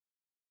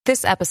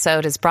This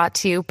episode is brought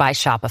to you by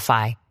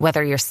Shopify.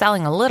 Whether you're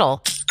selling a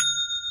little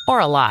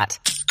or a lot,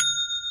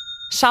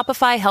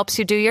 Shopify helps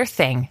you do your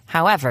thing,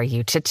 however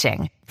you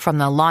cha-ching. From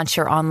the launch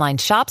your online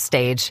shop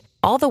stage,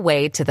 all the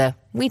way to the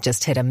we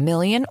just hit 1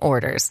 million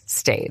orders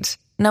stage.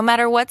 No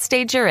matter what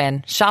stage you're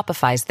in,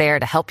 Shopify's there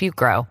to help you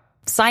grow.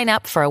 Sign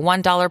up for a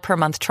 $1 per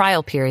month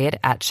trial period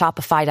at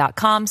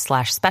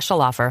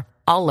shopify.com/special offer,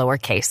 all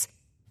lowercase.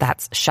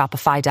 That's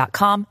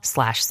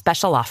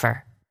shopify.com/special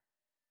offer.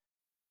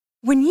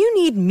 When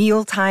you need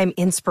mealtime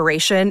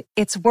inspiration,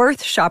 it's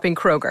worth shopping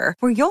Kroger,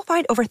 where you'll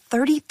find over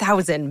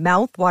 30,000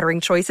 mouth-watering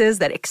choices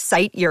that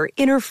excite your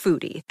inner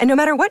foodie. And no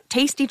matter what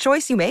tasty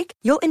choice you make,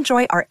 you'll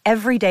enjoy our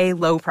everyday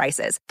low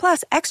prices,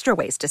 plus extra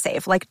ways to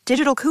save, like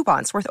digital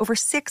coupons worth over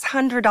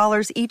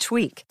 $600 each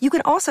week. You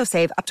can also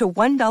save up to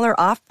 $1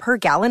 off per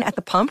gallon at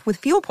the pump with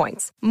fuel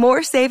points.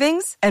 More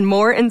savings and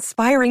more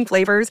inspiring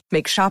flavors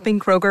make shopping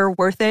Kroger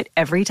worth it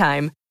every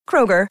time.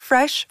 Kroger,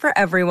 fresh for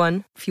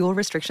everyone. Fuel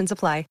restrictions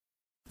apply.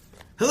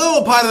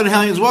 Hello, Potter Than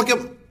Hellions.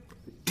 Welcome.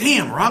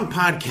 Damn, wrong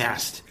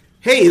podcast.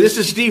 Hey, this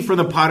is Steve from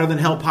the Potter Than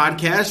Hell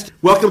podcast.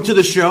 Welcome to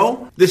the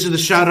show. This is the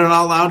Shout It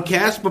Out Loud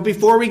cast. But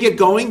before we get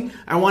going,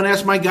 I want to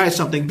ask my guy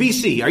something.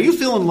 BC, are you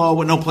feeling low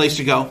with no place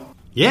to go?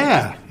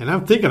 Yeah, and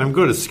I'm thinking I'm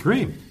going to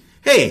scream.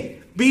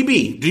 Hey,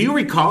 BB, do you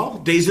recall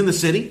Days in the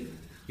City?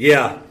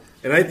 Yeah,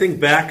 and I think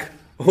back,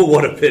 oh,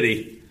 what a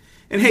pity.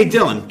 And hey,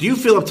 Dylan, do you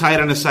feel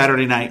uptight on a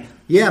Saturday night?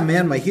 Yeah,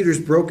 man, my heater's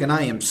broken.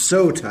 I am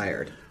so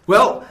tired.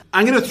 Well,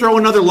 I'm going to throw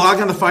another log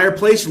on the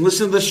fireplace and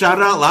listen to the Shout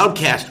It Out Loud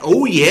cast.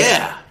 Oh,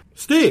 yeah.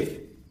 Steve,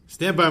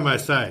 stand by my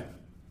side,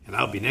 and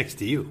I'll be next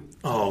to you.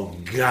 Oh,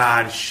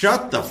 God.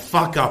 Shut the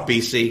fuck up,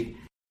 BC. If you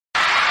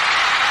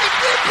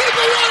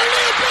people want a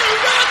little bit of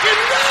rock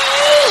and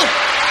roll,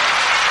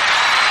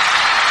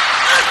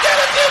 I said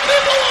if you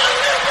people want a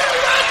little bit of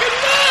rock and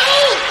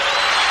roll,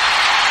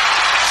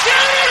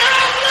 shout it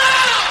out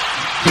loud.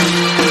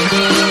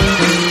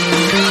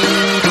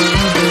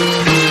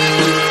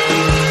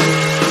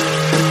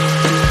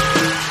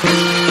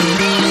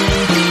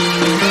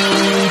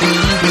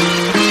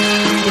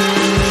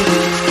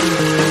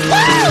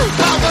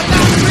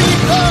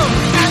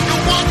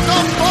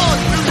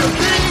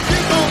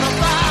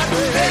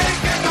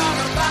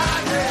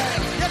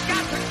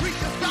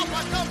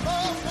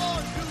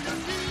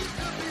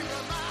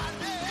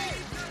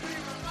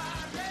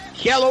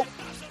 Hello.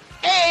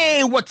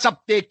 Hey, what's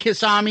up there,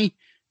 Kiss Army?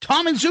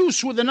 Tom and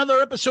Zeus with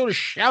another episode of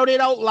Shout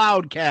It Out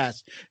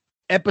Loudcast.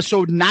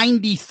 Episode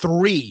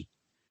 93.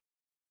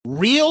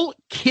 Real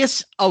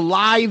Kiss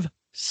Alive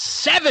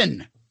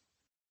 7.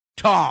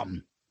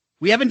 Tom,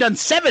 we haven't done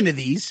 7 of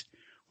these.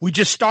 We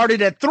just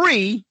started at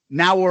 3.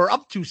 Now we're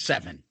up to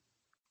 7.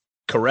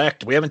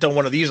 Correct. We haven't done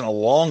one of these in a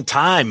long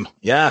time.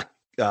 Yeah.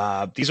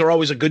 These are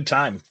always a good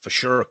time for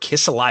sure.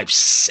 Kiss Alive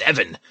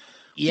 7.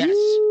 Yes.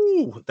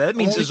 Ooh, that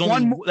means there's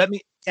only one. I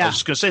was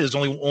just gonna say there's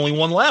only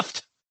one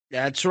left.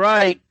 That's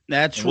right.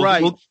 That's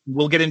right.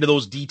 We'll get into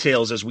those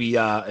details as we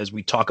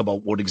talk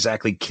about what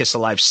exactly Kiss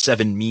Alive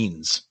 7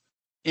 means.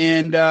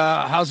 And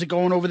how's it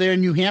going over there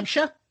in New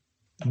Hampshire?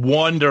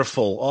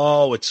 Wonderful.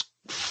 Oh, it's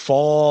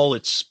fall.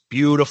 It's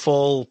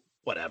beautiful.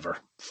 Whatever.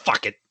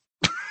 Fuck it.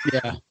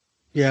 Yeah.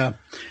 Yeah.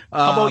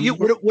 How about you?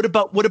 What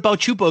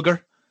about you, Booger?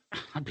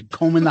 I've been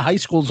combing the high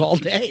schools all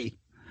day.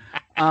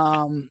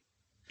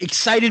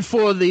 Excited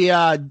for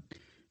the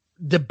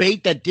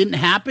debate that didn't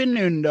happen,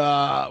 and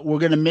we're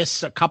going to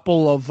miss a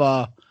couple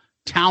of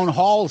town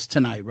halls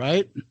tonight,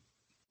 right?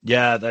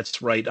 Yeah,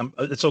 that's right.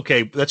 It's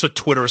okay. That's what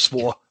Twitter is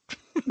for.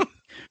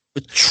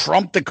 With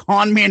Trump, the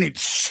con man, and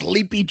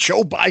sleepy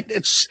Joe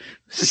Biden.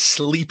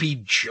 Sleepy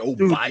Joe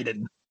Dude,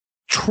 Biden.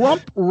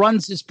 Trump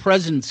runs his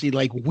presidency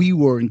like we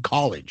were in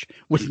college,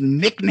 with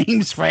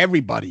nicknames for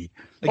everybody.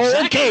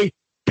 Exactly. Okay,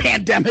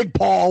 Pandemic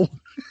Paul.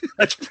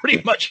 That's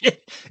pretty much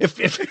it.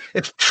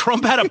 If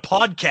Trump had a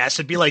podcast,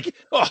 it'd be like,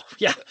 oh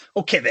yeah,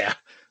 okay there,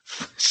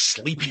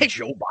 sleepy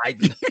Joe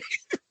Biden.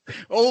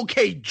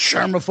 Okay,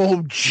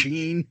 germaphobe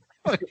Gene.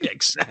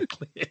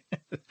 Exactly.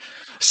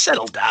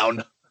 Settle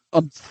down.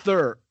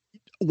 Third,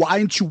 why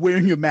aren't you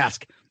wearing your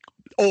mask?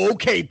 Oh,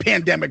 okay,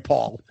 Pandemic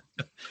Paul.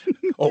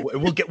 Oh,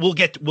 we'll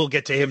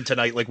get to him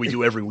tonight, like we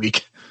do every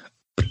week.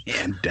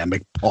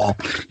 Pandemic Paul.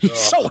 He's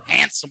so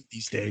handsome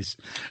these days.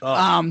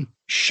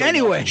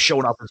 Anyway,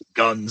 showing off his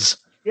guns.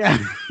 Yeah,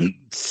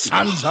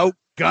 sun's out,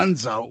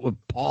 guns out with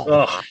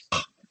Paul.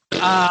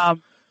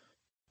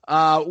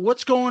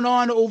 What's going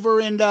on over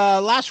in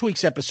last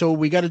week's episode?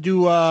 We got to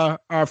do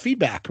our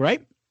feedback,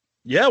 right?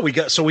 Yeah, we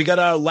got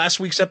our last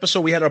week's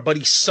episode. We had our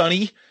buddy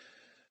Sonny,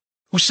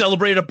 who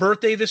celebrated a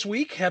birthday this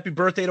week. Happy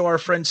birthday to our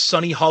friend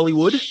Sonny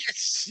Hollywood.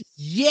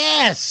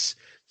 Yes.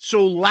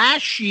 So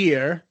last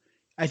year,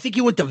 I think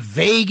he went to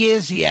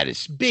Vegas. He had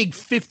his big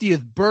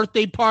 50th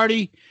birthday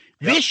party.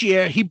 Yep. This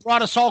year, he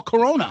brought us all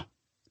Corona.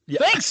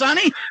 Yep. Thanks,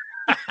 Sonny.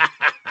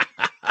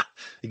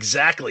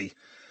 Exactly.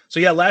 So,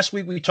 yeah, last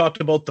week we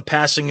talked about the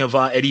passing of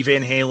Eddie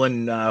Van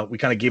Halen. We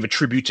kind of gave a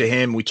tribute to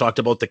him. We talked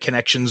about the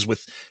connections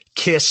with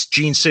Kiss,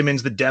 Gene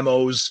Simmons, the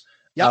demos,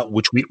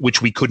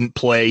 which we couldn't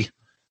play.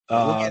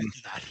 We'll get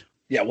into that.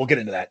 Yeah, we'll get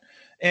into that.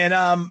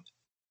 And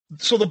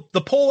so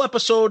the poll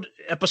episode,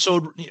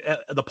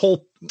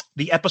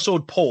 the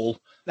episode poll.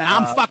 Now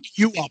I'm fucking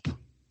you up.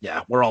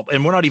 Yeah, we're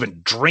not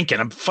even drinking.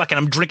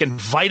 I'm drinking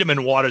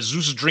vitamin water.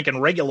 Zeus is drinking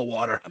regular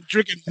water. I'm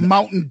drinking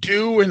Mountain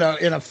Dew in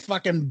a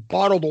fucking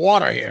bottled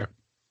water here.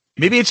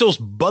 Maybe it's those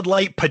Bud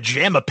Light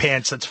pajama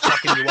pants that's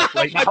fucking you up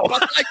right now.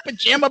 Bud Light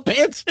pajama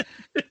pants.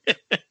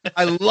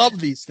 I love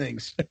these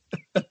things.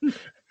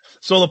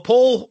 So the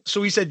poll.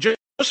 So he said,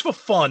 just for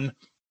fun,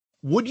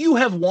 would you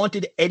have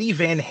wanted Eddie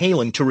Van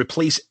Halen to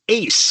replace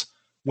Ace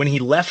when he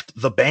left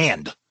the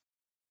band?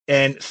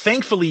 And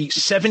thankfully,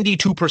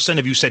 72%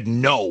 of you said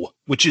no,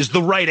 which is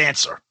the right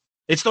answer.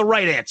 It's the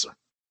right answer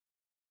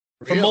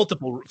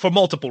for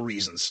multiple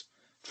reasons.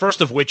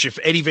 First of which, if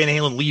Eddie Van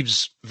Halen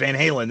leaves Van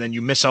Halen, then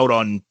you miss out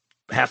on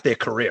half their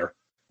career.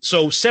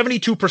 So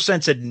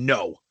 72% said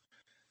no.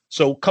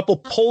 So a couple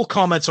poll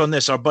comments on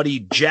this. Our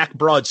buddy Jack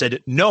Broad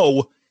said,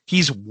 no,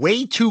 he's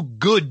way too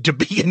good to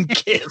be in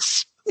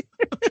Kiss.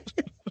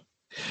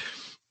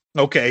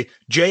 Okay.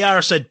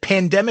 JR said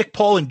Pandemic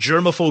Paul and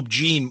Germaphobe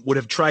Gene would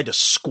have tried to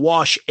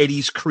squash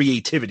Eddie's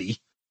creativity.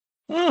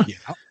 Yeah.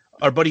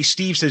 Our buddy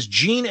Steve says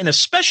Gene and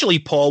especially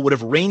Paul would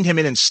have reined him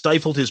in and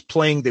stifled his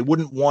playing. They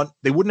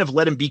wouldn't have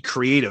let him be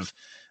creative.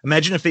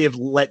 Imagine if they have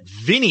let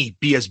Vinny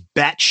be as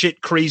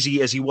batshit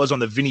crazy as he was on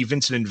the Vinnie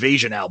Vincent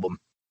Invasion album.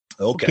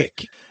 Okay.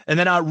 And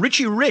then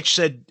Richie Rich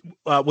said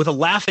with a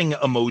laughing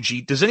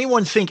emoji, does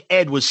anyone think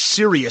Ed was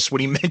serious when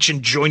he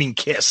mentioned joining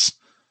Kiss?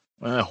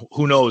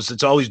 Who knows?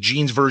 It's always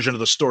Gene's version of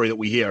the story that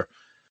we hear.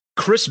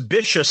 Chris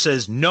Bishop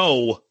says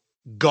no,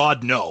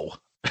 God no.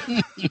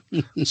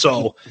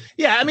 So,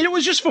 yeah, I mean, it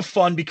was just for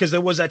fun because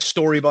there was that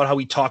story about how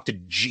he talked to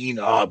Gene.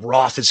 Oh,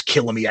 Roth is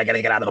killing me. I got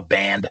to get out of the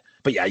band.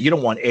 But yeah, you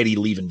don't want Eddie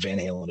leaving Van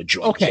Halen to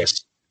join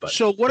Kiss. But,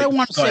 so what I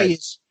want to say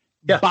is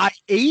by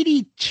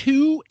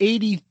 82,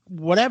 80,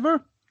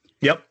 whatever.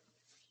 Yep.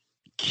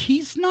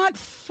 He's not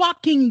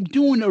fucking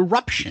doing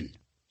Eruption.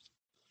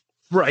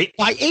 Right.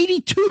 By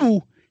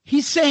 82,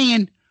 he's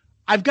saying,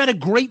 I've got a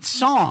great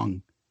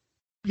song.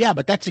 Yeah,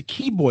 but that's a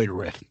keyboard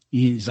riff.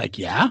 He's like,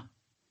 yeah,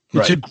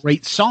 it's a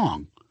great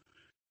song.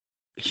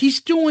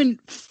 He's doing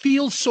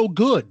Feels So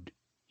Good.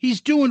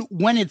 He's doing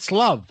When It's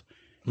Love.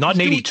 Not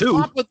in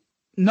 82.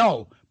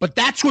 No, but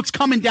that's what's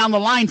coming down the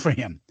line for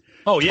him.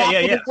 Oh, yeah,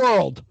 Top of the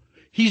World.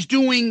 He's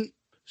doing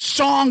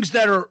songs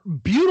that are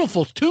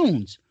beautiful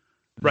tunes.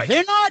 Right.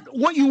 They're not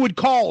what you would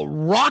call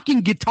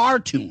rocking guitar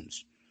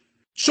tunes.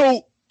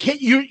 So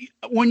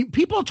when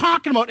people are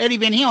talking about Eddie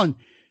Van Halen,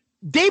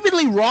 David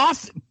Lee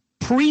Roth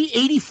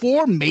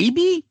pre-84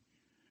 maybe,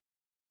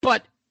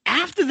 but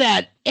after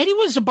that, Eddie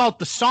was about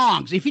the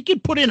songs. If he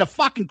could put in a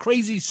fucking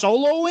crazy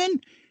solo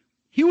in,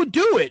 he would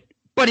do it,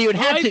 but he would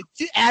have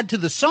to add to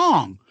the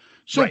song.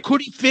 So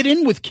could he fit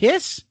in with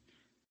Kiss?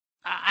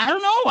 I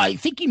don't know. I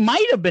think he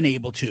might have been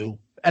able to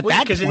at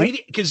that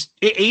point. Because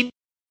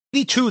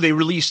 82, they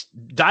released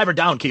Diver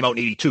Down came out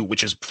in 82,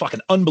 which is fucking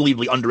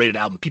unbelievably underrated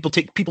album.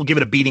 People give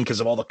it a beating because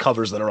of all the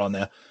covers that are on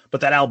there,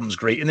 but that album's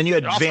great. And then you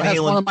had Van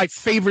Halen. One of my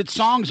favorite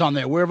songs on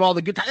there. Where have all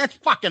the guitars? That's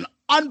fucking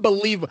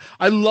unbelievable.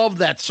 I love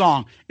that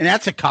song, and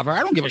that's a cover.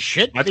 I don't give a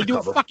shit. They do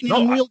a fucking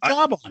unreal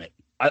job on it.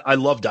 I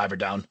love Diver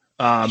Down.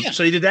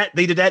 So they did that.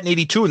 They did that in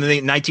 82, and then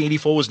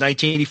 1984 was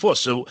 1984.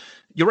 So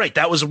you're right.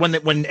 That was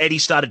when Eddie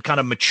started kind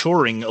of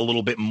maturing a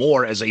little bit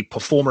more as a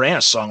performer and a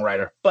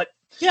songwriter. But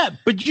yeah,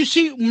 but you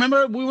see,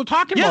 remember we were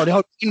talking about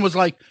how Gene was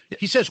like,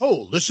 he says,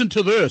 "Oh, listen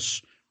to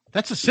this.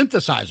 That's a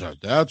synthesizer."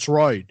 That's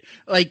right.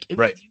 Like,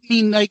 I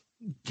mean, like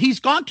he's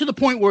gone to the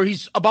point where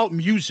he's about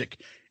music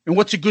and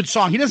what's a good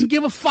song. He doesn't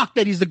give a fuck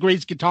that he's the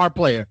greatest guitar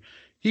player.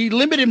 He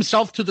limited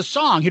himself to the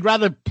song. He'd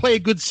rather play a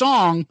good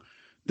song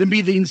than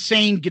be the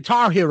insane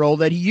guitar hero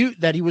that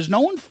he was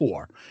known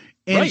for.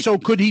 And so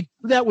could he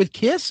do that with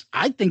Kiss?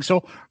 I think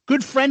so.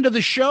 Good friend of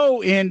the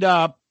show and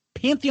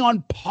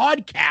Pantheon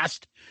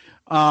podcast,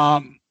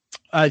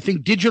 I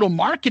think digital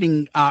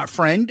marketing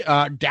friend,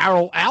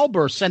 Daryl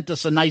Albert sent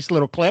us a nice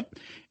little clip,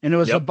 and it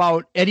was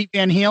about Eddie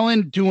Van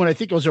Halen doing, I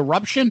think it was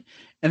Eruption,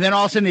 and then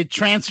all of a sudden it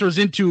transfers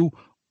into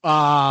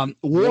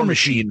War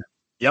Machine.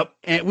 Yep.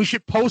 And we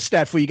should post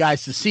that for you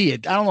guys to see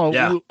it. I don't know.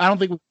 Yeah. I don't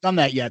think we've done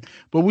that yet,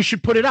 but we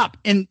should put it up.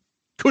 And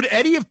could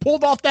Eddie have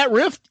pulled off that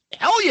riff?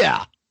 Hell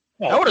yeah.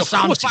 That would have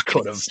sounded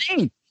fucking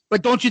insane.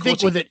 But don't you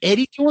think with it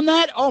Eddie doing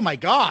that? Oh my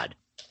God.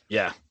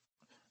 Yeah.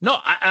 No,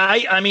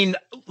 I mean,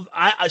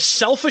 I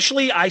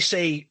selfishly, I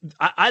say,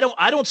 I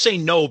don't say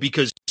no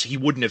because he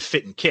wouldn't have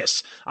fit in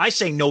Kiss. I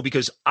say no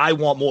because I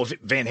want more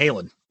Van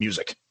Halen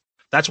music.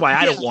 That's why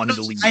I don't want him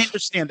to leave. I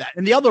understand that.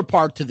 And the other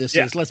part to this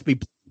is, let's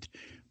be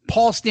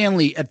Paul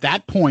Stanley at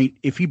that point,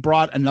 if he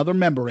brought another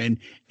member in,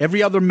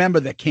 every other member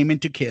that came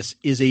into Kiss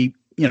is a,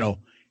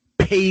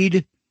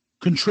 paid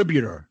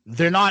contributor.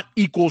 They're not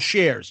equal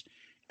shares.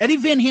 Eddie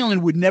Van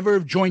Halen would never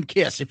have joined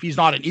Kiss if he's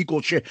not an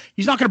equal share.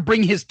 He's not going to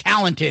bring his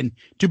talent in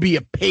to be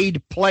a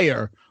paid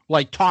player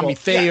like Tommy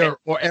Thayer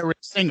or Eric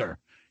Singer.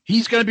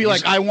 He's going to be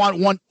like, I want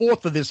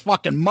 1/4 of this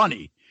fucking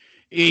money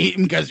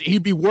because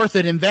he'd be worth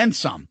it and then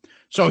some.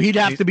 So he'd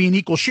have to be an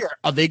equal share.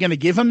 Are they going to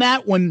give him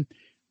that when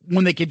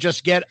when they could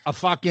just get a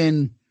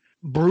fucking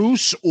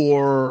Bruce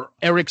or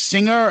Eric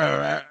Singer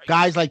or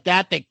guys like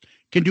that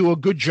can do a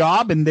good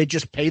job and they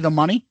just pay the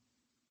money.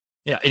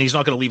 Yeah, and he's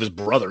not going to leave his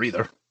brother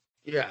either.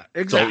 Yeah,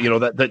 exactly.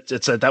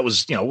 So that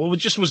was it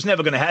just was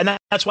never going to happen. And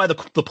that's why the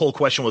poll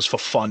question was for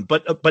fun.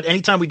 But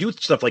anytime we do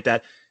stuff like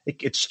that,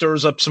 it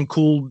stirs up some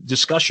cool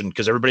discussion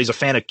because everybody's a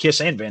fan of Kiss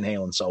and Van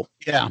Halen. So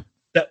yeah,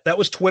 that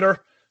was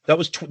Twitter. That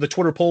was the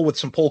Twitter poll with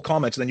some poll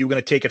comments. And then you were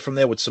going to take it from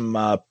there with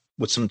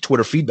some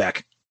Twitter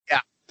feedback. Yeah,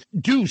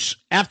 Deuce.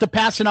 After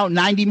passing out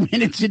 90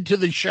 minutes into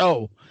the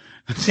show,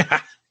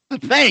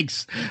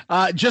 thanks.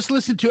 Just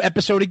listen to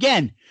episode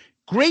again.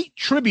 Great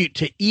tribute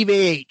to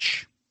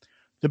EVH.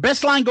 The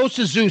best line goes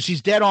to Zeus.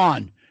 He's dead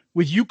on.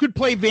 With you could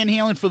play Van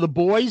Halen for the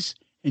boys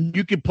and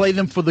you could play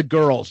them for the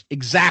girls.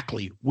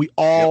 Exactly. We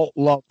all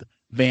loved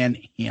Van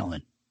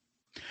Halen.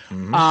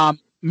 Mm-hmm.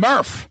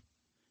 Murph,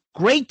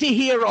 great to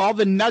hear all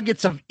the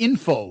nuggets of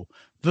info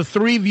the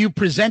three of you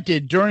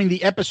presented during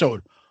the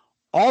episode.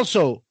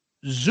 Also,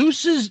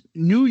 Zeus's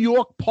New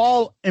York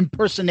Paul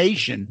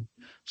impersonation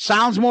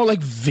sounds more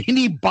like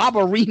Vinny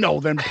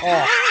Barbarino than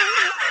Paul.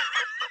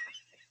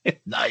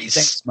 Nice.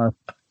 Thanks, Murph.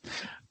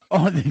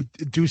 Oh,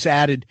 Deuce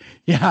added,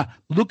 yeah,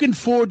 looking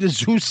forward to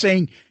Zeus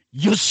saying,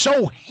 you're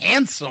so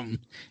handsome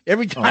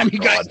every time you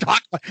guys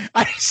talk.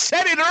 I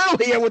said it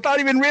earlier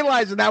without even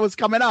realizing that was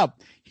coming up.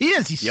 He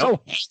is. He's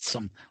so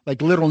handsome,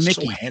 like little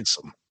Nicky. So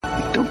handsome.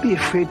 Don't be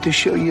afraid to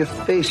show your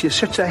face. You're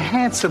such a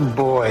handsome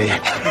boy.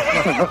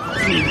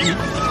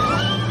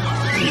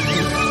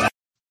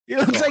 He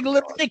looks like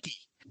little Nicky.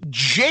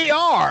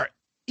 JR,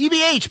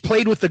 EBH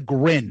played with a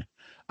grin.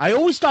 I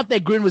always thought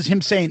that grin was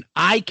him saying,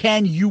 I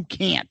can, you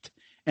can't.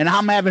 And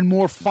I'm having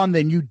more fun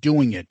than you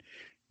doing it.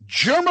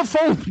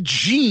 Germaphobe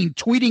Gene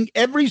tweeting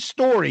every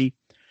story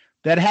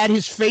that had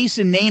his face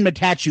and name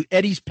attached to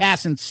Eddie's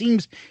passing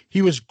seems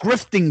he was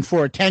grifting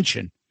for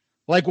attention,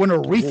 like when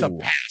Aretha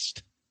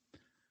passed.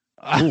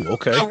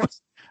 Okay.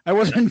 I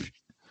wasn't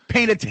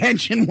paying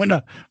attention when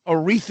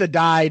Aretha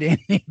died and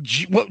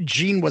what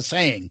Gene was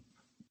saying.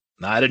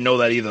 No, I didn't know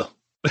that either.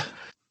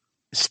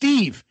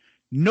 Steve,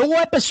 no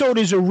episode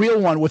is a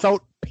real one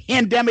without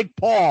Pandemic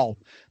Paul.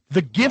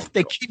 The gift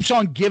that keeps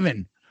on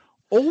giving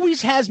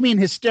always has me in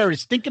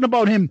hysterics thinking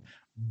about him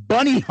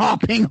bunny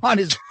hopping on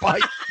his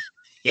bike.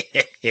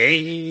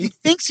 He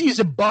thinks he's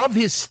above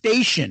his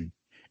station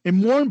and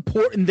more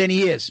important than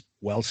he is.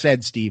 Well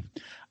said, Steve.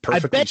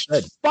 Perfectly I bet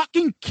said. it's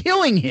fucking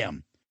killing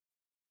him.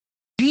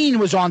 Dean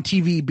was on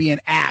TV being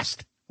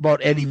asked about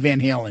Eddie Van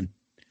Halen.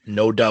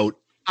 No doubt.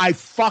 I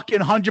fucking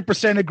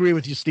 100% agree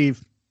with you,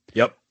 Steve.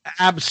 Yep.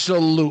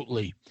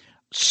 Absolutely.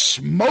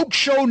 Smoke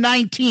Show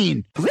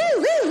 19.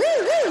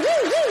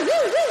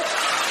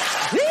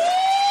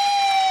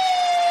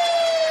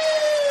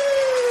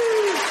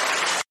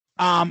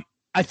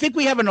 I think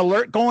we have an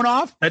alert going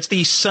off. That's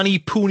the Sonny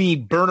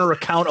Pooney burner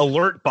account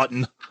alert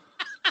button.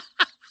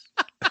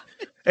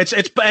 That's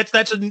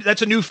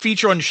a new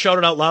feature on Shout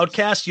It Out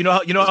Loudcast. You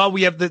know how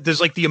we have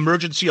there's like the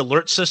emergency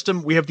alert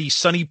system. We have the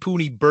Sonny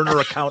Pooney burner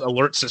account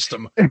alert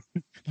system.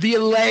 The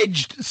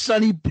alleged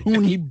Sonny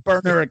Pooney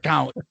burner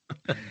account.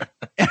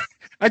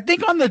 I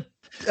think on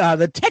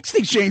the text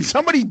exchange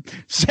somebody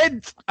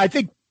said, I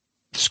think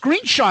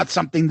screenshot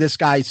something this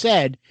guy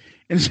said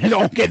and said,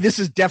 okay, this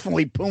is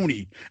definitely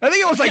Pooney. I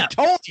think it was like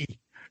Tony.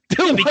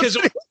 Dude, yeah, because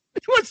it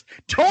was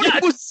Tony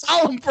was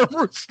solemn from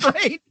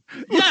restraint.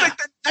 He was like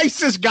the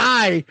nicest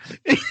guy.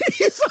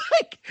 He's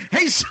like,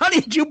 hey,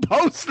 Sonny, did you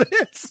post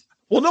this?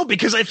 Well, no,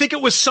 because I think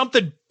it was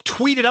something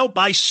tweeted out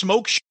by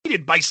Smoke,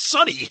 tweeted by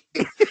Sonny.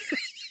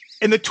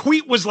 And the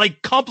tweet was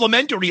like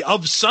complimentary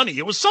of Sonny.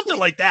 It was something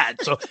like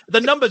that. So the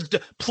numbers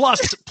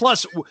plus,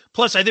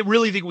 I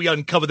really think we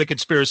uncover the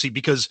conspiracy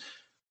because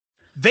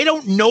they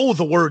don't know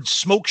the word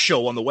smoke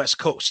show on the West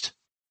Coast.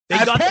 They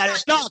got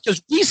that. No,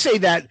 because we say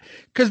that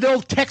because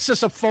they'll text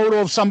us a photo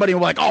of somebody and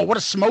we're like, oh, what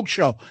a smoke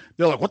show.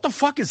 They're like, what the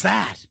fuck is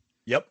that?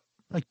 Yep.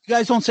 Like, you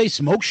guys don't say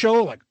smoke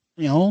show? Like,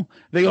 they'll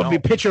be a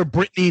picture of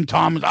Brittany and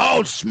Tom.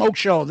 Oh, smoke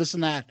show, this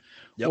and that.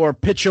 Yep. Or a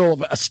picture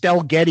of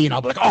Estelle Getty. And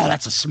I'll be like, oh,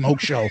 that's a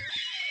smoke show.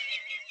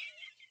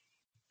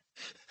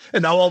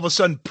 And now all of a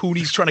sudden,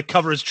 Pooney's trying to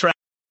cover his track.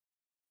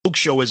 Smoke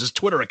show is his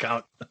Twitter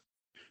account.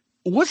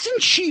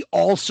 Wasn't she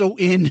also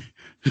in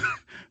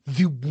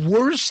the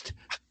worst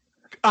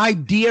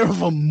idea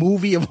of a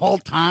movie of all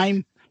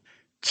time?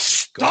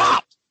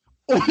 Stop!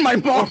 Or my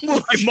mom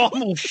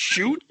will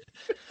shoot.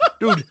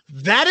 Dude,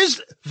 that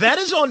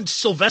is on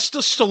Sylvester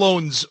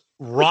Stallone's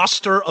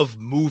roster of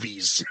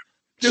movies.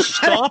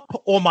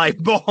 Stop, or my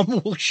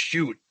mom will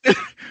shoot.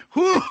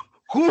 Who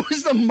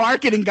is the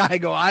marketing guy?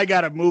 I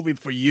got a movie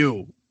for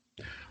you.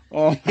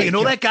 Oh, hey,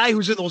 that guy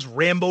who's in those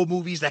Rambo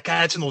movies, that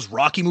guy that's in those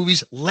Rocky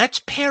movies? Let's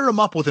pair him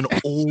up with an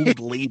old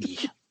lady.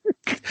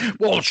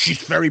 Well,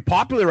 she's very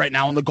popular right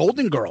now in the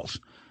Golden Girls.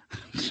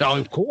 So,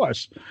 of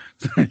course.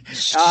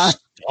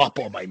 Stop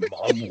or my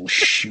mom will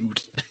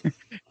shoot.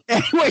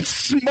 Anyway,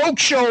 Smoke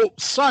Show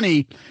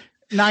Sonny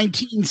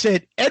 19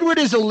 said, Edward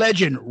is a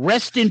legend.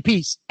 Rest in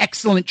peace.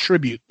 Excellent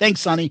tribute.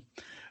 Thanks, Sonny.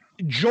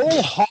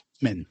 Joel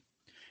Hoffman.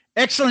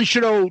 Excellent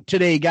show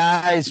today,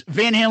 guys.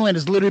 Van Halen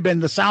has literally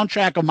been the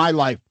soundtrack of my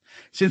life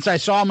since I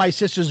saw my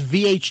sister's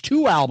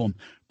VH2 album.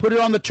 Put it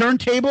on the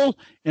turntable,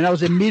 and I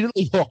was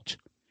immediately hooked.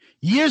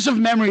 Years of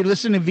memory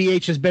listening to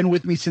VH has been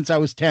with me since I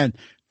was 10.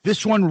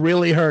 This one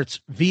really hurts.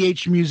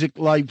 VH music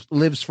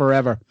lives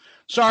forever.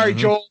 Sorry,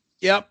 Joel.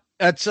 Yep,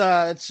 that's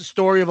the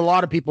story of a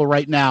lot of people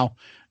right now.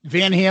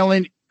 Van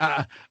Halen,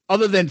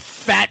 other than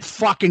fat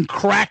fucking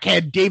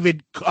crackhead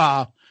David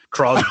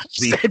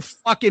Crosby,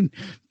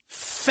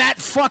 fat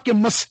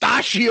fucking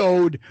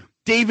mustachioed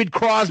David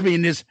Crosby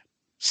and his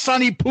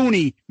Sonny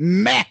Pooney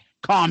meh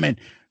comment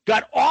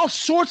got all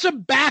sorts of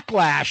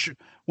backlash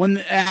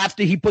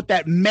after he put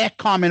that meh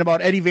comment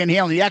about Eddie Van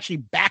Halen. He actually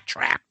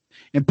backtracked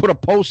and put a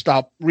post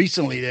up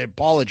recently that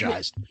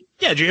apologized.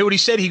 Yeah, did you hear what he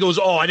said? He goes,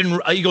 "Oh, I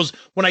didn't." He goes,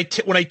 "When I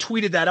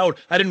tweeted that out,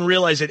 I didn't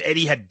realize that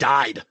Eddie had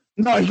died."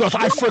 No, he goes,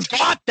 "I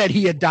forgot that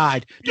he had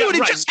died, dude.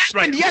 Yeah, it just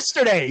happened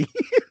yesterday."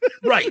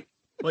 Right?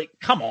 Like,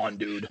 come on,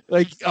 dude.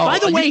 Like, by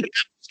the way,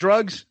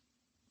 drugs.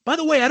 By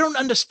the way, I don't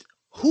understand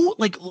who.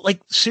 Like,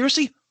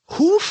 seriously,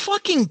 who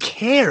fucking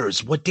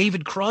cares what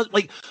David Crosby?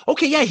 Like,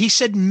 okay, yeah, he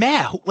said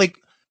meh. Like,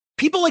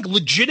 people like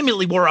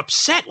legitimately were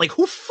upset. Like,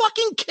 who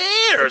fucking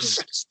cares?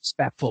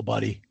 Disrespectful,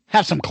 buddy.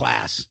 Have some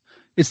class.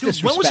 It's dude,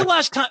 when was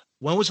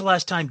the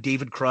last time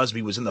David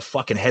Crosby was in the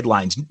fucking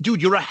headlines?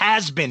 Dude, you're a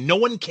has-been. No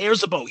one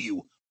cares about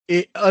you.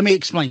 Let me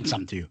explain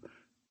something to you.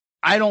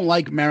 I don't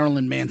like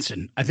Marilyn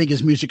Manson. I think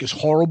his music is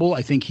horrible.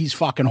 I think he's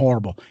fucking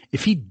horrible.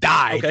 If he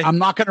died, I'm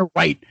not going to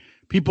write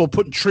people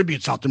putting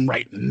tributes out and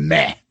write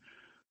meh.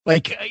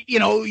 Like, you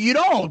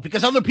don't,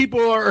 because other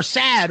people are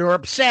sad or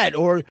upset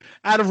or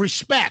out of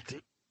respect.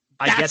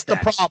 That's the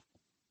problem.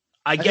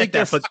 I get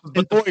that,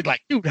 but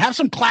like, dude, have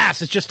some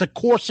class. It's just a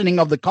coarsening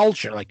of the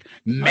culture. Like,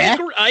 meh.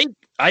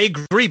 I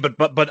agree,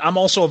 but I'm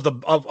also of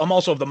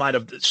the mind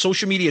of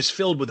social media is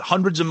filled with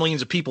hundreds of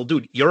millions of people.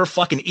 Dude, you're a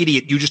fucking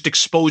idiot. You just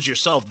expose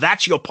yourself.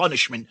 That's your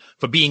punishment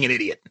for being an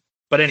idiot.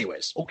 But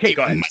anyways, okay,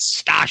 go ahead.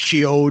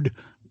 Mustachioed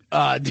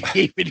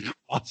David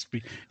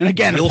Crosby, and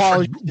again,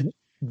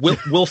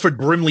 Wilford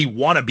Brimley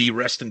wannabe.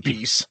 Rest in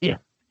peace. Yeah,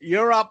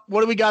 you're up.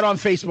 What do we got on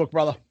Facebook,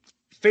 brother?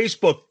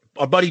 Facebook,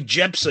 our buddy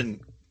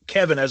Jepson.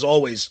 Kevin, as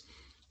always,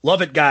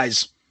 love it,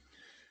 guys.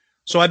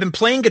 So I've been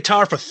playing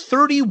guitar for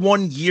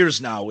 31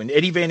 years now, and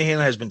Eddie Van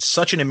Halen has been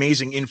such an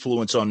amazing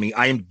influence on me.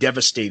 I am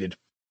devastated,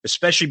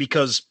 especially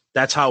because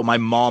that's how my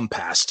mom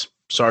passed.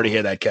 Sorry to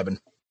hear that, Kevin.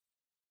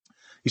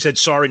 He said,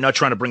 sorry, not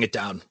trying to bring it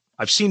down.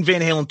 I've seen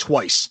Van Halen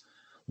twice,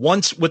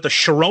 once with the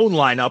Sharon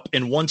lineup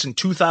and once in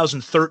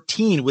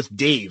 2013 with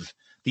Dave.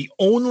 The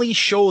only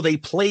show they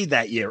played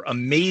that year,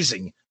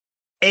 amazing.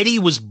 Eddie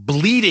was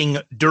bleeding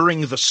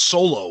during the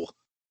solo.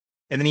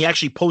 And then he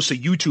actually posts a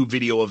YouTube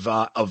video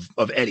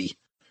of Eddie.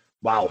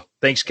 Wow.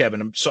 Thanks,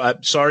 Kevin. I'm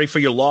sorry for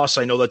your loss.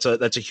 I know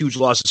that's a huge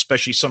loss,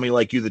 especially somebody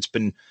like you that's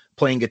been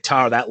playing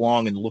guitar that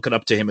long and looking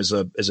up to him as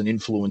an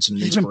influence and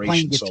an inspiration.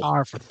 He's been playing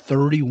guitar for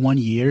 31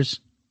 years?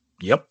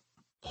 Yep.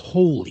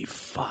 Holy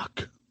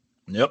fuck.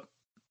 Yep.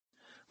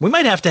 We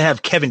might have to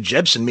have Kevin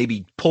Jebsen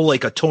maybe pull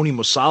like a Tony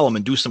Musalam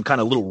and do some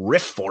kind of little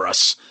riff for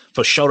us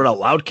for Shout It Out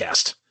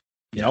Loudcast.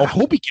 You know? I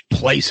hope he can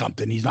play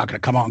something. He's not going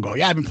to come out and go,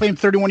 yeah, I've been playing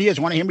 31 years.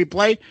 Want to hear me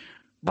play?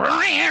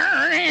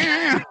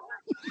 Alrighty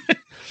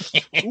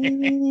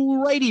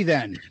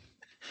then.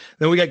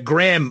 Then we got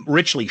Graham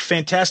Richley.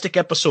 Fantastic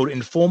episode,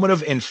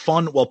 informative and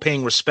fun while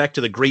paying respect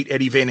to the great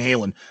Eddie Van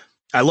Halen.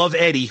 I love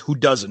Eddie, who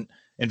doesn't,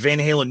 and Van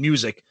Halen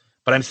music,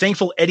 but I'm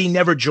thankful Eddie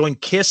never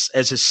joined Kiss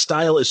as his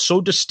style is so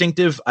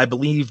distinctive. I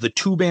believe the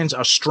two bands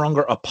are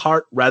stronger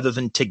apart rather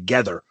than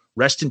together.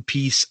 Rest in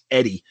peace,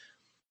 Eddie.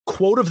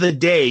 Quote of the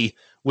day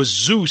was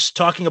Zeus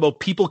talking about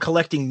people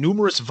collecting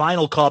numerous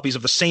vinyl copies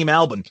of the same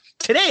album.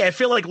 Today, I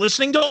feel like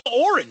listening to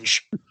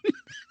Orange.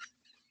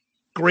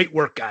 Great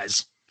work,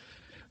 guys.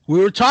 We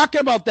were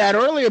talking about that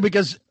earlier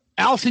because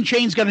Alice in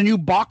Chains got a new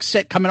box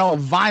set coming out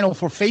of vinyl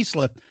for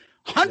facelift.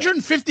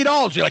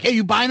 $150. You're like, hey,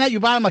 you buying that? You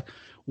buying? I'm like,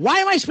 why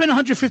am I spending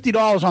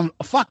 $150 on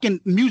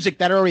fucking music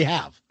that I already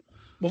have?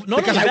 Well,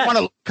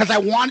 because I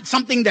want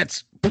something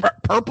that's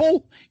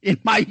purple in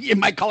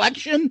my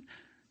collection.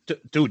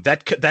 Dude,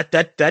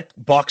 that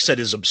box set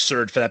is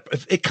absurd for that.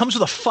 It comes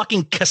with a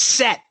fucking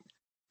cassette.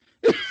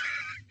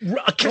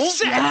 A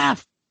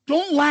cassette.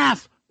 Don't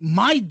laugh.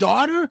 My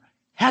daughter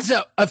has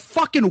a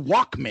fucking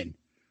Walkman.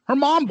 Her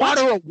mom bought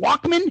her a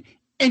Walkman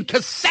and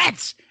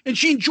cassettes, and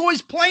she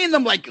enjoys playing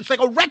them like it's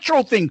like a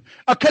retro thing.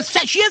 A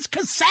cassette. She has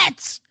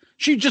cassettes.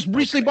 She just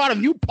recently bought a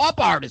new pop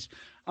artist.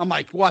 I'm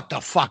like, what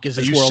the fuck is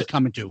this world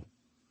coming to?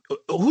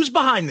 Who's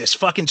behind this?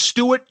 Fucking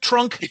Stewart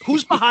Trunk?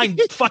 Who's behind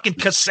fucking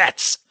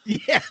cassettes?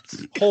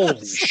 Yes.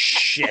 Holy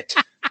shit.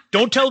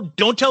 Don't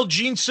tell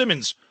Gene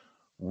Simmons.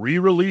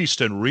 Re-released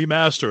and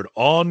remastered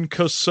on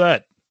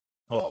cassette.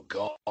 Oh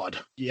God.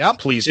 Yeah.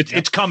 Please.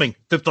 It's coming.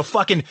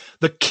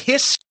 The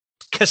Kiss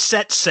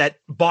cassette set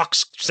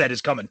box set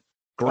is coming.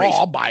 Great. Oh,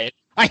 I'll buy it.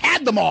 I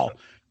had them all.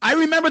 I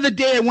remember the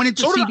day I went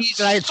into CDs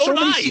and I had so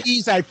many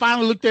CDs that I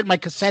finally looked at my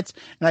cassettes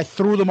and I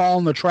threw them all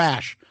in the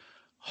trash.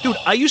 Dude,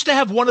 I used to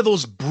have one of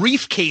those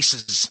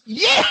briefcases.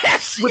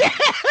 Yes.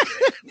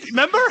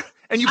 Remember?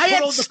 And you I put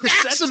had all the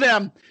stacks cassettes of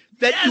them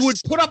that you would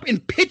put up in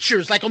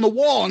pictures, like on the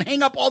wall, and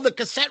hang up all the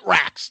cassette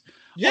racks.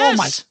 Yes. Oh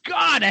my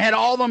God, I had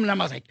all of them, and I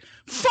was like,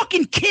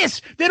 fucking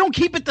Kiss. They don't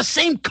keep it the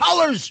same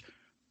colors.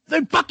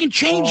 They fucking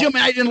change them,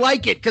 and I didn't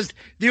like it because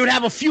they would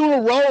have a few in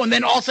a row, and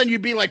then all of a sudden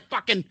you'd be like,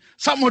 fucking,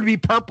 something would be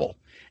purple.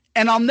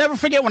 And I'll never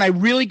forget when I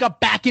really got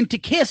back into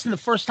Kiss the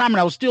first time,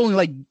 and I was still in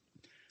like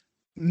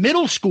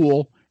middle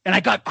school, and I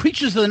got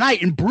Creatures of the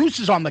Night, and Bruce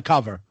is on the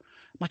cover.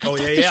 I'm like, I thought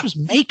this was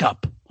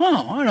makeup.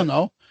 Oh, I don't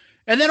know.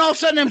 And then all of a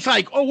sudden it's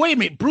like, oh, wait a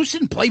minute. Bruce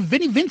didn't play.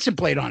 Vinnie Vincent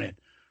played on it.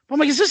 I'm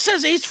like, this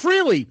says Ace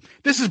Frehley.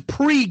 This is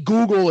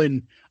pre-Google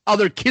and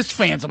other Kiss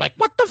fans. I'm like,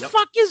 what the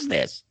fuck is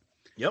this?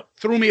 Yep.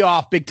 Threw me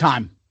off big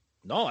time.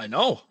 No, I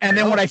know. And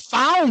then when I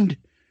found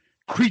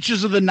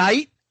Creatures of the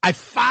Night, I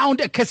found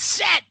a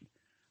cassette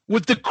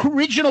with the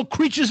original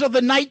Creatures of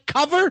the Night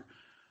cover.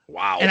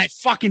 Wow. And I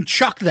fucking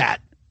chucked that.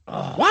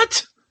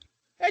 What?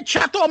 I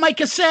chucked all my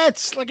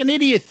cassettes like an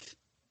idiot.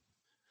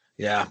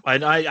 Yeah,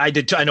 I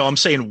did. I know. I'm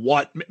saying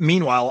what.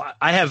 Meanwhile,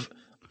 I have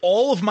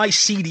all of my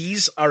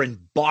CDs are in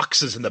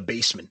boxes in the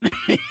basement.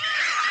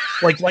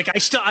 like I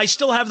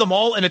still have them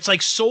all, and it's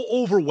like so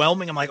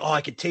overwhelming. I'm like, oh,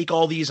 I could take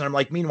all these, and I'm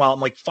like, meanwhile, I'm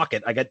like, fuck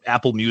it. I got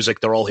Apple Music.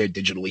 They're all here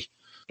digitally.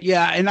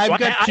 Yeah, and I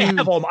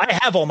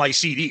have all my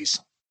CDs.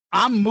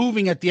 I'm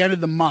moving at the end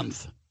of the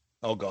month.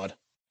 Oh God.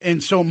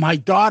 And so my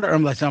daughter,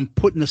 I'm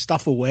putting the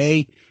stuff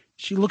away.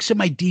 She looks at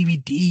my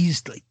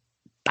DVDs, like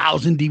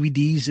 1,000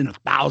 DVDs and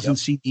 1,000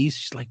 CDs.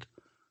 She's like,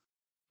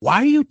 why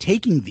are you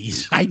taking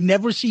these? I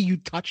never see you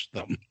touch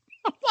them.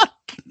 I'm like,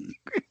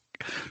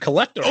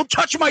 collector. Don't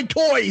touch my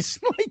toys.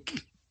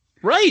 Like,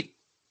 right.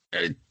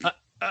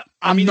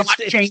 I'm not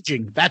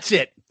changing. That's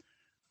it.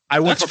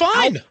 That's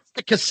fine.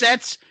 The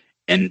cassettes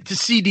and to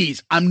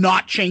CDs. I'm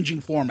not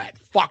changing format.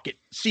 Fuck it.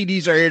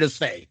 CDs are here to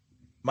stay.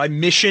 My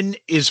mission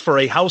is for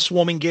a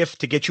housewarming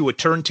gift to get you a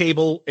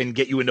turntable and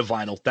get you into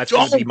vinyl. That's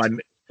going to be my.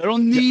 I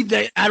don't need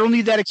that. I don't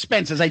need that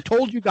expense. As I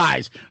told you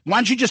guys, why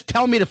don't you just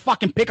tell me to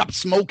fucking pick up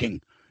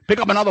smoking? Pick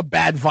up another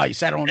bad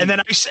vice. And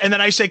then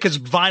I say, because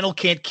vinyl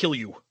can't kill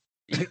you.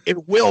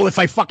 It will if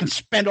I fucking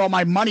spend all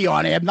my money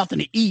on it. I have nothing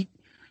to eat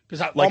because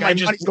all my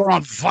money's going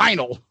on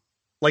vinyl.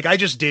 Like I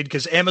just did,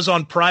 because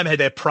Amazon Prime had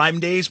their Prime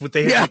days, but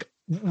they had like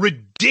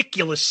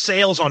ridiculous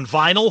sales on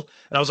vinyl,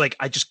 and I was like,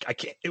 I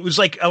can't. It was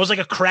like I was like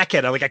a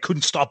crackhead. I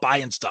couldn't stop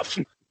buying stuff.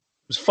 It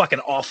was fucking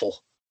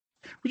awful.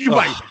 Would you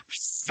buy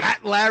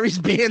Fat Larry's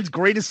Band's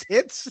Greatest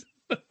Hits?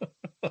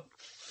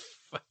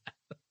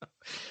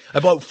 I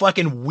bought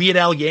fucking Weird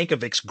Al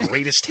Yankovic's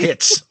Greatest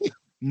Hits.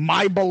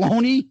 My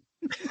Baloney.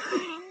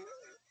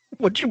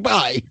 What'd you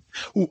buy?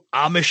 Ooh,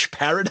 Amish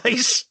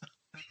Paradise.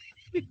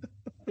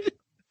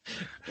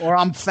 Or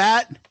I'm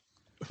fat.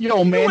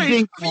 Yo, man,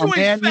 ding dong,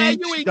 man. Fat,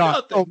 you ain't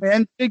nothing. Oh,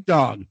 man, big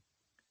dog.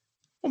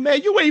 Oh,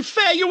 man, you ain't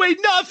fat. You ain't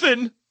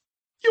nothing.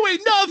 You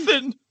ain't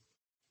nothing.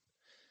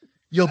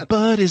 Your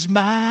butt is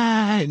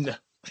mine.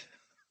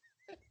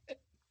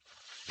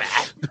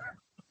 Fat.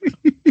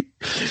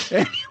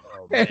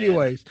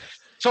 Anyways,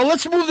 so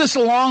let's move this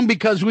along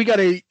because we got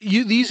to.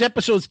 These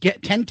episodes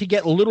tend to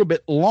get a little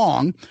bit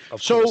long.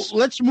 So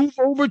let's move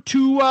over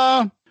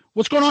to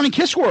what's going on in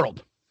Kiss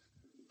World.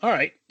 All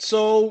right.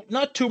 So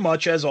not too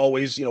much as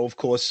always, of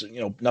course,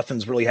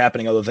 nothing's really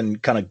happening other than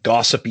kind of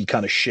gossipy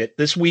kind of shit.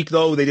 This week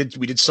though, we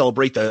did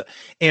celebrate the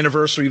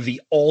anniversary of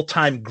the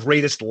all-time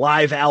greatest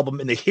live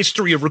album in the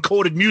history of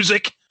recorded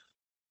music,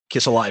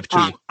 Kiss Alive 2.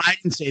 I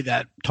didn't say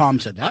that. Tom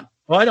said that.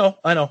 Oh,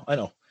 I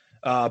know.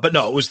 But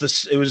no, it was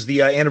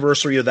the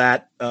anniversary of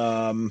that.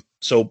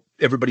 So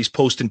everybody's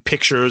posting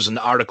pictures and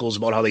articles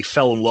about how they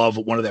fell in love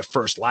with one of their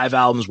first live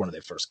albums, one of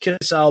their first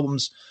Kiss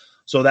albums.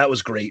 So that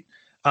was great.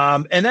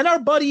 And then our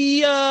buddy,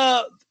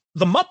 the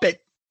Muppet,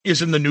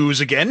 is in the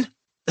news again.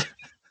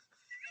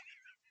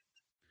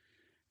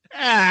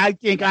 I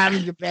think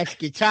I'm the best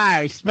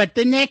guitarist, but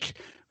the next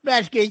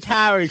best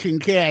guitarist in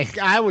Kiss,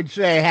 I would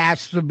say,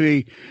 has to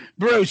be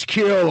Bruce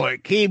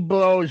Kulick. He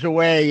blows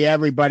away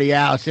everybody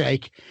else.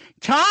 Like,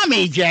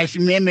 Tommy just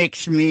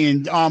mimics me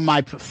in all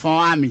my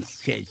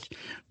performances,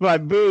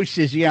 but Bruce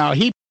is,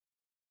 he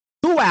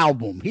new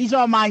album. He's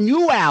on my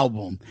new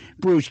album,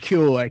 Bruce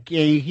Kulick,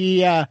 and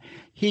he's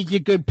a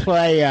good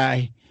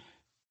player.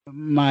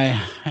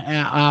 Bruce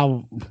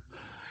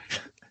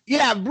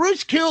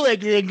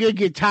Kulick is a good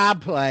guitar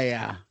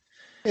player.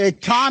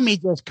 Tommy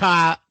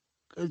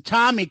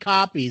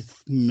copies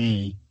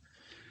me.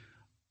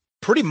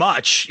 Pretty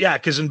much, yeah,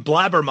 because in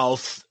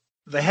Blabbermouth,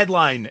 the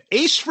headline,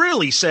 Ace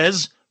Frehley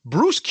says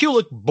Bruce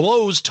Kulick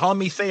blows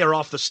Tommy Thayer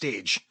off the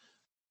stage.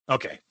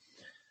 Okay.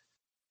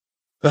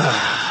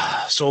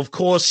 So, of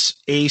course,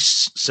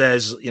 Ace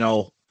says,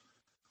 a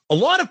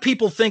lot of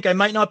people think I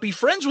might not be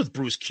friends with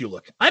Bruce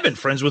Kulick. I've been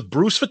friends with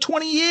Bruce for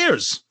 20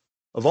 years.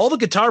 Of all the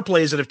guitar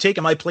players that have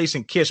taken my place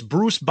in Kiss,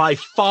 Bruce by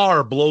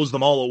far blows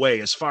them all away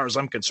as far as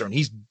I'm concerned.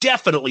 He's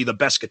definitely the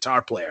best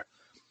guitar player.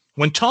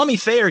 When Tommy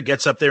Thayer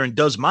gets up there and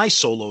does my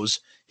solos,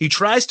 he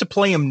tries to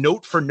play him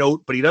note for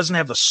note, but he doesn't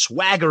have the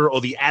swagger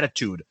or the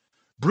attitude.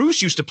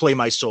 Bruce used to play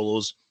my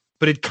solos,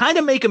 but it'd kind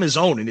of make him his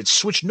own, and it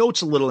switched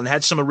notes a little and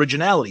had some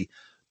originality.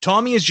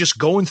 Tommy is just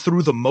going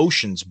through the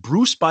motions.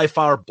 Bruce by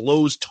far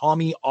blows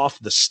Tommy off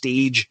the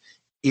stage.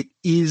 It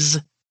is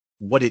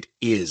what it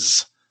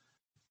is.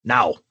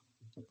 Now,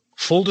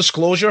 full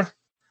disclosure,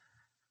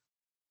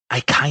 I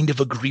kind of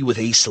agree with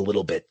Ace a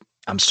little bit.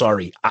 I'm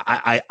sorry.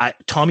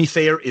 Tommy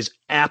Thayer is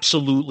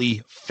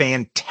absolutely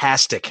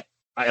fantastic.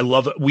 I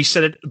love it. We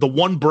said it. The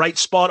one bright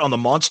spot on the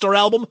Monster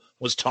album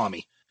was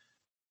Tommy.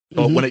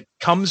 But when it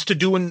comes to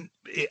doing,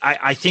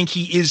 I think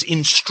he is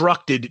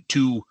instructed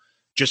to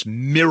just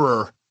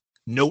mirror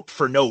note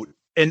for note.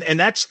 And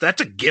that's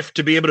a gift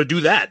to be able to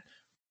do that.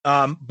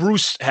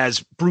 Bruce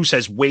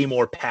has way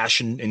more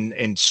passion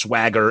and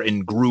swagger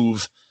and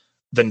groove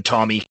than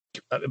Tommy.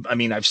 I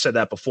mean, I've said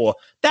that before.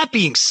 That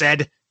being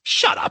said,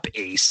 shut up,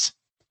 Ace.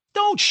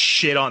 Don't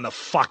shit on the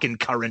fucking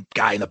current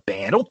guy in the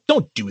band.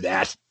 Don't do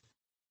that.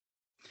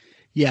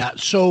 Yeah,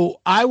 so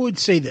I would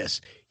say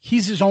this.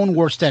 He's his own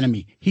worst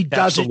enemy. He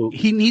doesn't. Absolutely.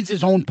 He needs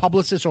his own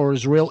publicist or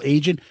his real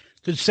agent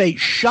to say,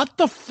 shut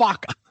the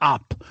fuck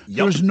up. Yep.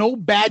 There's no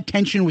bad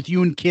tension with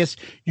you and Kiss.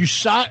 You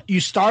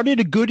started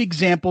a good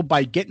example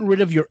by getting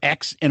rid of your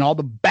ex and all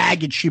the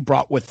baggage she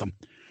brought with them.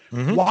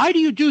 Why do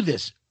you do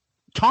this?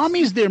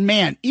 Tommy's their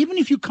man. Even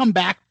if you come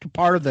back to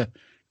part of the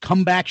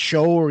comeback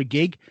show or a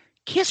gig,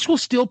 Kiss will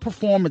still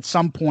perform at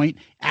some point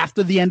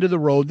after the end of the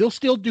road. They'll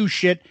still do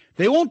shit.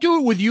 They won't do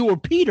it with you or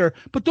Peter,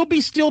 but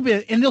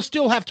they'll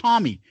still have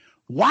Tommy.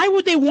 Why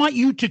would they want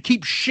you to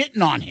keep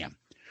shitting on him?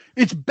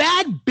 It's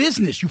bad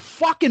business, you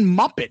fucking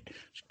Muppet.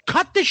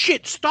 Cut the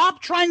shit.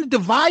 Stop trying to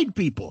divide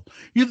people.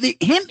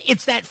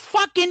 It's that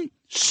fucking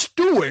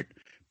Stewart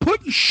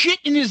putting shit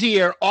in his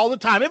ear all the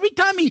time. Every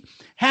time he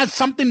has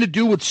something to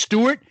do with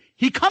Stewart,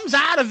 he comes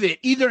out of it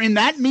either in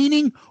that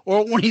meeting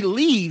or when he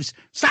leaves,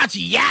 starts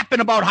yapping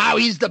about how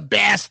he's the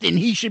best and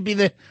he should be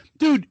the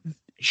dude.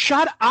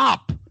 Shut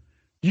up.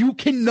 You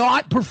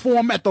cannot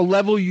perform at the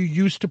level you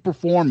used to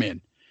perform in.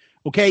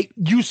 Okay.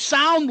 You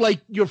sound like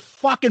you're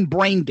fucking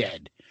brain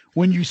dead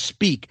when you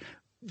speak.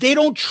 They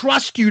don't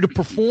trust you to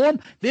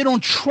perform. They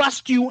don't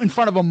trust you in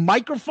front of a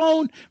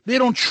microphone. They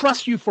don't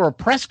trust you for a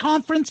press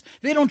conference.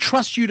 They don't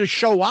trust you to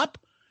show up.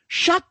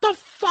 Shut the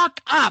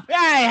fuck up.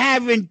 I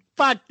haven't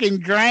fucking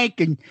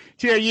drank and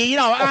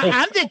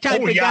I'm the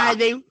type of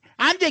guy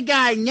I'm the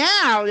guy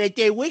now that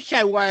they wish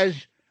I was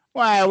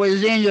when I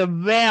was in the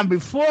band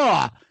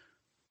before.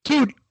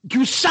 Dude,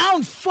 you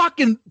sound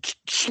fucking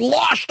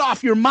sloshed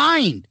off your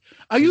mind.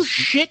 Are you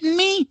shitting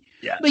me?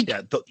 Yeah.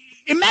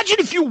 Imagine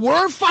if you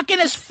were fucking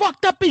as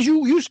fucked up as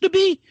you used to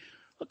be.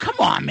 Come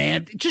on,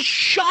 man. Just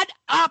shut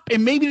up.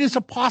 And maybe there's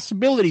a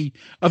possibility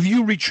of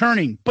you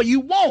returning, but you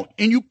won't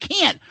and you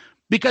can't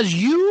because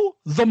you,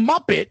 the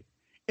Muppet,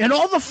 and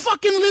all the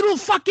fucking little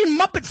fucking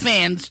Muppet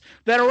fans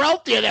that are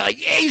out there, they're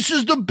like, Ace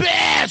is the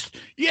best.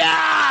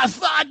 Yeah,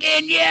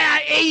 fucking, yeah,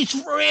 Ace,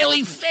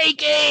 really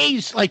fake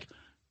Ace. Like,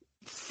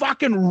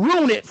 fucking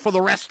ruin it for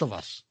the rest of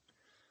us.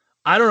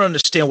 I don't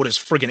understand what his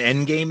friggin'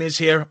 end game is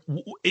here.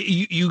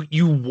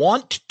 You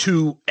want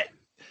to.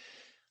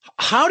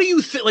 How do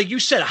you think? Like you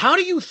said, how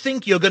do you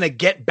think you're going to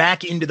get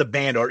back into the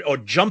band or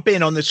jump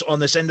in on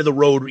this end of the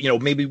road?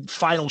 Maybe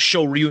final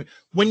show reunion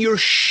when you're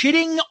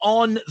shitting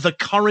on the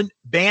current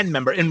band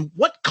member. In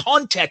what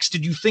context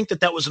did you think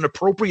that was an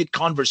appropriate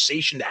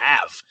conversation to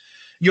have?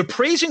 You're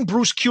praising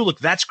Bruce Kulick.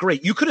 That's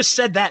great. You could have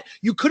said that.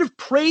 You could have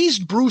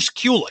praised Bruce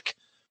Kulick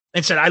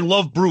and said, "I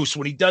love Bruce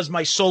when he does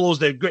my solos.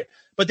 They're great."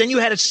 But then you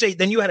had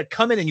to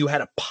come in and you had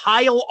to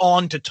pile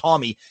on to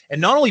Tommy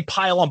and not only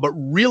pile on, but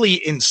really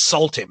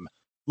insult him.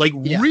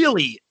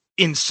 Really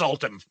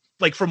insult him,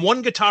 like from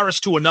one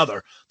guitarist to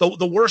another.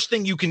 The worst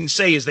thing you can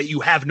say is that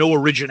you have no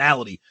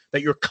originality,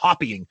 that you're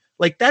copying.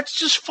 Like, that's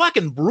just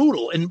fucking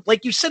brutal. And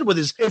like you said,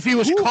 if he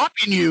was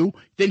copying you,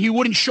 then he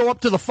wouldn't show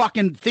up to the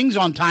fucking things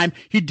on time.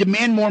 He'd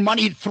demand more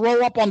money. He'd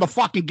throw up on the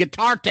fucking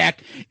guitar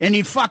tech and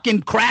he'd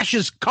fucking crash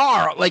his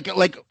car like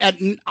at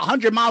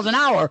 100 miles an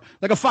hour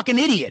like a fucking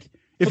idiot.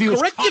 If he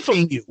was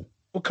copying you.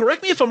 Well,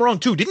 correct me if I'm wrong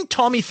too. Didn't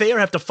Tommy Thayer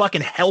have to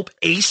fucking help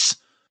Ace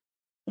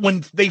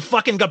when they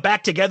fucking got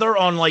back together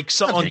on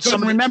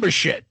some remember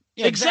shit?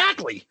 Yeah,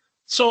 exactly.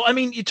 So I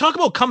mean, you talk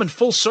about coming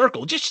full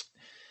circle. Just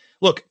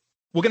look,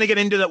 we're gonna get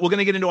into that. We're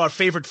gonna get into our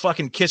favorite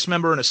fucking Kiss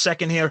member in a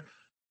second here,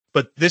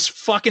 but this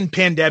fucking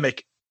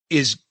pandemic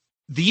is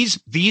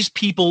these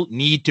people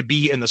need to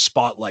be in the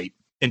spotlight,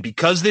 and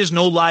because there's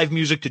no live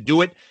music to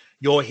do it,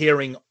 you're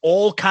hearing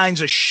all kinds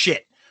of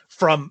shit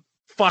from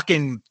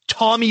fucking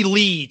Tommy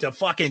Lee to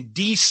fucking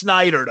Dee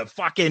Snider to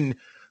fucking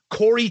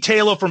Corey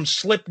Taylor from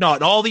Slipknot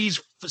and all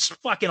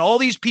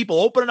these people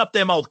opening up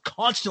their mouth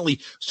constantly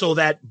so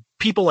that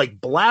people like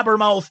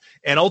Blabbermouth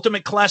and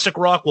Ultimate Classic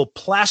Rock will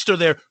plaster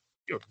their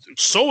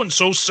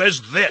so-and-so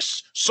says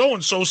this,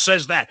 so-and-so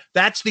says that.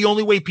 That's the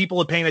only way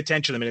people are paying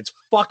attention to them, and it's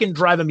fucking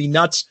driving me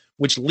nuts,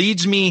 which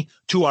leads me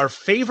to our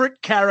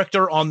favorite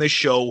character on this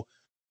show,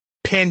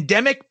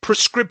 pandemic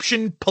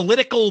prescription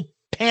political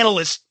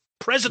panelist,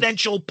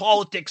 presidential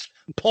politics,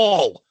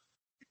 Paul.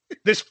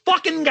 This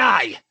fucking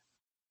guy.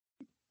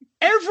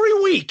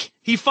 Every week,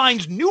 he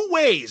finds new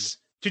ways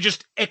to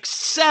just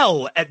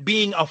excel at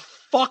being a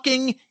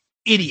fucking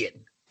idiot.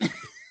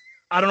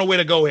 I don't know where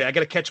to go here. I got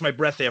to catch my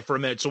breath there for a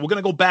minute. So we're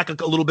going to go back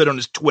a little bit on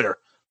his Twitter.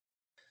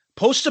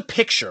 Post a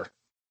picture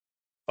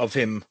of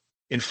him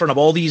in front of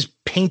all these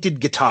painted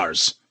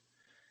guitars.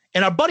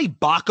 And our buddy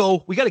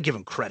Baco, we got to give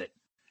him credit.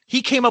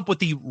 He came up with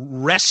the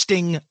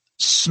resting,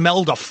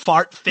 smelled a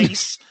fart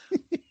face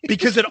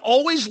because it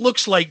always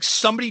looks like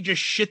somebody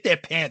just shit their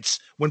pants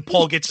when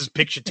Paul gets his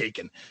picture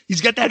taken.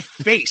 He's got that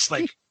face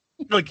like,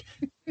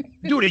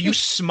 dude, are you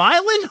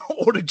smiling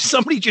or did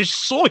somebody just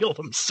soil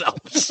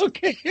themselves?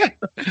 Okay.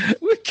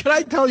 Can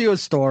I tell you a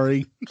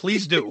story?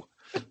 Please do.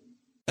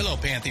 Hello,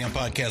 Pantheon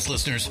podcast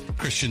listeners.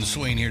 Christian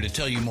Swain here to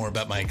tell you more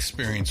about my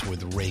experience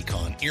with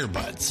Raycon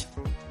earbuds.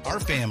 Our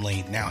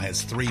family now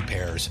has 3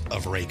 pairs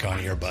of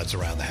Raycon earbuds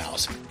around the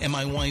house, and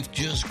my wife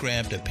just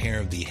grabbed a pair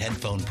of the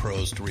Headphone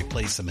Pros to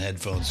replace some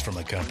headphones from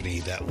a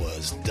company that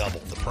was double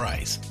the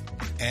price.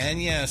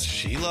 And yes,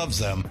 she loves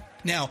them.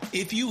 Now,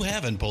 if you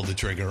haven't pulled the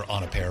trigger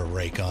on a pair of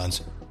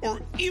Raycons,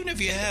 or even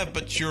if you have,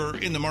 but you're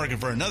in the market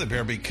for another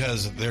pair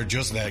because they're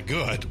just that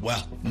good,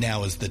 well,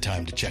 now is the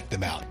time to check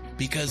them out,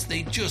 because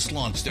they just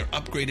launched their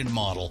upgraded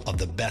model of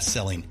the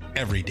best-selling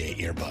everyday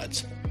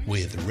earbuds.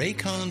 With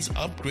Raycon's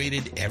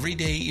upgraded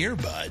everyday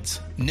earbuds,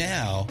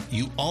 now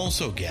you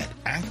also get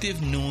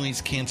active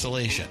noise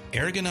cancellation,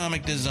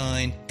 ergonomic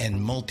design, and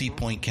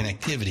multi-point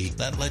connectivity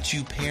that lets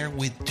you pair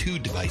with 2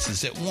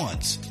 devices at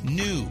once.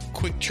 New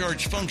quick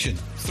charge function,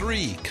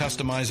 3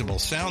 customizable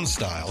sound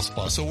styles,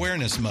 plus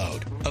awareness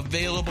mode.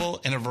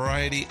 Available in a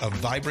variety of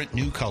vibrant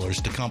new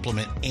colors to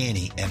complement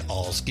any and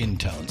all skin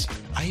tones.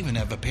 I even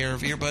have a pair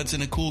of earbuds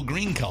in a cool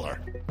green color.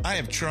 I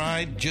have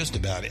tried just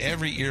about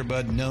every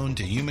earbud known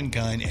to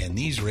humankind, and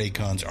these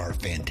Raycons are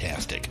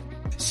fantastic.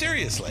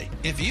 Seriously,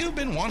 if you've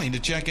been wanting to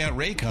check out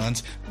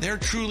Raycons, there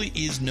truly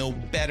is no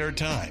better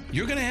time.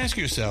 You're going to ask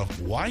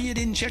yourself why you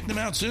didn't check them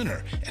out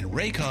sooner, and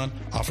Raycon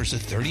offers a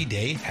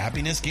 30-day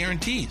happiness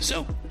guarantee.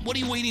 So what are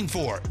you waiting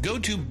for? Go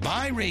to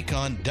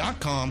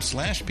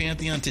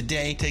buyraycon.com/Pantheon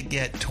today to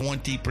get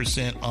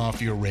 20% off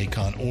your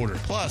Raycon order,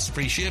 plus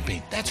free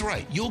shipping. That's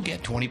right, you'll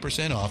get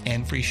 20% off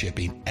and free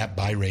shipping at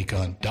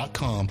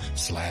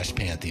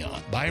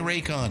buyraycon.com/Pantheon.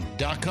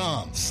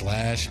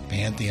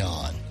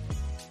 buyraycon.com/Pantheon.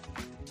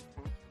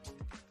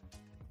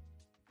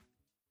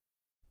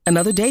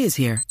 Another day is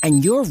here,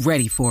 and you're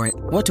ready for it.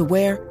 What to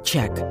wear?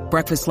 Check.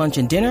 Breakfast, lunch,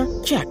 and dinner?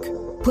 Check.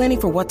 Planning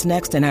for what's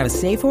next and how to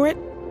save for it?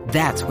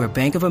 That's where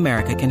Bank of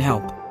America can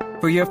help.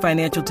 For your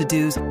financial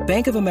to-dos,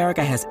 Bank of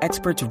America has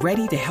experts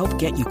ready to help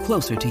get you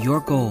closer to your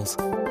goals.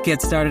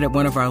 Get started at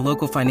one of our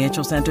local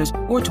financial centers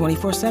or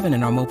 24/7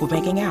 in our mobile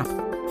banking app.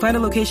 Find a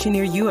location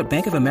near you at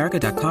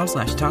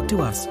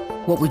bankofamerica.com/talktous.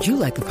 What would you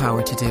like the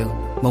power to do?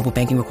 Mobile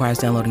banking requires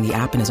downloading the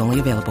app and is only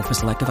available for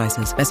select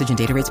devices. Message and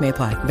data rates may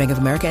apply. Bank of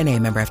America N.A.,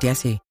 member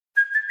FDIC.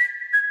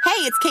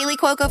 Hey, it's Kaylee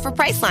Cuoco for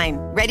Priceline.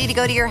 Ready to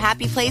go to your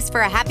happy place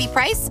for a happy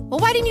price? Well,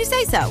 why didn't you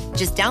say so?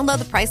 Just download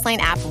the Priceline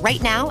app right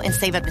now and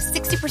save up to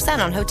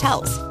 60% on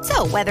hotels.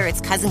 So whether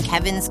it's Cousin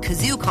Kevin's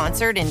Kazoo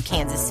Concert in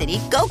Kansas City,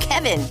 go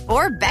Kevin,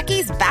 or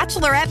Becky's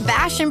Bachelorette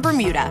Bash in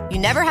Bermuda, you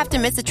never have to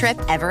miss a trip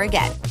ever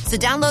again. So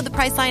download the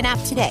Priceline app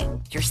today.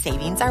 Your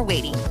savings are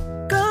waiting.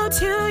 Go to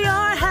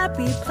your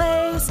happy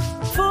place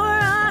for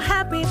a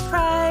happy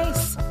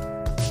price.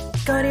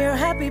 Go to your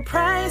happy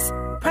price,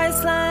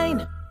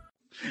 Priceline.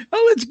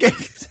 Oh, let's get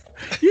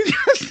you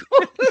just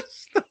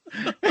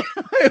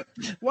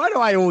why do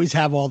I always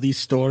have all these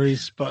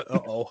stories? But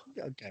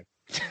okay.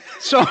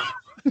 So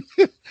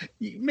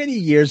many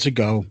years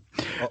ago,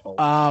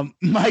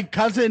 my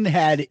cousin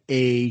had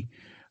a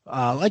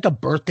like a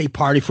birthday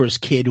party for his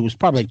kid who was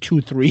probably like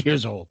 2-3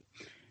 years old.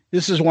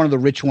 This is one of the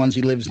rich ones.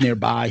 He lives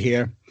nearby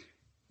here.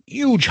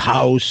 Huge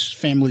house,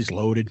 family's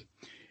loaded,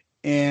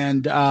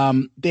 and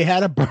they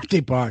had a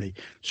birthday party.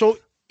 So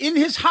in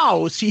his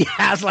house, he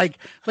has like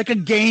a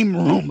game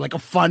room, like a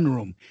fun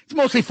room. It's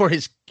mostly for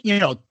his,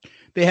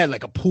 they had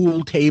like a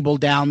pool table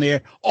down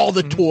there, all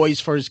the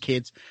toys for his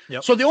kids.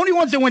 Yep. So the only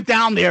ones that went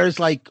down there is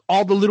like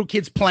all the little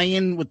kids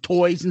playing with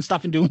toys and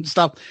stuff and doing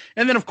stuff.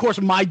 And then, of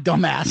course, my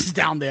dumb ass is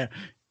down there.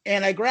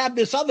 And I grabbed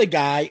this other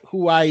guy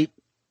who I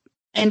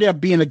ended up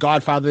being the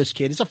godfather of this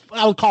kid.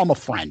 I'll call him a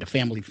friend, a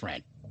family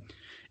friend.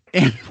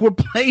 And we're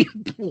playing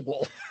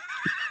pool.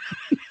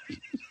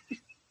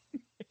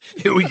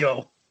 Here we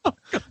go. I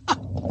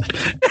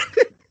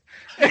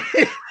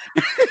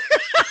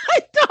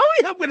tell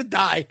me I'm gonna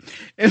die.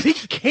 And he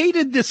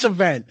catered this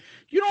event.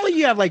 You know,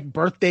 you have like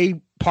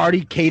birthday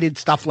party catered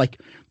stuff.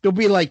 Like there'll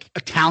be like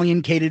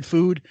Italian catered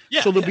food.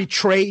 Yeah, so there'll be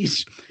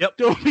trays. Yep.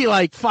 There'll be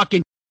like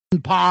fucking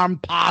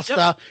parm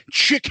pasta,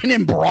 chicken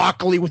and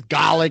broccoli with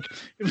garlic,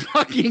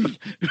 fucking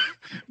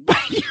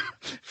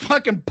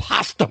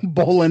pasta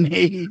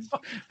bolognese,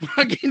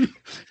 fucking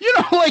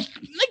like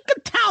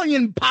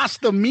Italian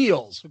pasta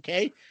meals.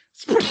 Okay.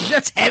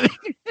 That's heavy.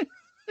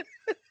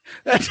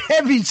 That's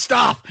heavy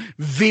stuff.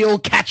 Veal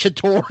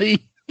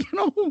cacciatore.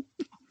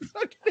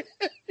 Fucking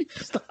heavy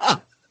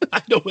stuff.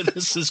 I know where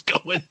this is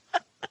going.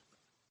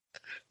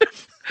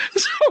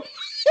 So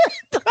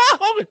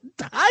and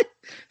died.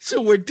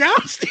 So we're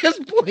downstairs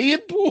playing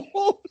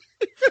pool.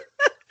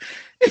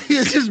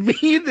 It's just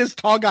me and this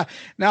tall guy.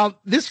 Now,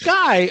 this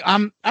guy, I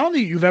don't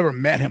think you've ever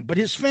met him, but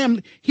his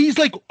family, he's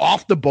like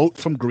off the boat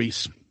from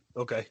Greece.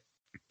 Okay.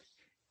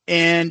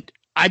 And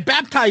I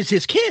baptized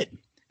his kid.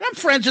 And I'm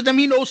friends with him.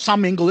 He knows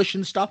some English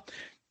and stuff.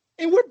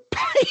 And we're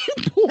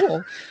playing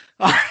pool.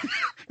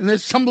 And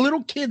there's some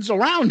little kids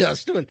around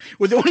us doing.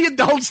 We're the only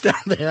adults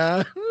down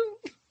there.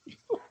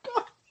 Oh,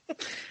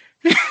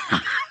 God.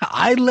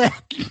 I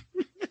let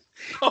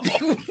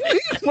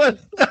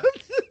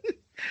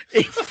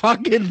a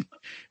fucking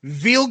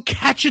veal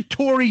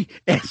cacciatore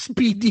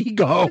SPD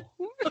go.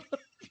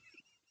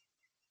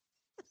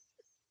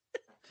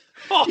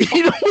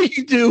 You know what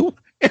you do?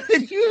 And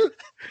then you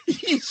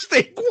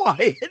stay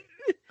quiet.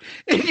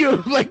 And you're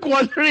like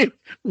wondering,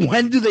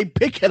 when do they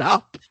pick it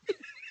up?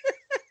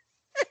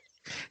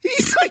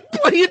 He's like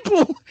playing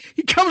pool.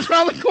 He comes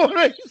around the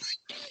corner. He's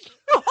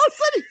like, all of a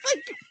sudden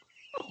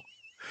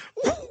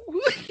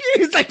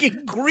he's like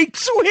in Greek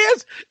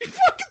swears. He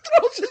fucking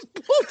throws his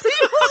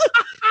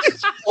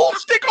pool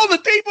stick on the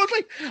table. It's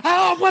like,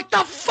 oh, what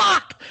the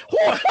fuck?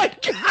 Oh my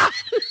God.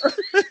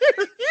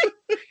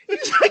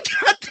 He's like,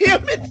 God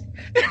damn it.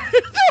 The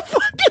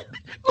fucking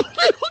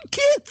little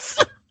kids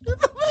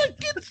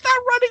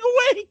start running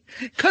away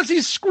because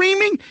he's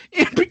screaming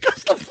and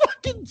because the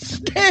fucking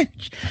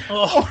stench.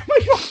 Oh my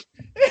God.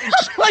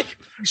 It's like,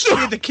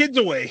 scared the kids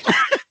away.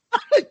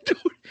 Like, dude,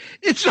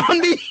 it's on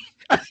me.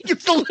 I think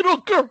it's the little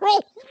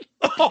girl.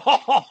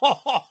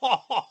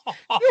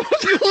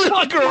 You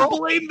little girl.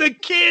 Blame the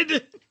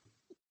kid.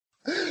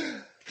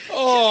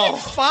 Oh,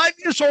 5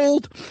 years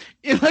old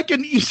in like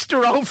an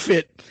Easter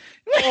outfit.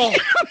 Oh.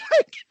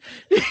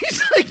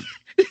 He's like,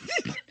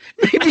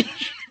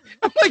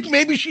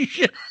 maybe she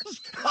should.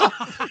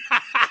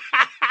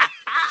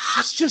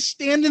 She's just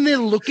standing there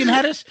looking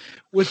at us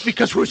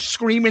because we're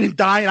screaming and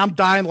dying. I'm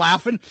dying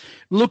laughing,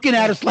 looking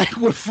at us like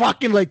we're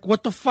fucking like,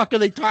 what the fuck are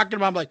they talking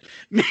about? I'm like,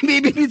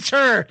 maybe it's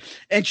her.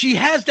 And she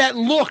has that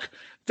look,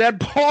 that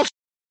Paul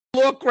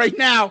look right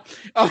now.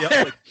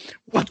 Yep.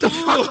 What the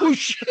fuck? Oh,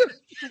 shit.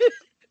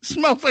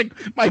 Smells like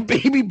my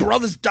baby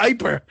brother's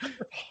diaper.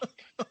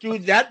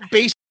 Dude, that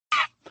base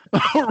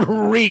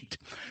reeked.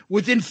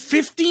 Within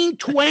 15,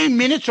 20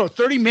 minutes or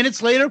 30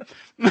 minutes later,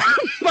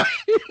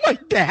 my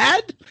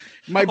dad,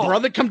 my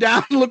brother come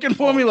down looking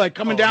for me, like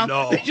coming down.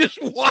 No. They just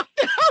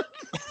walked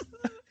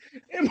out.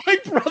 And my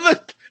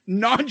brother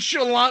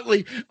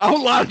nonchalantly out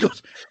loud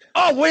goes,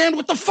 oh, man,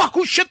 what the fuck?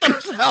 Who shit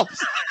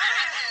themselves?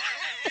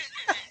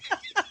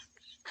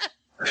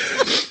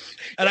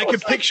 And I can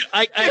picture,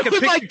 I can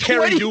picture like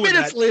Carrie doing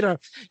minutes that. Later.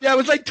 Yeah, it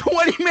was like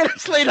 20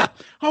 minutes later.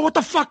 Oh, what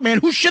the fuck, man?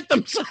 Who shit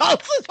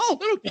themselves? It's all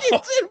little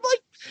kids.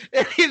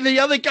 And the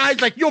other guy's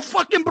like, your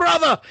fucking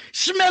brother.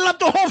 Smell up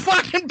the whole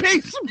fucking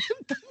basement.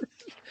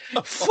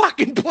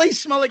 Fucking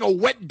place smelled like a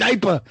wet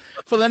diaper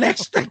for the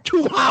next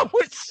 2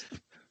 hours.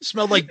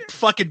 Smelled like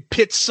fucking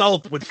Pit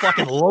South with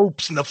fucking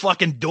lopes in the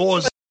fucking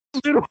doors.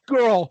 Little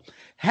girl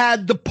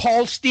had the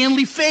Paul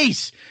Stanley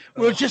face.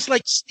 We were just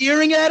like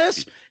staring at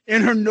us,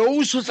 and her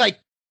nose was like,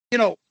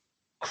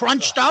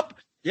 crunched up.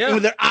 Yeah. And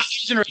with her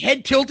eyes and her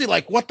head tilted,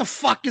 like, what the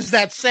fuck is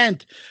that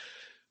scent?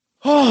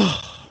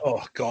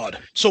 Oh God.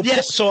 So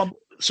yes. So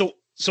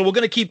we're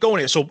gonna keep going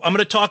here. So I'm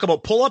gonna talk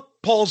about pull up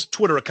Paul's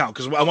Twitter account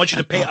because I want you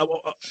to pay. I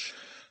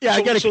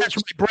gotta catch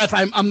my breath.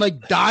 I'm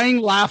like dying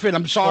laughing.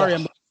 I'm sorry.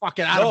 I'm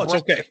fucking out of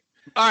breath. It's okay.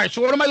 All right.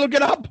 So what am I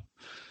looking up?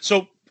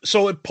 So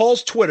at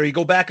Paul's Twitter, you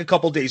go back a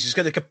couple days. He's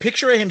got like a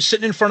picture of him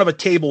sitting in front of a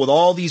table with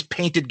all these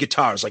painted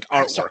guitars, like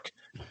artwork.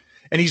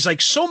 And he's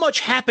like, so much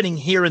happening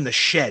here in the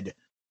shed.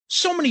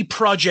 So many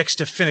projects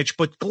to finish,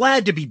 but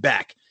glad to be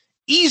back.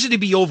 Easy to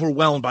be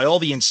overwhelmed by all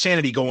the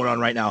insanity going on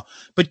right now,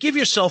 but give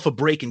yourself a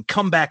break and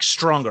come back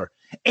stronger.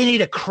 It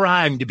ain't a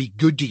crime to be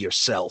good to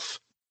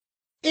yourself.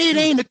 It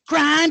ain't a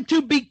crime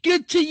to be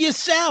good to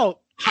yourself.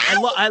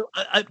 I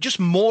just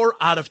more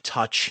out of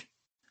touch.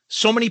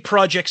 So many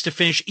projects to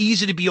finish.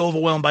 Easy to be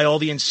overwhelmed by all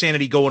the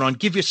insanity going on.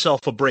 Give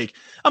yourself a break.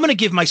 I'm going to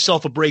give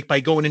myself a break by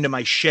going into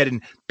my shed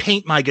and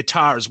paint my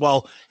guitars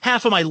while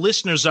half of my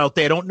listeners out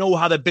there don't know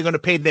how they're going to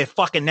pay their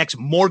fucking next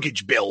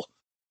mortgage bill.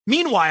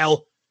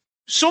 Meanwhile,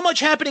 so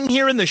much happening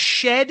here in the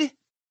shed.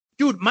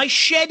 Dude, my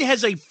shed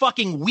has a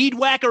fucking weed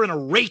whacker and a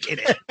rake in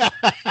it.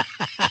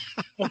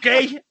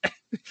 Okay?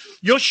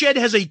 Your shed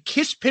has a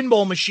Kiss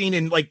pinball machine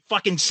and like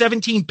fucking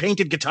 17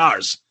 painted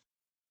guitars.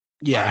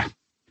 Yeah.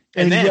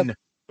 And then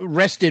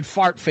rested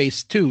fart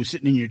face too,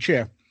 sitting in your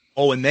chair.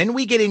 Oh, and then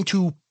we get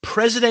into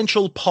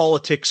presidential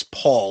politics,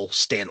 Paul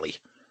Stanley.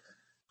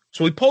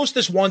 So we post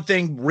this one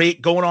thing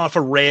going off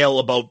a rail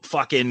about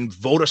fucking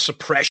voter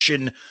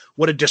suppression.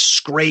 What a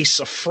disgrace,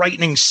 a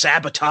frightening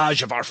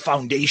sabotage of our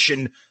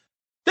foundation.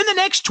 Then the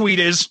next tweet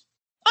is,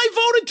 I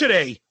voted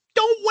today.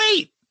 Don't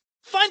wait.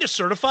 Find a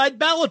certified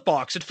ballot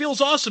box. It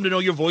feels awesome to know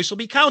your voice will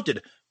be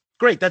counted.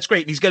 Great, that's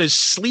great. And he's got his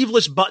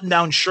sleeveless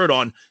button-down shirt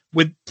on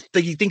with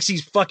he thinks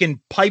he's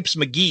fucking Pipes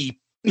McGee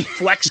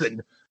flexing.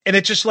 And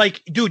it's just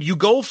like, dude, you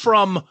go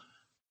from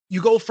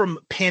you go from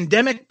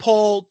pandemic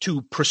Paul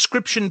to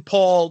prescription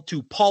Paul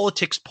to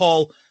politics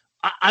Paul.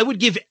 I would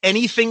give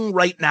anything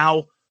right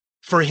now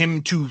for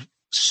him to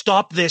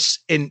stop this.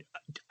 And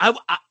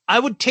I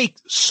would take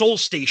Soul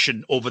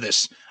Station over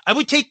this. I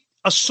would take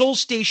a Soul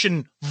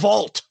Station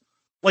vault,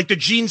 like the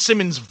Gene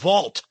Simmons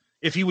vault,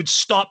 if he would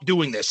stop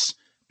doing this,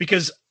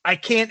 because I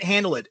can't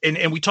handle it.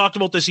 And we talked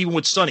about this even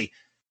with Sonny.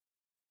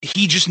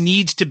 He just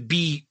needs to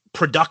be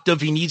productive.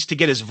 He needs to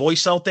get his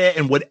voice out there,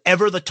 and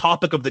whatever the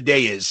topic of the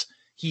day is,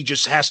 he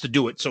just has to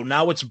do it. So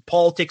now it's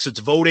politics,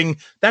 it's voting.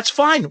 That's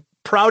fine.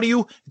 Proud of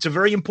you. It's a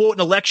very important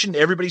election.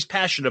 Everybody's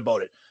passionate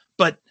about it.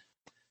 But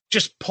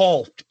just,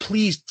 Paul,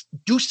 please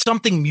do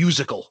something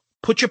musical.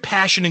 Put your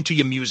passion into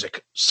your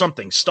music.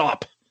 Something.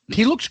 Stop.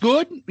 He looks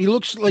good. He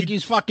looks like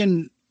he's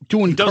fucking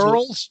doing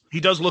curls. He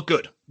does look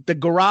good. The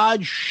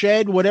garage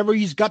shed, whatever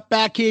he's got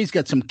back here, he's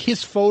got some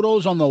Kiss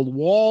photos on the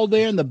wall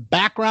there in the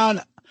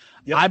background.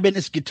 Yep.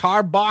 Eyewitness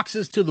guitar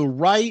boxes to the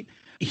right.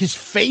 His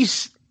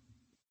face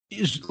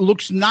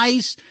looks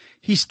nice.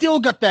 He's still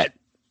got that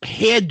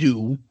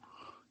hairdo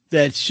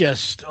that's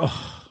just,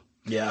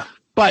 yeah.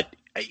 But,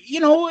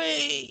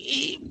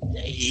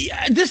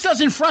 this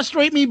doesn't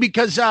frustrate me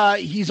because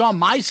he's on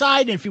my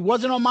side. And if he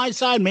wasn't on my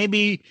side,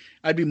 maybe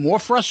I'd be more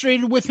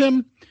frustrated with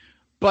him.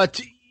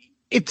 But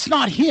it's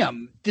not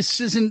him.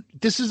 This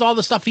is all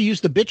the stuff he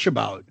used to bitch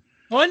about.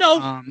 Oh, I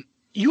know.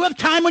 You have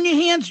time on your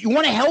hands. You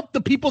want to help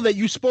the people that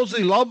you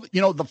supposedly love,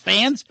 the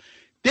fans.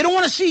 They don't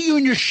want to see you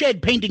in your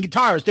shed painting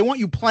guitars. They want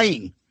you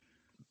playing.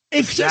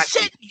 If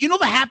Exactly. he said,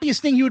 the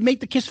happiest thing he would make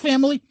the Kiss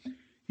family?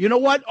 You know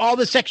what? All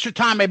this extra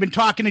time I've been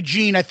talking to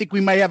Gene, I think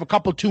we might have a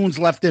couple tunes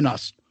left in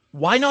us.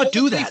 Why not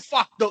do that?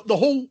 Fuck, the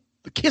whole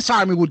Kiss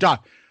army would die.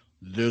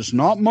 There's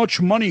not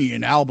much money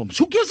in albums.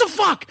 Who gives a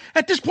fuck?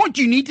 At this point,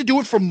 do you need to do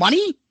it for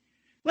money?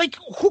 Like,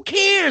 who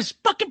cares?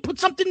 Fucking put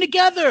something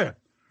together.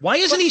 Why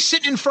isn't he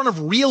sitting in front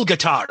of real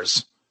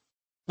guitars?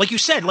 Like you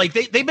said, like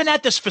they've been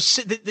at this for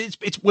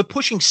we're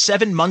pushing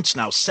 7 months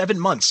now. 7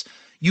 months.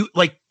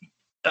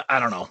 I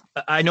don't know.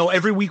 I know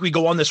every week we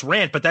go on this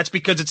rant, but that's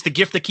because it's the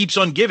gift that keeps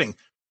on giving.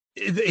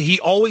 He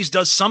always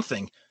does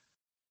something.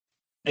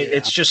 Yeah.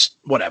 It's just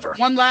whatever.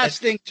 One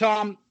last thing,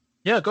 Tom.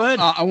 Yeah, go ahead.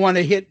 I want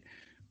to hit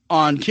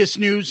on Kiss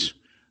News.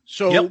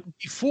 So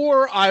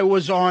before I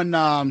was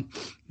on,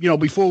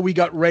 before we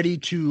got ready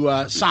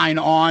to sign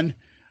on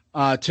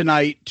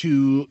tonight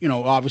to,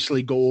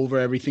 obviously go over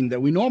everything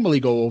that we normally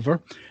go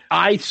over,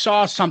 I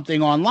saw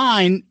something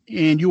online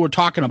and you were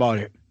talking about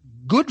it.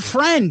 Good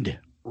friend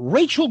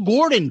Rachel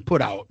Gordon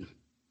put out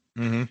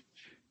 2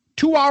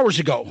 hours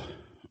ago.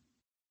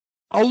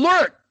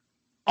 Alert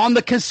on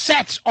the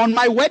cassettes on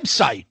my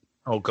website.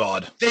 Oh,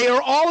 God. They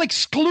are all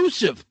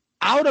exclusive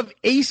out of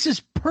Ace's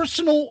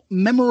personal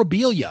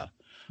memorabilia.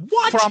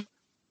 What? From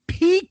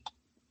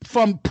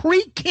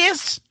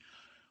pre-Kiss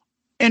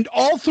and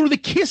all through the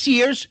Kiss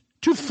years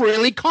to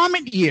Frehley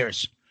Comet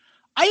years.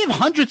 I have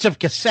hundreds of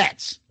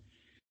cassettes.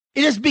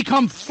 It has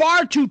become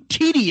far too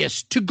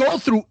tedious to go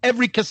through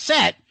every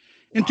cassette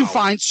and to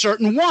find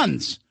certain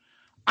ones.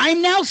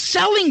 I'm now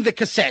selling the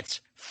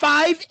cassettes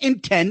 5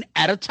 and 10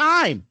 at a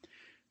time.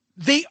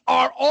 They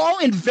are all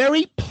in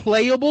very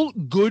playable,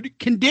 good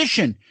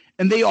condition,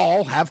 and they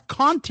all have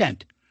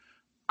content.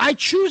 I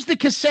choose the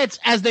cassettes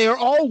as they are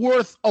all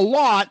worth a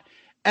lot,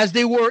 as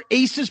they were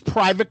Ace's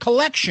private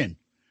collection.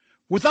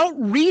 Without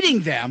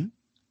reading them,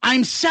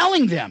 I'm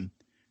selling them,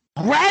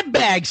 grab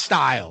bag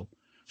style.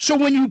 So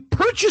when you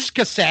purchase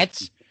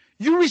cassettes,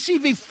 you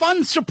receive a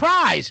fun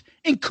surprise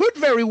and could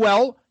very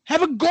well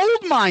have a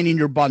gold mine in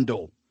your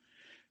bundle.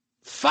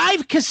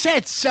 5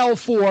 cassettes sell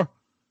for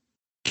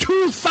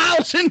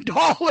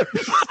 $2,000.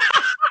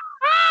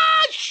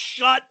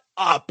 Shut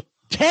up.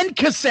 10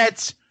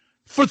 cassettes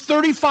for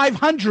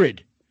 $3,500.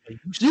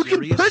 You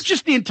can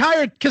purchase the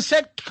entire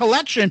cassette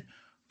collection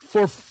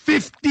for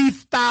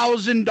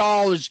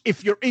 $50,000.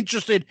 If you're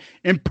interested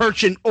in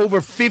purchasing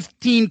over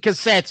 15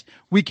 cassettes,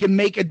 we can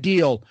make a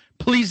deal.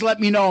 Please let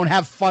me know and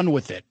have fun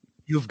with it.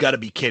 You've got to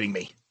be kidding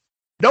me.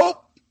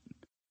 Nope.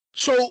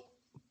 So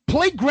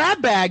play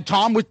grab bag,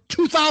 Tom, with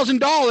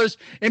 $2,000,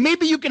 and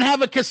maybe you can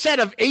have a cassette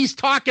of Ace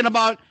talking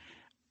about,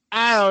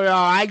 I don't know,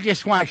 I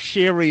just want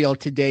cereal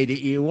today to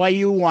eat. What do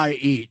you want to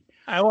eat?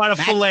 I want a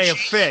fillet of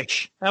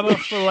fish. How about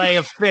a fillet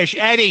of fish?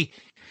 Eddie,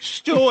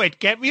 Stuart,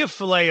 get me a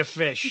fillet of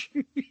fish.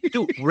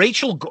 Dude,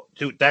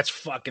 dude, that's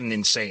fucking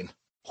insane.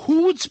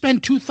 Who would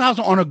spend $2,000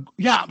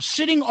 on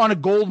sitting on a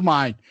gold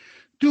mine?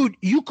 Dude,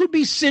 you could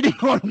be sitting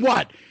on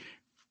what?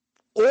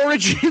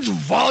 Origins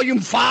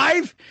Volume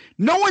 5?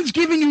 No one's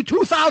giving you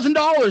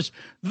 $2,000.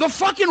 The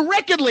fucking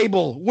record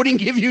label wouldn't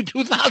give you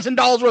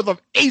 $2,000 worth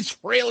of Ace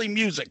Frehley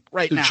music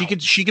right now.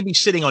 She could be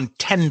sitting on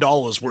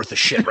 $10 worth of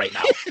shit right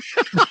now.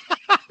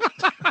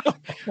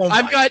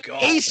 I've got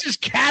Ace's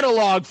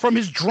catalog from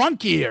his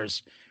drunk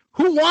years.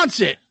 Who wants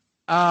it?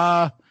 Do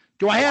I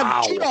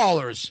have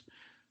 $2?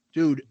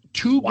 Dude,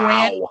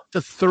 $2,000 to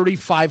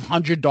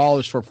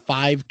 $3,500 for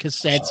 5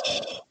 cassettes,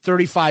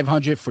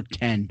 $3,500 for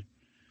 10.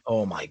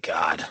 Oh my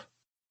God.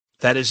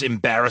 That is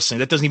embarrassing.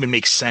 That doesn't even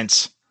make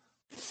sense.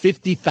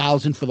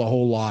 $50,000 for the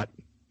whole lot.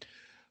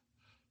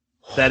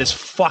 That is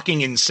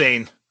fucking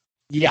insane.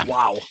 Yeah.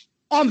 Wow.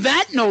 On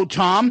that note,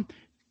 Tom,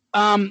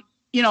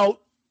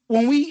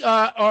 when we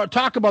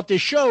talk about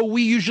this show,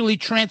 we usually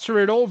transfer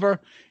it over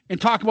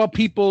and talk about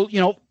people,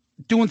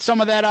 doing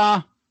some of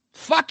that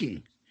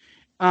fucking.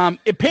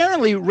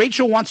 Apparently,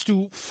 Rachel wants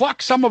to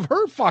fuck some of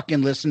her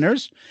fucking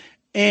listeners,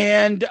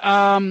 and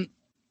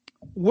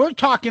we're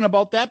talking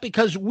about that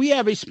because we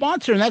have a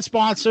sponsor, and that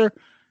sponsor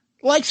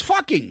likes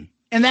fucking,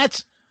 and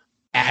that's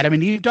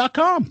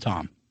AdamandEve.com,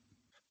 Tom.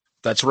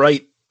 That's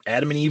right,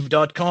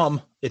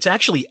 AdamandEve.com. It's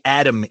actually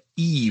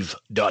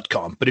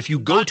AdamEve.com, but if you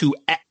go to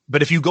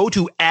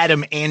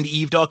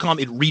AdamandEve.com,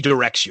 it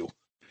redirects you.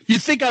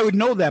 You'd think I would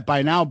know that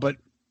by now, but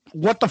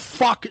what the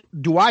fuck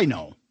do I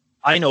know?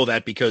 I know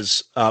that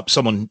because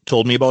someone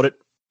told me about it.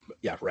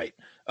 Yeah, right.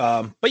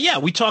 But yeah,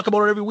 we talk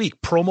about it every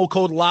week. Promo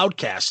code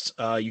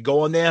Loudcast. You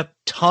go on there,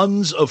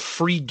 tons of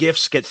free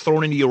gifts get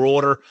thrown into your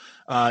order.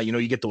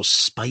 You get those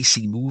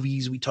spicy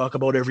movies we talk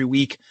about every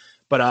week.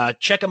 But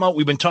check them out.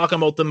 We've been talking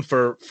about them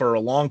for a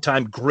long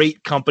time.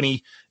 Great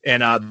company.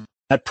 And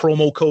that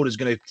promo code is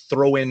going to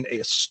throw in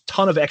a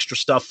ton of extra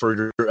stuff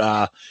for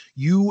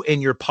you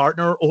and your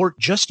partner, or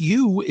just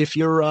you if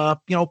you're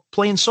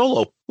playing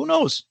solo. Who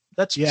knows?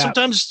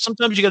 Sometimes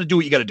you got to do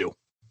what you got to do.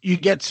 You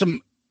get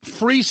some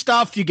free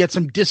stuff. You get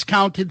some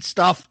discounted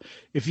stuff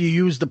if you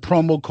use the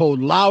promo code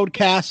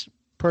Loudcast.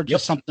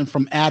 Purchase something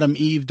from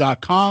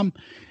AdamEve.com,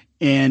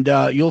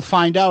 and you'll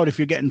find out if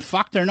you're getting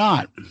fucked or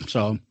not.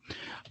 So,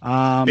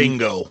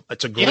 bingo.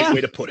 That's a great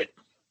way to put it.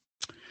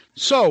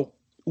 So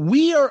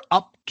we are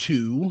up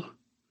to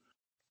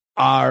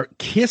our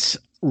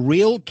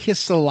Real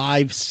Kiss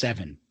Alive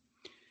 7.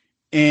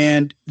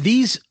 And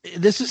this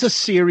is a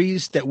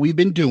series that we've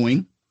been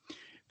doing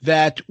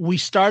that we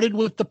started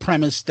with the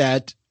premise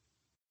that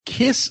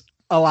Kiss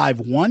Alive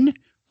 1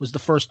 was the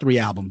first 3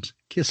 albums.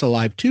 Kiss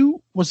Alive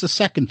 2 was the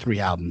second 3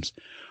 albums.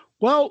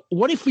 Well,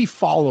 what if we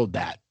followed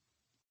that?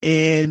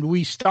 And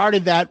we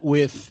started that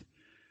with,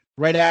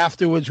 right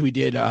afterwards, we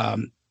did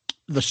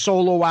the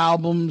solo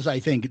albums, I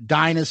think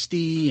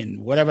Dynasty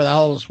and whatever the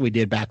hell else we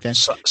did back then.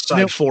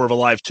 Side 4 of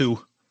Alive 2.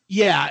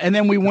 Yeah, and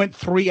then we went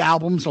 3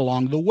 albums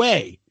along the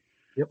way.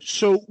 Yep.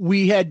 So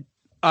we had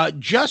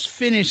just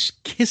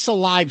finished Kiss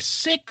Alive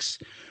 6,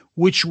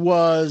 which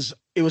was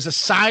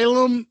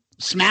Asylum,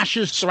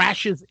 Smashes,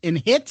 Thrashes, and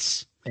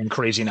Hits. And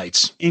Crazy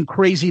Nights.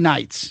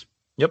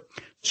 Yep.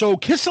 So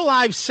Kiss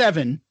Alive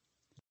 7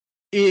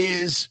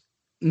 is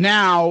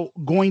now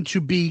going to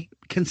be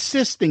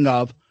consisting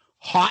of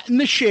Hot in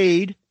the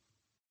Shade,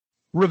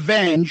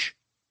 Revenge,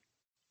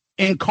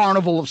 and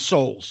Carnival of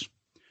Souls.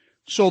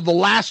 So the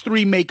last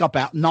 3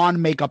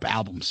 non-makeup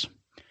albums.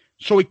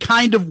 So it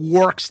kind of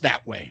works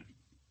that way.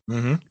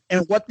 Mm-hmm.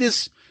 And what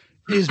this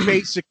is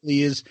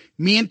basically is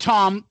me and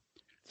Tom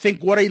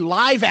think what a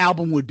live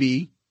album would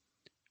be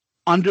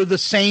under the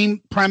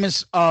same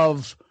premise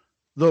of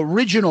the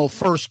original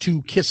first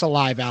 2 Kiss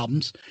Alive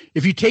albums.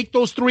 If you take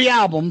those 3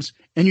 albums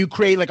and you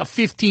create like a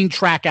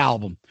 15-track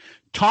album,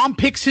 Tom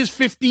picks his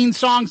 15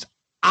 songs,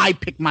 I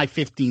pick my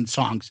 15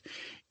 songs.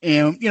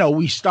 And,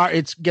 we start,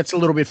 it gets a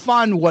little bit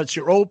fun. What's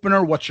your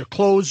opener? What's your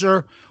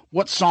closer?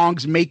 What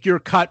songs make your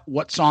cut?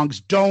 What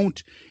songs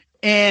don't?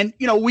 And,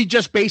 we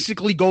just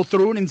basically go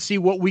through it and see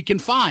what we can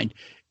find.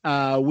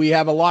 We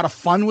have a lot of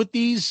fun with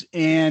these,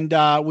 and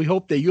we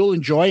hope that you'll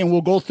enjoy, and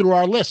we'll go through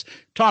our list.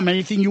 Tom,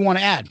 anything you want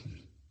to add?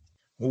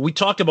 Well, we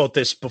talked about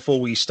this before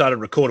we started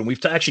recording.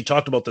 We've actually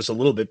talked about this a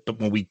little bit, but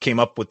when we came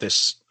up with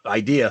this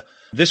idea,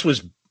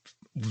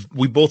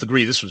 we both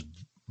agree this was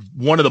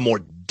one of the more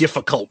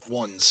difficult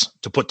ones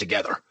to put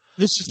together.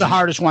 This is the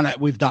hardest one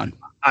that we've done.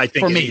 I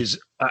think it is.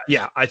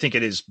 I think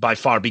it is by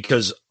far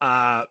because,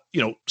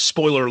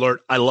 spoiler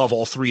alert, I love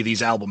all 3 of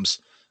these albums.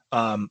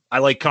 I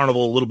like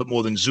Carnival a little bit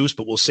more than Zeus,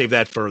 but we'll save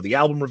that for the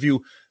album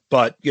review.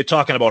 But you're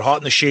talking about Hot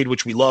in the Shade,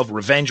 which we love,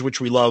 Revenge, which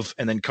we love,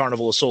 and then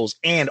Carnival of Souls.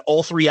 And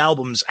all 3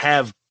 albums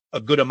have a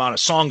good amount of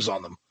songs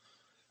on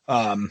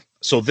them.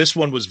 So this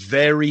one was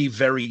very,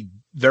 very,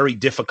 very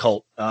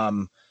difficult.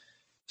 And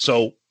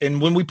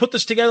when we put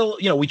this together,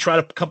 we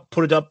try to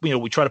put it up,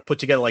 we try to put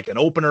together like an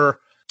opener,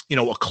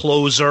 a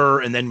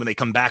closer, and then when they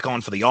come back on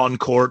for the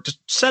encore,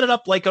 just set it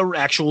up like an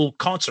actual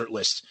concert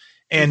list.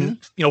 And,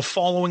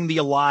 following the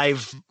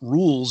Alive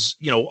rules,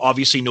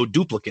 obviously no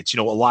duplicates.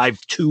 Alive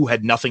 2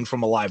 had nothing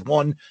from Alive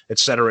 1, et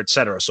cetera, et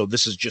cetera. So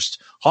this is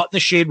just Hot in the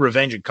Shade,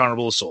 Revenge, and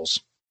Carnival of Souls.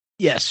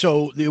 Yeah,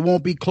 so it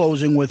won't be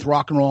closing with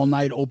Rock and Roll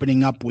Night,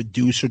 opening up with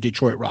Deuce or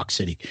Detroit Rock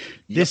City.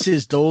 This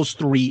is those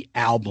 3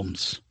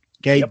 albums.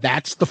 Okay,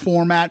 That's the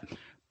format.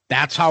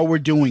 That's how we're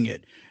doing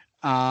it.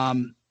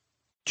 Do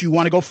you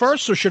want to go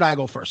first, or should I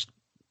go first?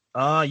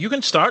 You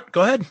can start.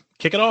 Go ahead.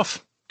 Kick it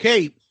off.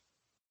 Okay.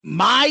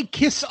 My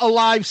Kiss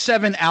Alive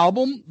 7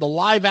 album, the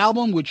live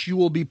album, which you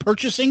will be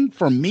purchasing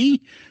from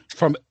me,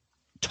 from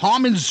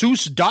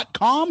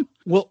TomandZeus.com,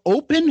 will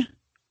open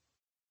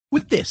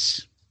with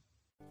this.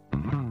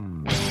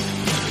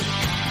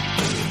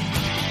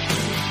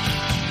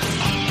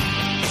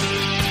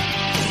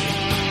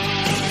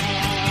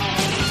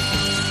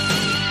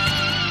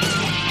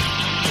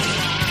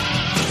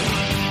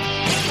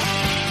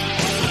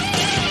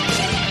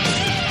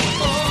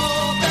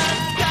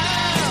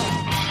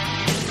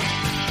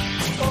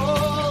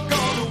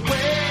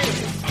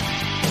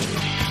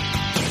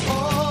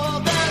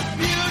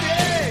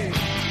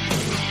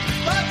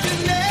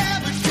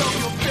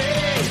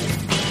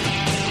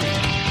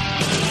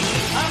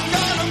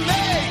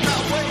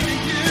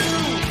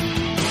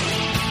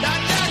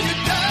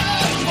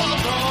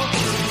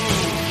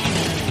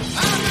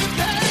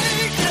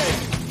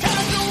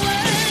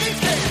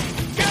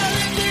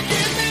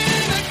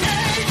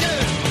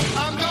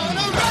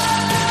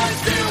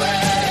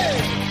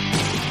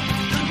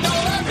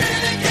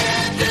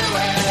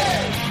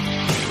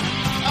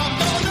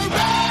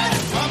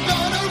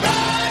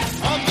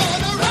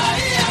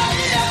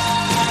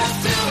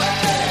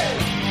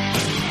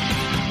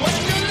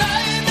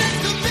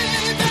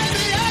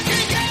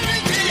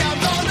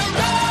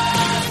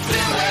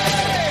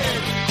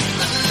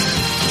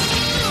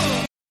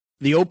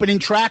 the opening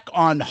track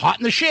on Hot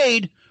in the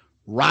Shade,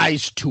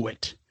 Rise to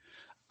It.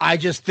 I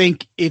just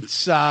think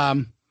it's,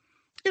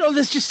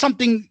 there's just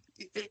something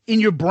in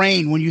your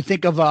brain when you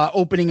think of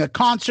opening a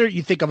concert,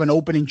 you think of an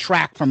opening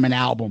track from an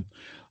album.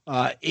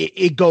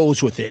 It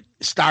goes with it.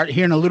 Start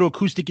hearing a little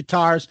acoustic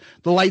guitars,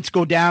 the lights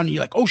go down, and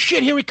you're like, oh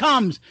shit, here he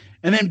comes.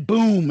 And then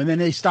boom, and then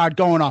they start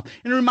going off.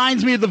 And it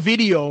reminds me of the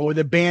video where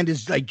the band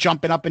is like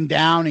jumping up and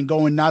down and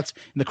going nuts,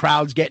 and the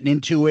crowd's getting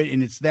into it,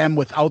 and it's them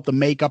without the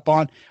makeup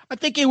on. I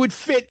think it would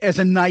fit as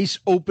a nice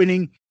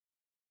opening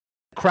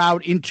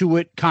crowd into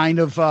it kind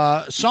of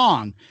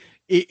song.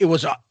 It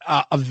was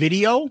a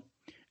video.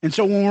 And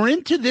so when we're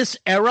into this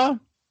era,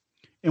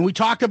 and we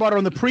talked about it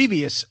on the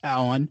previous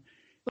Alan,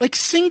 like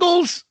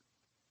singles,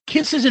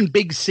 Kiss isn't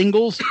big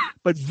singles,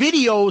 but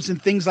videos and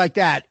things like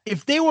that.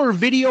 If they were a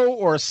video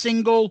or a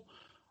single,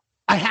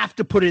 I have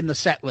to put it in the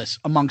set list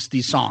amongst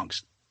these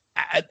songs.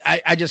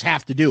 I just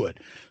have to do it.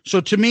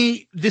 So to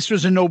me, this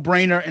was a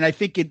no-brainer, and I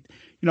think it,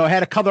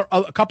 had a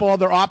couple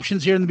other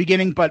options here in the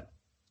beginning, but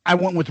I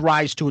went with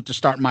Rise to It to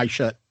start my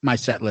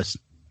set list.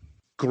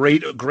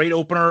 Great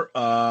opener.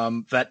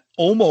 That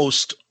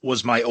almost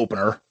was my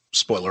opener.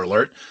 Spoiler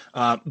alert.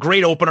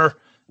 Great opener.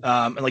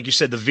 And like you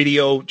said, the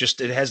video it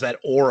has that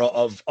aura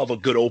of a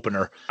good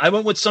opener. I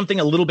went with something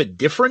a little bit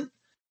different.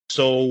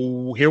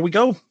 So here we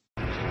go.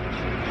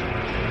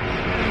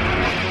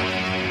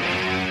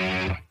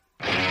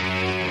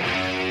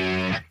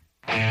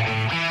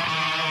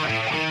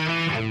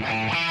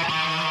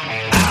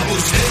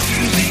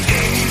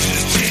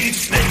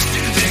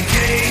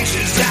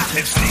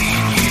 I've seen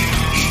you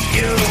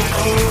eat your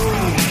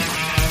own.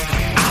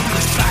 I'm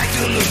the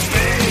cycle of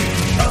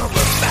fate of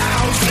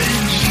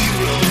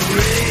 1,000-year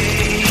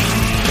reign.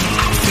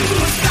 I'm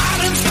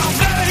suicide and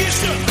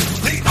salvation,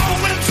 the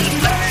omen to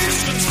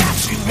nations that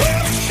you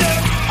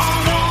worship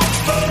on all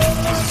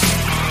fours.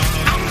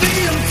 I'm the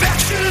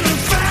infection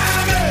and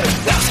famine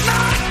that's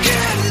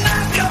knocking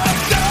at your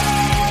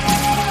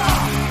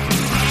door.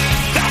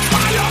 That's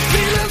why you're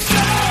feeling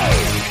so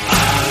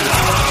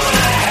unholy.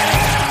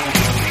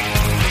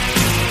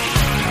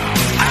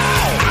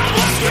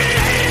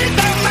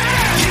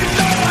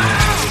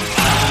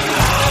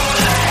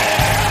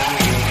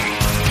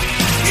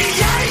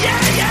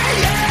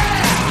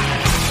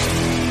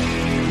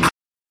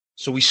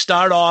 So we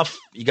start off,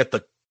 you got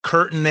the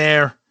curtain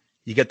there,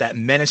 you get that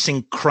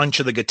menacing crunch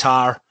of the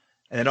guitar,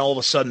 and then all of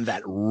a sudden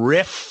that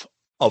riff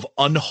of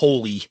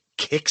Unholy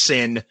kicks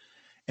in,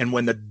 and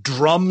when the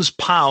drums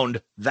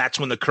pound, that's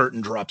when the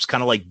curtain drops,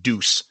 kind of like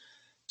Deuce.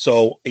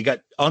 So you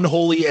got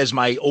Unholy as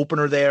my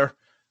opener there.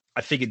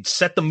 I figured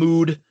set the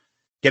mood,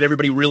 get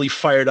everybody really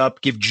fired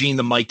up, give Gene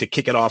the mic to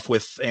kick it off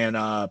with, and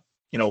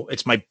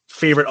it's my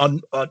favorite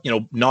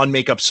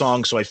non-makeup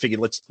song, so I figured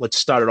let's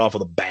start it off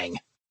with a bang.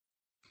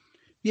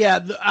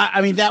 Yeah,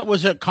 I mean, that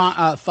was a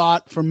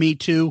thought for me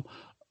too,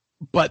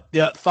 but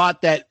the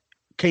thought that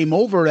came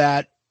over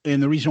that,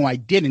 and the reason why I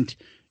didn't,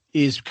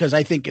 is because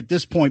I think at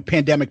this point,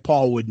 Pandemic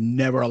Paul would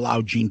never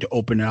allow Gene to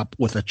open it up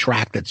with a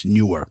track that's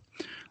newer.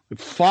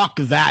 Fuck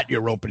that,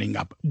 you're opening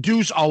up.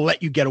 Deuce, I'll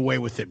let you get away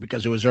with it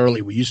because it was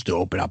early. We used to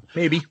open up.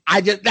 Maybe.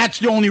 That's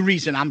the only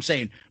reason I'm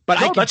saying. But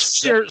I could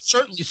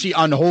certainly see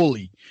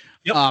Unholy.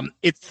 Yep.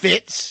 It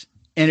fits,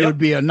 and it would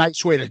be a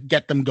nice way to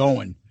get them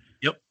going.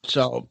 Yep.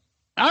 So...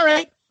 All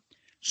right.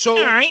 So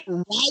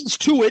Rise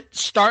to It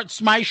starts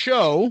my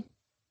show.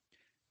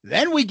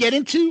 Then we get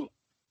into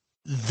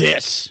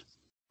this.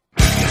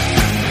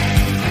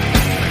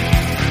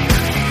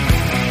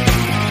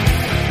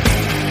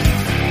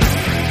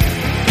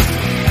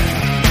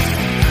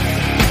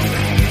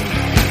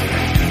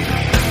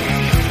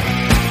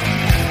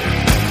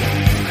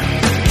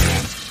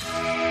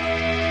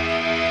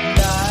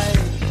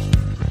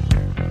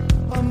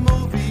 A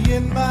movie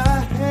in my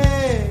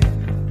head.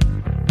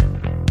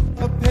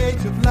 A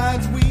page of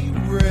lines we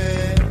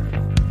read,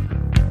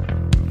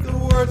 the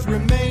words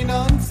remain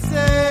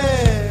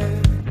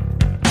unsaid.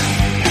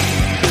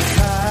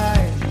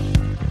 Time,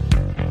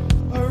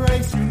 a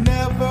race you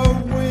never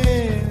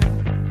win.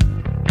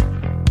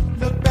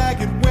 Look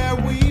back at where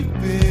we've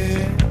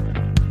been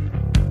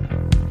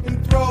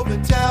and throw the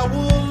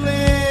towel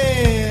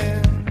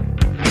in.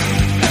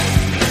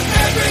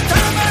 Every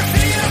time I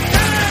see a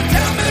sign,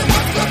 tell me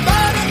what's the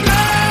bottom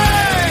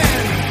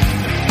line.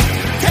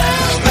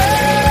 Tell me.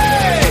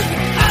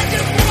 I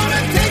just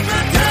wanna take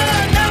my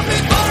time now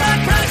before I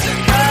crash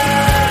and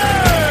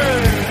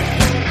burn.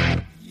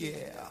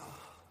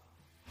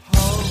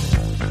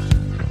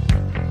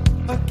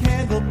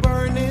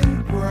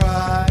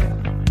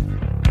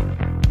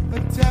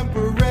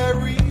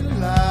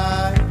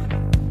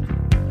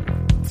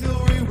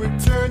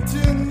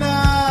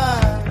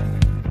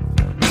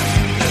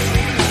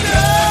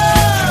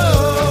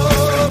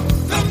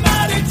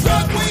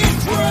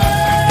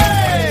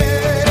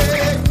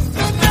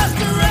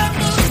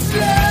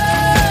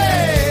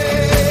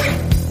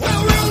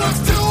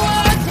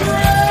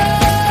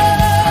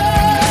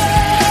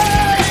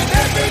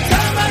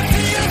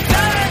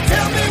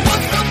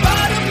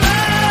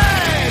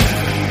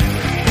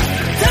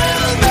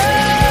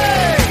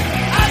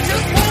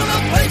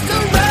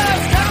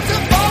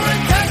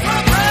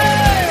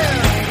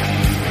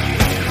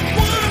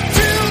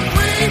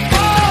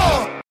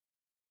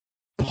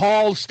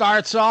 Paul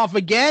starts off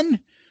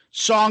again.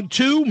 Song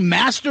 2,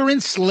 Master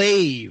and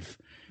Slave.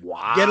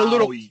 Wow. Get a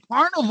little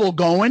carnival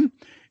going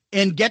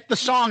and get the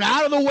song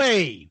out of the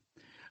way.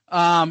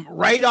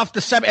 Right off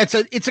the 7.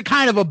 It's a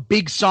kind of a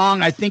big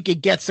song. I think it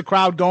gets the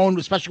crowd going,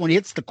 especially when it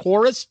hits the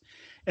chorus.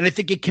 And I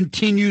think it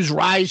continues,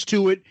 Rise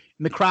to it,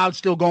 and the crowd's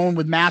still going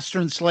with Master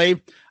and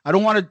Slave. I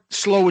don't want to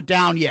slow it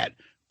down yet.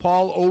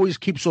 Paul always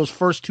keeps those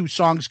first 2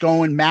 songs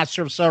going,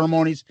 Master of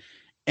Ceremonies,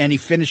 and he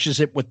finishes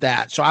it with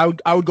that. So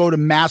I would go to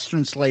Master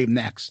and Slave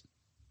next.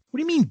 What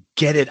do you mean,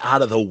 get it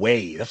out of the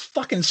way? The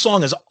fucking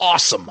song is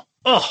awesome.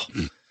 Oh,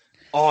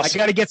 awesome.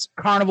 I got to get some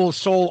Carnival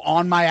Soul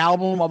on my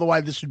album.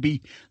 Otherwise, this would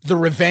be The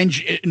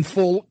Revenge in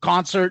full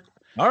concert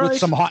with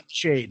some hot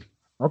shade.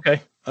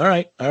 Okay. All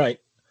right.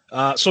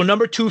 So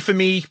number 2 for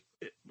me,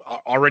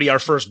 already our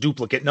first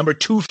duplicate. Number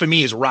 2 for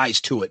me is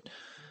Rise to It.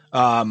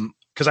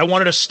 Because I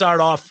wanted to start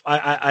off.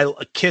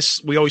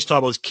 Kiss. We always talk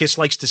about this. Kiss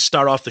likes to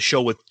start off the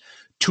show with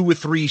 2 or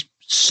 3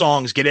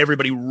 songs, get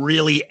everybody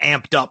really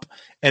amped up,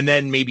 and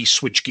then maybe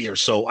switch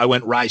gears. So I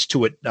went Rise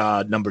to It,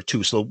 number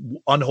 2. So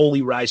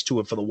Unholy, Rise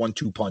to It for the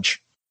 1-2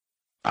 punch.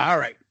 All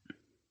right.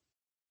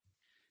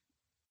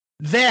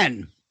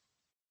 Then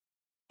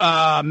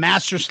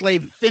Master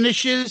Slave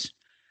finishes.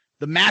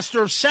 The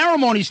Master of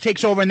Ceremonies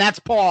takes over, and that's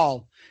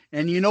Paul.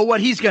 And you know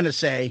what he's going to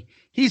say?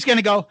 He's going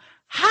to go,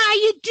 "How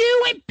you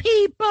doing,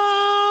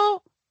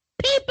 people?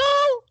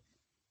 People?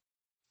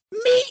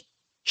 Meet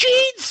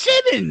Gene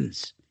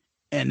Simmons."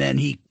 And then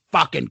he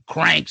fucking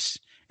cranks,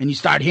 and you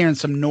start hearing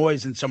some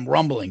noise and some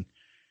rumbling.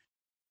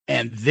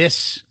 And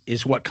this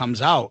is what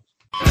comes out.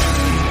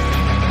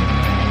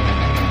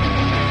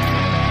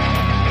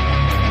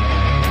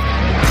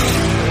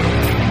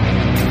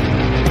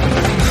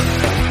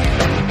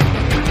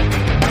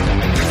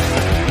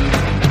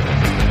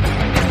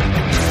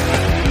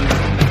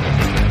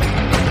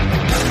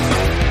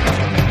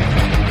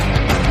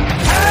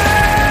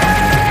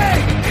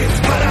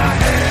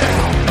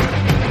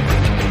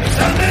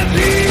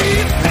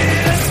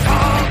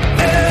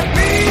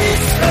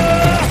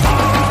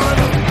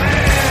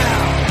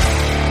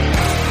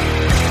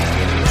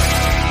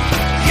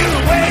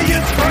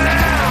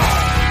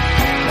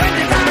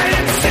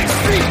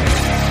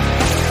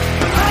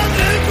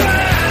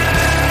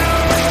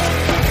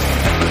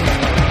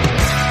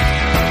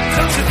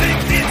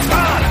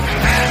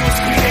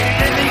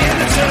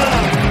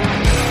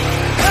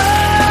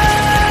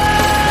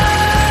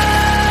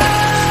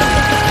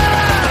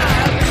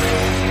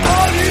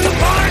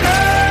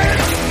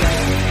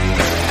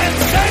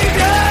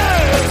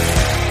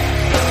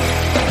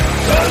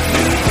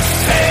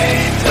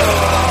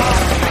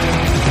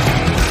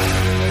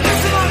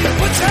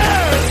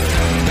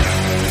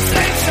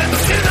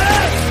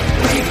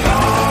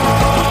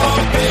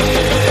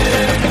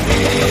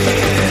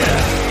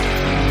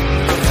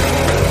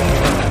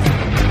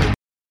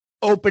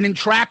 Opening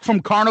track from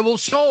Carnival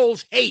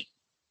Souls, Hate.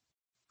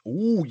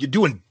 Ooh, you're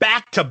doing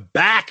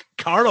back-to-back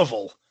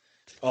Carnival.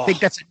 I think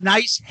that's a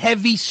nice,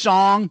 heavy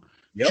song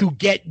to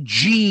get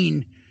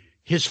Gene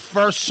his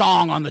first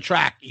song on the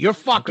track. You're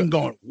fucking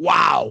going,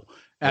 wow.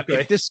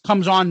 If this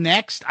comes on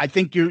next, I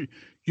think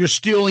you're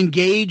still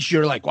engaged.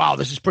 You're like, wow,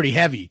 this is pretty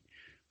heavy.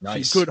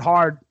 Nice. Some good,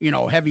 hard,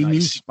 heavy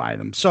music by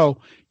them. So,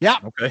 yeah.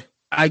 Okay.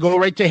 I go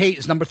right to Hate.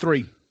 It's number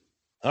 3.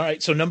 All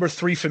right, so number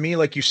 3 for me,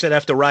 like you said,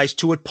 after Rise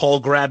to It, Paul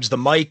grabs the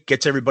mic,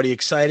 gets everybody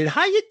excited.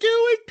 How you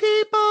doing,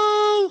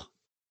 people?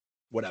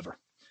 Whatever.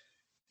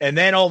 And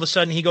then all of a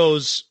sudden he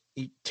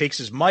takes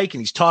his mic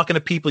and he's talking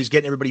to people. He's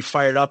getting everybody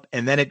fired up.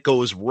 And then it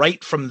goes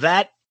right from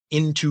that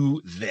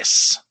into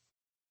this.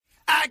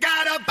 I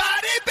got a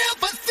body built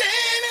for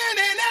sin and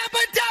an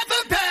appetite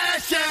for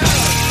passion.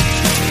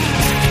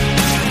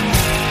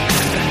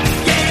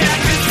 Yeah, I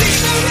can see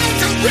the room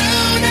to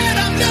run and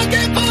I'm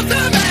looking for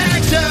some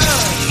action.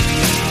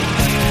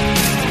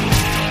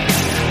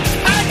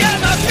 I got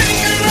my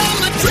finger on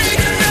the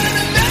trigger and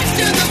the match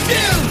to the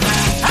fuse.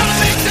 I'll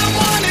make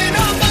someone an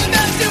offer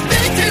that's too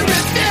big to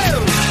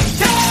refuse.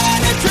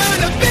 Tired of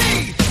trying to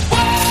be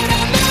what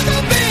I'll never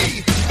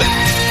be.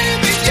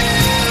 Baby, you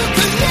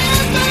could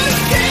never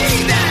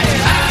see that.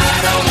 I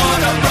don't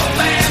want a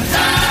romance,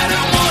 I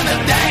don't want to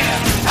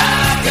dance.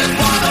 I just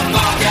want to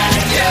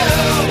forget you.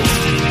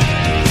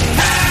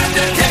 Time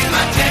to take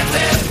my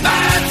chances,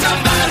 find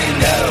somebody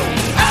new.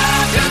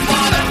 I just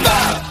want to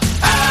fuck,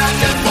 I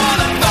just want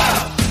to fuck,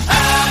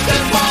 I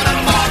just want to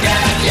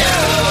forget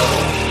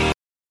you.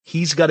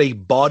 He's got a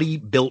body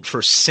built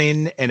for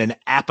sin and an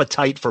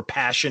appetite for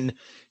passion,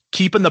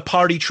 keeping the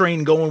party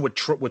train going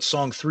with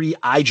song 3.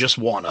 I just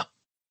wanna.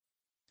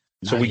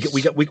 So we Nice.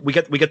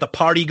 get the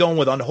party going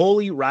with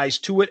Unholy, Rise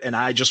to It, and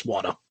I Just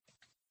Wanna.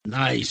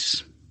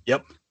 Nice.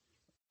 Yep.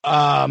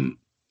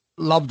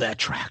 Love that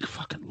track.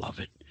 Fucking love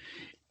it.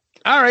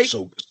 All right.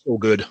 So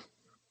good.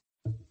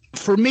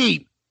 For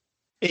me,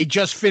 it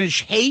just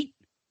finished Hate.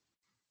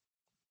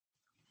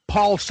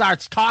 Paul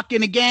starts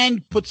talking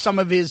again, puts some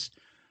of his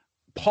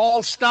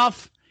Paul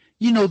stuff.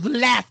 The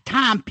last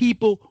time,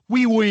 people,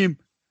 we were in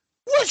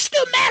Worcester,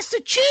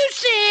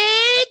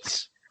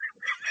 Massachusetts.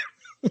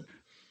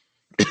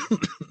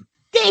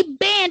 They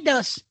banned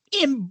us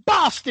in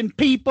Boston,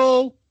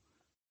 people.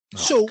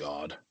 Oh,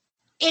 God.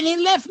 And it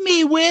left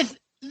me with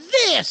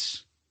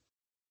this.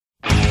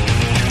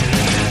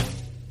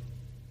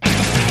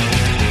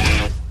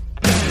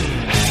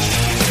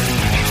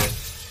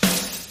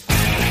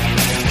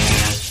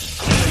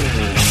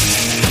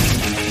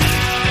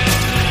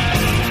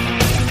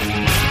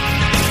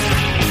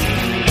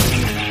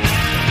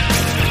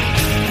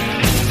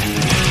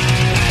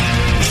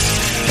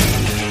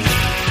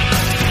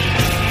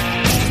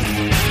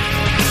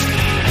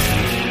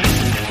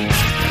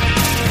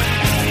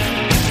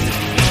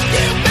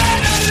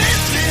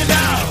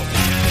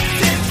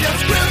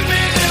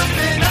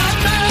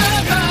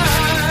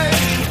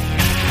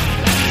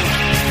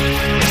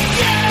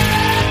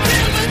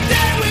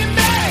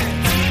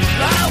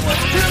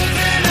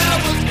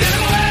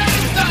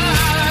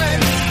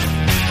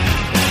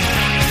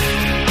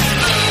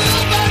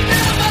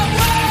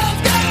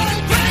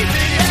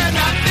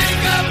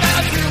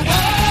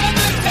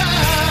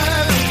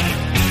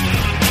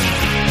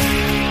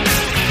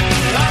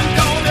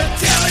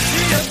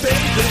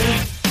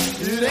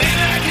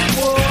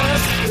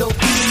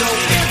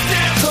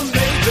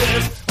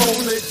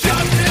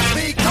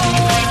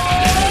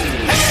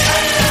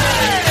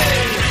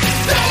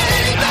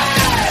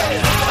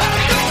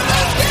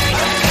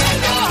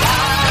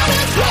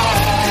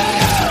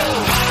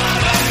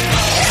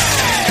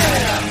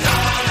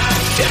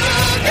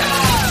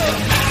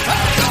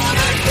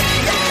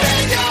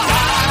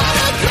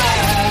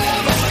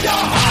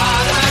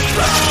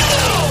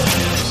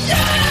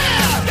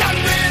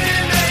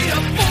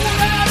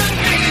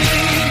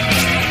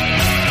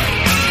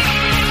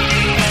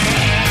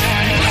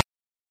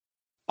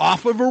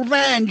 Off of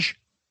Revenge,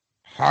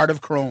 Heart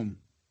of Chrome.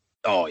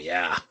 Oh,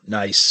 yeah.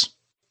 Nice.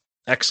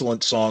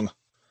 Excellent song.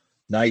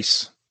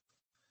 Nice.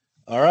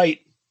 All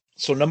right.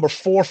 So number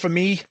 4 for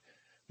me,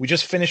 we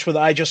just finished with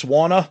I Just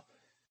Wanna.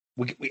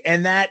 We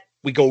end that.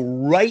 We go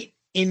right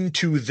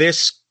into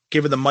this,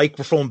 giving the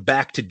microphone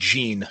back to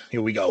Gene.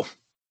 Here we go.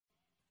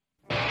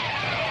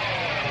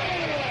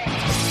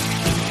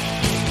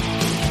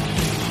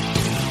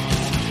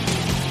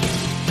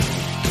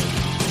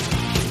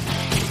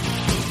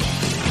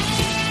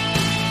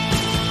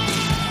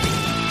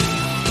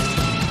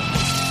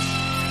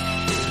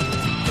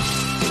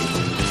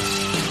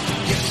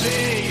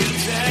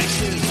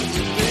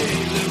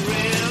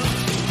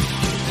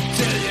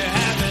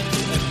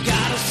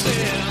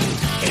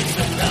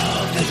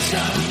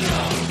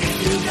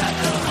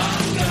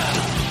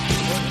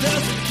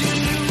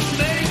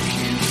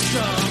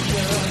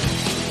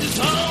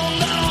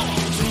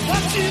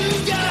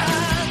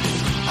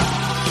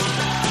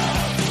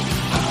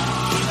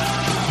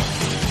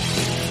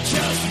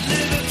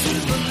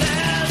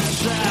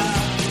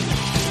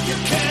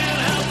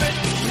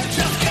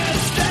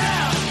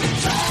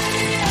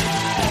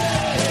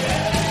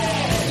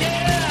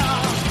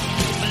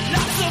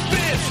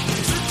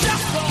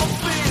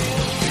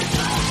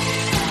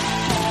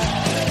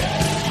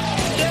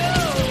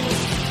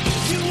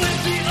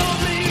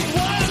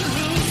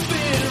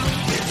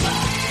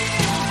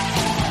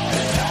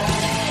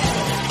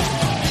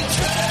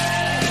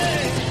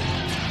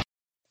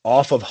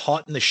 Off of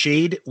Hot in the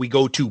Shade, we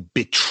go to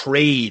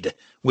Betrayed,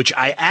 which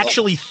I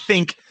actually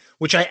think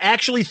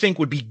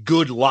would be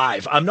good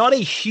live. I'm not a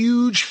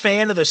huge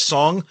fan of this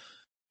song,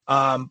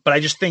 but I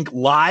just think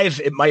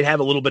live it might have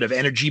a little bit of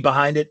energy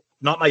behind it.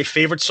 Not my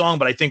favorite song,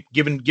 but I think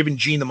given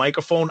Gene the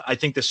microphone, I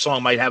think this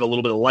song might have a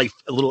little bit of life,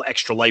 a little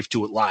extra life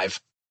to it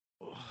live.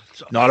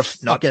 Not a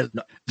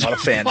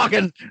fan.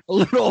 Fucking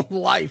little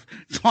life.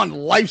 It's on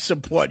life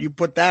support. You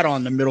put that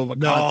on the middle of a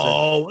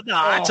concert. No,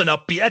 that's an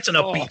upbeat. That's an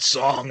upbeat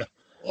song.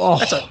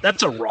 Oh,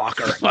 that's a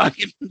rocker.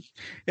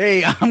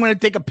 Hey, I'm gonna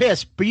take a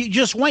piss, but you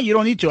just went. You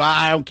don't need to.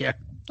 I don't care.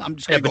 I'm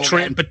just gonna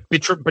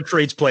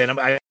Betrayed's playing. I'm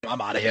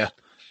out of here.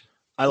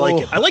 I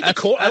like it. I like the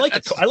chorus. I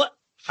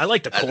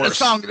like the chorus.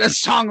 That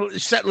song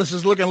set list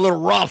is looking a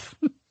little rough.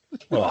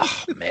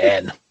 Oh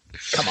man,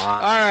 come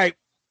on. All right,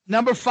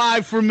 number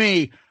 5 for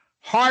me.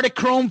 Heart of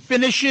Chrome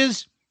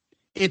finishes.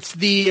 It's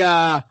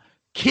the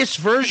Kiss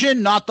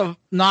version, not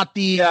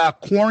the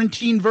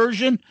quarantine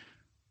version,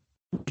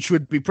 which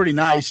would be pretty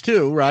nice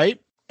too,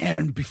 right?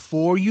 And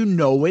before you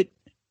know it,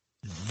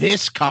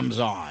 this comes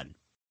on.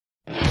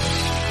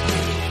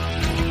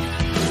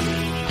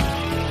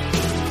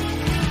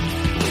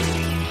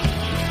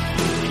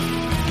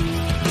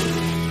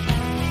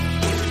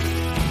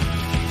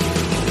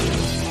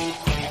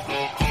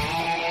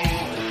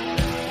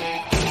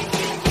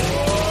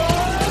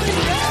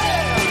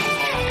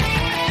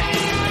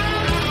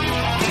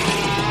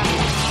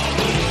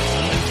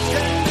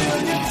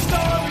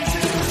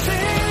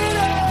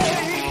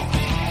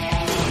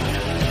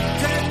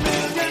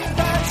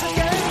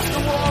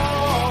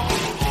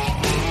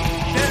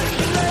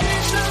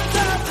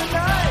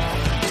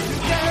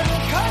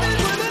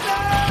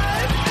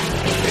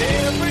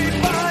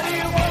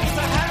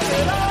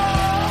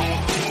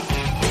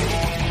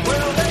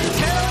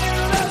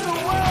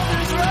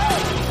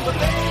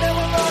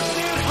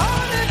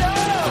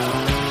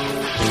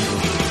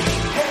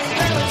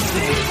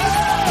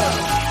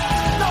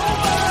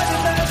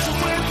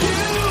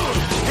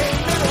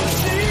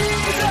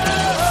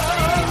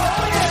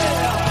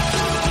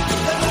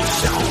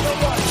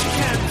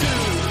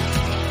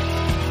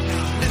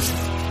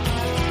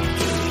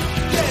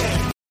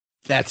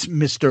 That's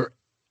Mr.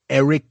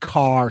 Eric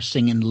Carr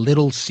singing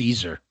Little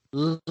Caesar.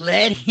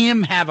 Let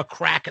him have a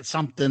crack at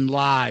something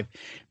live.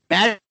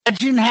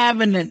 Imagine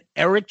having an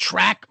Eric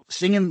track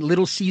singing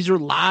Little Caesar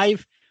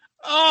live.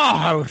 Oh,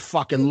 I would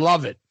fucking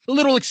love it. A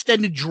little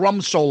extended drum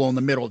solo in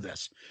the middle of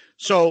this.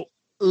 So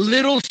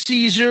Little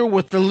Caesar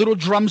with the little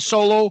drum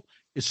solo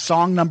is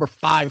song number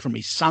 5 for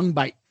me, sung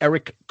by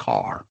Eric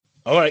Carr.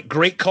 All right,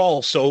 great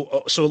call.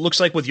 So it looks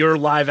like with your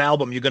live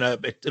album,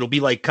 it'll be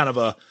like kind of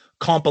a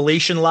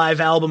compilation live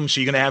album.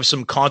 So you're gonna have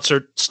some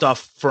concert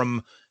stuff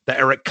from the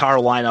Eric Carr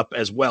lineup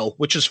as well,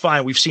 which is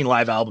fine. We've seen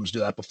live albums do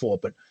that before,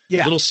 but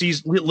yeah, Little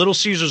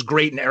Caesar's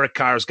great, and Eric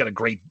Carr's got a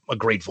great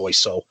voice.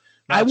 So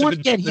I want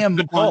to get him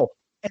on.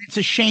 And it's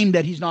a shame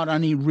that he's not on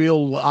any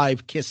real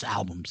live Kiss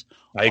albums.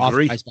 I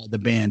agree. By the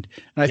band.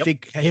 And I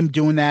think him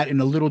doing that in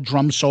a little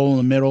drum solo in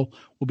the middle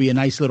will be a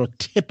nice little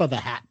tip of the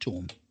hat to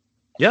him.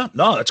 Yeah,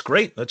 no, that's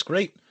great. That's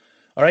great.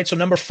 All right, so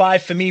number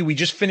 5 for me, we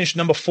just finished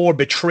number 4,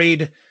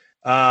 Betrayed.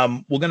 We're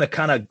going to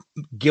kind of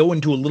go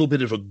into a little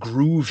bit of a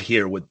groove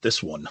here with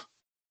this one.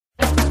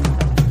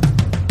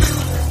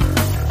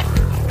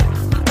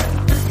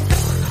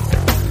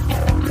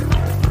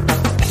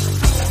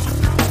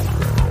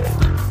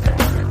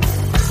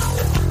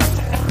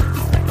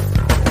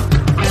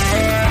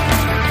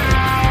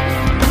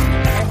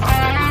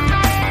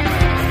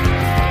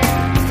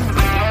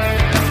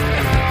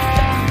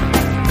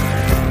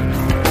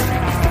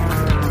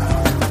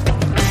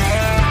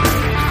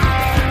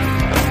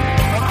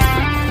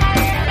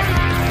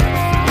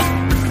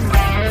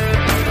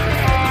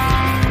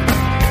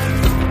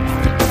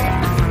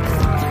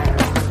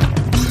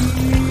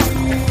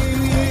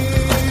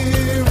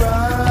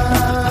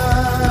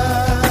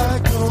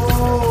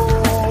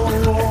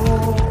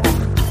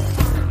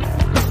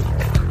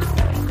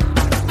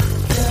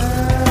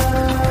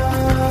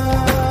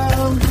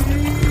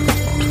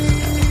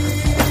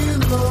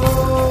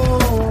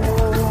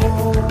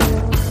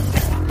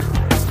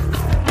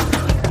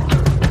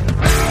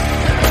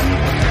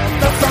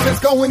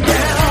 Going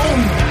down,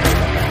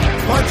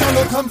 my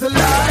jungle comes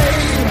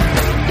alive.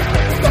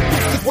 The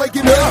beast is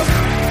waking up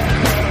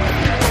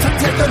to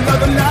take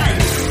another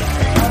life.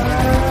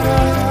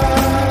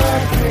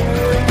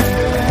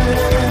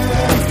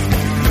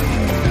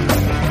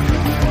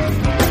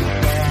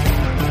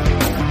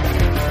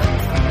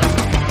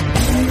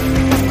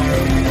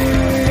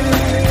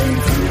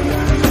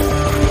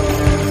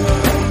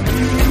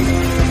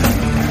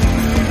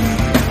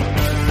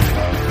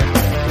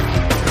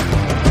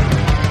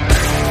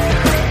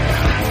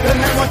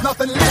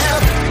 Nothing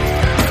left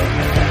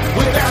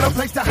without a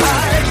place to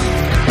hide.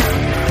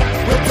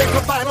 We'll take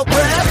a final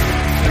breath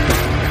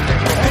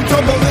and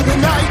tumble in the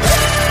night.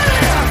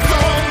 Yeah!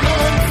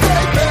 Someone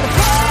safe at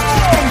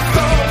home,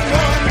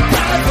 someone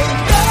dies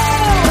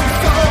alone,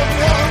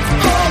 someone's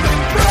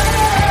falling prey.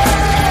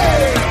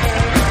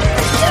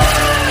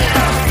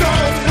 Yeah!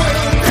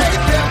 Someone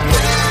take their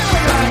will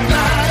like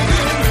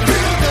lions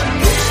till the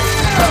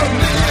kill,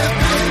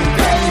 living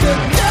day to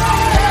day.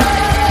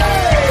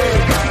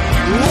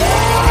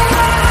 Whoa!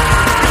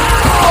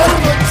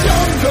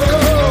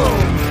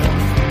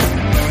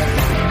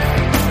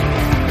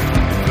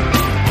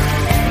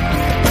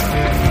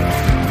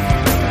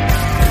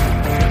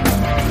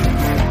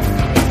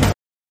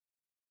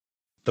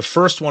 The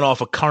first one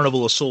off of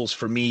Carnival of Souls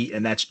for me,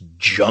 and that's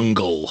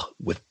Jungle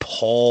with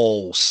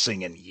Paul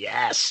singing.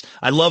 Yes.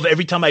 I love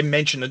every time I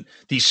mention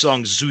these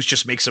songs, Zeus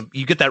just makes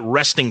you get that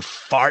resting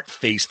fart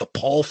face, the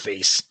Paul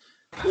face.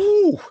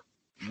 Ooh,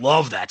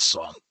 love that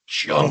song.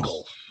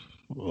 Jungle.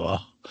 Oh,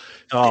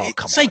 come on,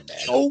 man.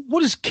 Oh,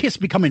 what is Kiss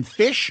becoming?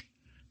 Fish?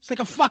 It's like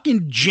a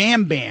fucking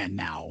jam band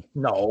now.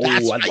 No, I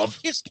love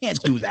Kiss.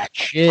 Can't do that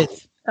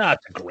shit.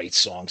 That's a great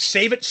song.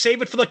 Save it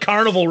for the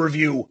Carnival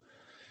review.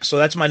 So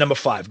that's my number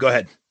 5. Go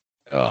ahead.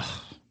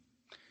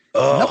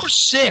 Number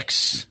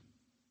 6.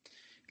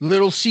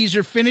 Little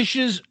Caesar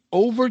finishes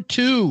over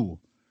 2.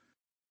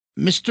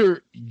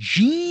 Mr.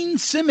 Gene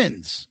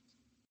Simmons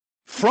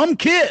from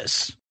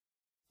Kiss.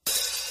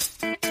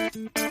 Let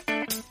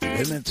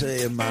me tell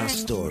you my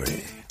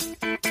story.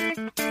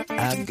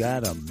 I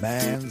got a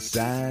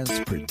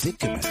man-sized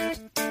predicament,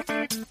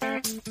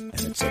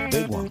 and it's a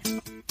big one.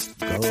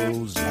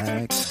 Goes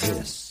like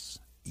this,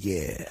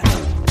 yeah.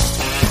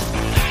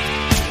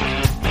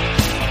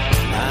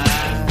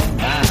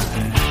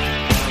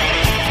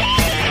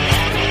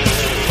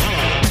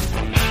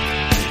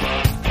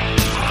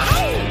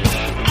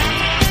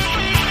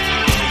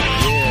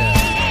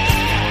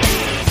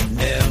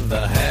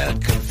 Never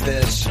had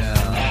confession.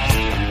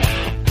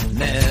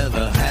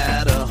 Never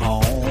had a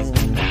home.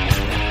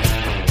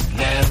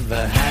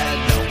 Never had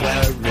no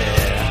worry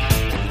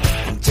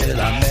until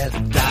I met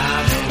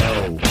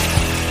Domino.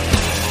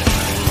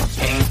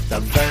 Ain't the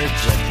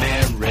Virgin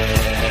Mary.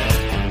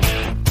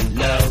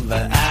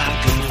 Lover I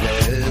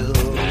confess.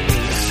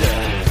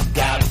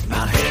 Got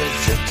my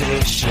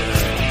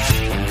hesitations.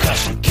 'Cause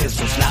she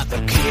kisses like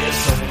the kiss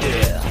of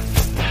death.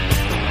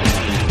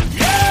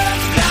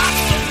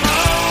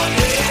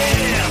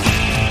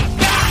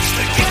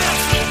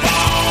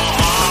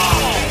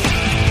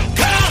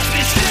 Cost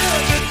me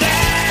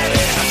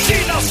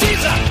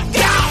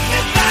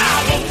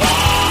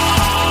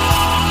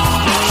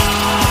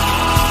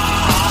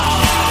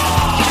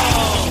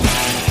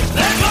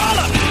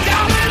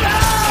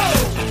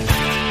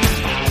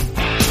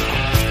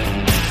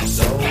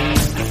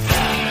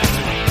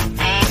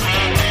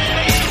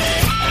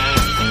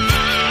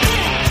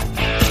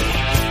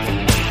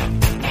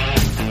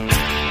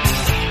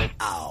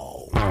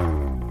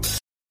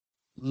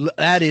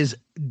That is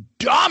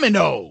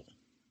Domino.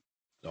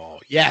 Oh,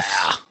 yes.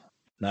 Yeah.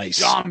 Nice.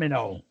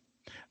 Domino.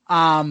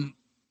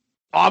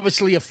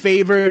 Obviously a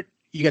favorite.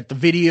 You got the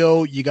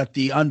video, you got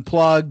the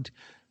unplugged,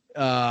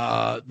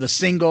 the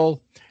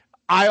single.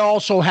 I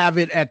also have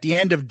it at the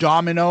end of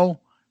Domino.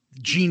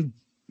 Gene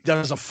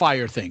does a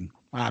fire thing.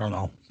 I don't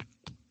know.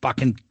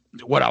 Fucking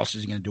what else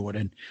is he going to do it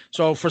in?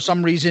 So for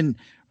some reason,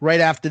 right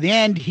after the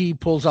end, he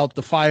pulls out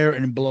the fire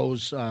and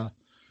blows,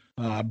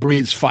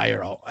 breathes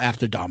fire out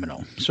after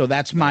Domino. So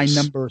that's my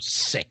number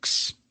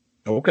 6.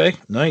 Okay,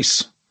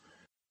 nice.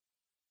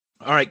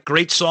 All right,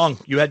 great song.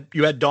 You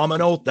had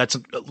Domino. That's a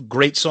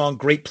great song.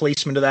 Great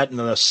placement of that in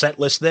the set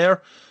list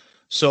there.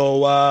 So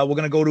we're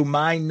going to go to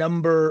my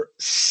number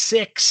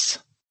 6,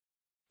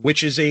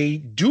 which is a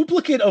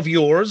duplicate of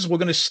yours. We're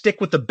going to stick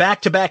with the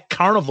back-to-back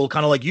Carnival,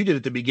 kind of like you did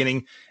at the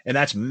beginning, and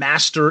that's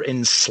Master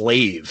and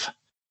Slave.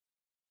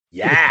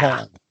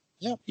 Yeah.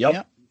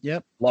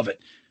 Yep. Love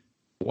it.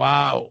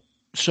 Wow.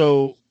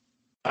 So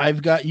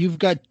you've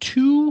got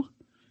 2.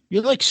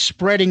 You're like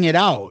spreading it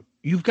out.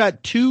 You've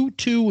got 2,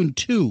 2, and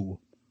 2.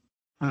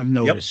 I've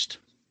noticed.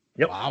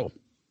 Yep. Wow.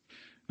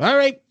 All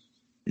right.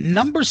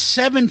 Number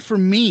 7 for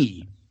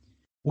me.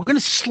 We're going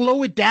to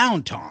slow it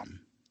down, Tom.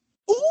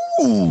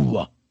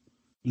 Ooh.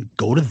 And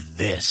go to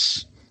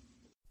this.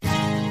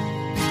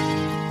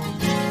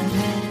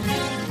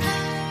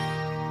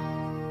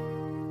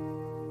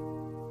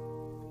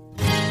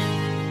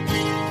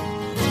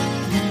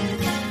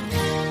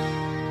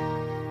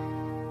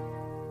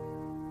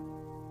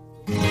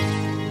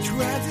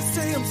 Tried to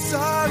say I'm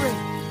sorry,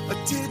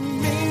 I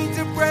didn't mean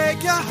to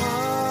break your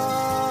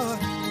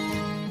heart.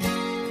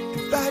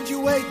 And find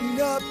you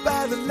waiting up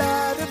by the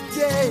light of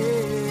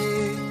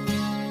day.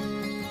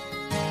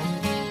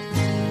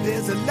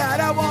 There's a lot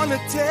I want to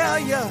tell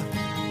you,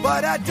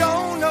 but I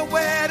don't know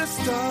where to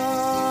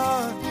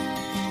start.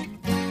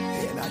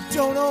 And I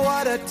don't know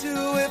what I'd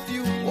do if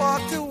you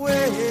walked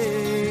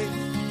away.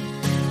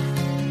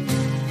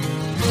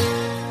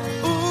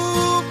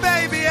 Ooh,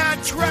 baby, I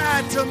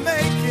tried to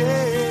make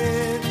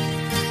it.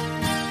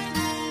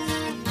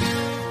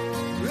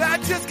 I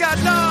just got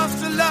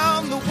lost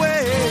along the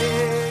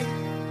way.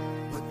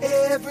 But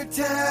every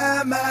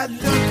time I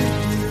look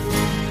at you,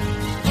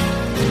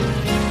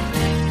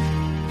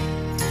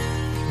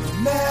 no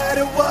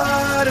matter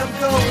what I'm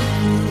going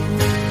through,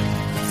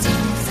 it's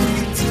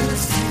easy to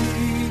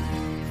see.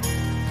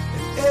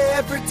 And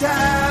every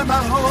time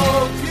I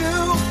hold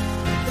you,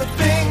 the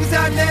things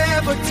I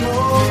never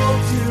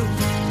told you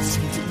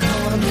seem to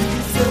come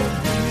easily.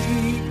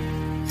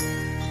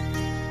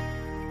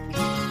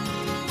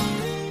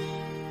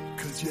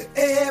 'Cause you're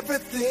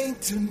everything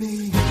to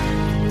me.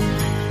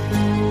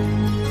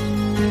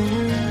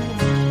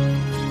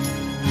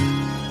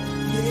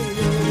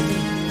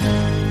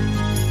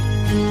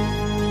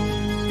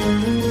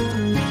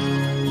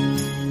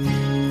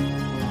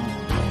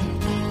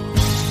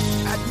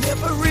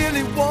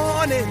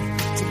 Wanted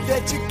to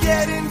let you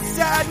get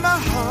inside my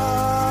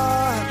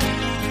heart.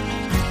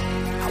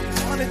 I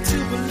wanted to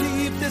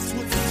believe this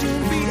would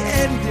soon be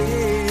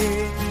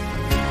ending.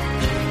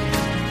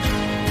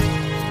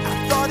 I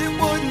thought it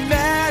wouldn't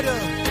matter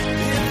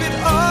if it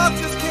all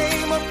just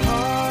came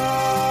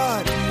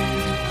apart.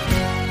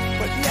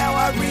 But now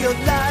I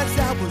realize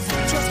I was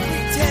just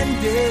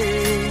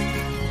pretending.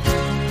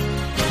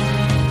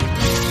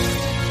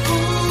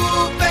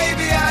 Ooh,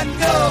 baby, I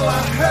know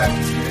I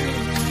hurt you,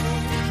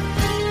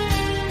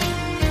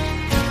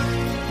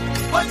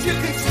 but you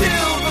can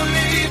still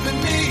believe in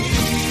me.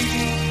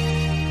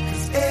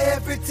 'Cause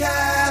every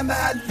time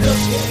I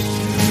look at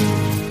you,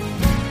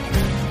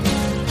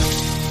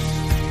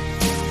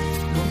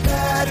 no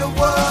matter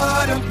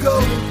what I'm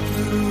going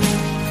through,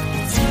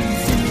 it's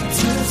easy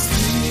to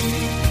see.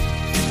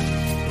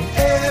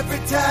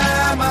 Every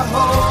time I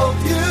hold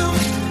you,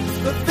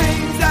 the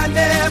things I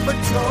never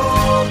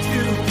told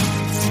you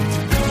seem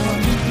to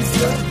come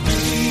easily.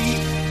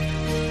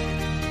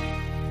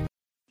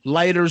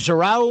 Lighters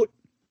are out.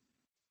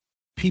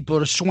 People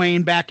are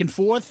swaying back and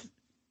forth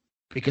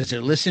because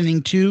they're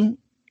listening to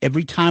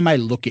Every Time I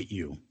Look at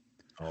You.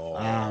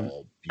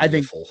 Oh,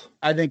 beautiful.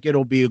 I think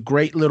it'll be a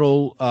great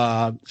little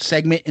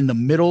segment in the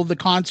middle of the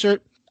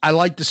concert. I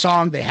like the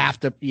song. You have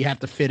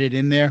to fit it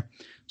in there.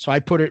 So I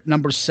put it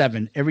number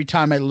 7. Every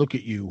Time I Look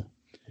at You.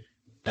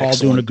 Paul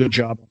Excellent. doing a good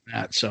job on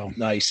that. So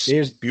nice.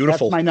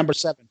 Beautiful. That's my number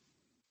 7.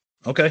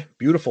 Okay,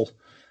 beautiful.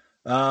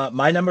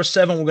 My number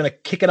 7, we're going to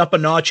kick it up a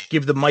notch,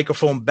 give the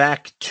microphone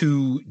back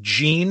to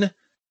Gene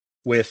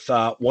with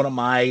one of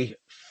my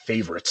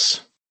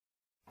favorites.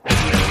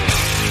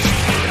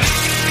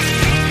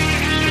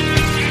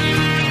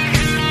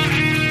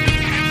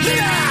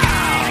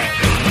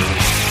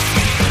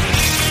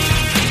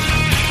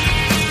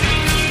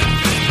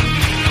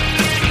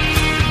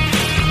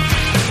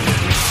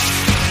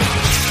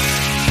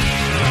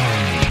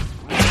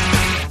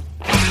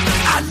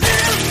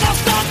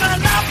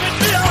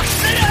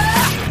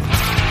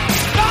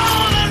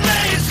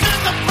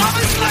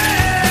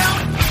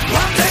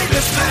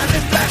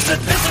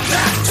 This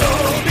attack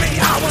told me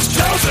I was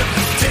chosen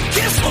to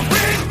kiss the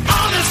ring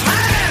on his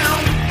hand.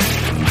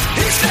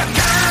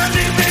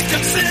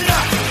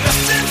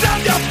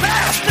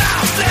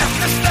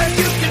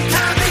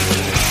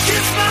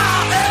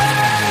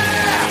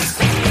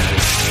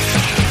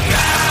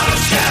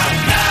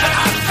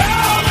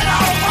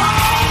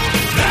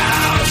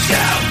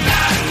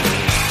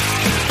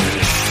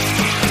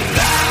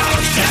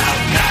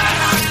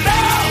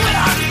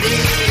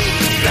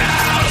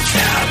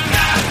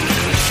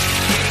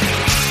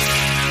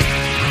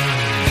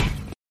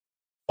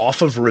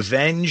 off of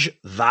Revenge,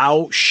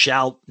 Thou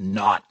Shalt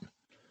Not.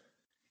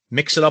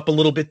 Mix it up a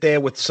little bit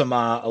there with some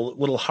a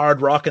little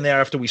hard rock in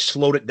there after we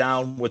slowed it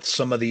down with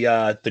some of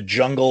the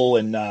jungle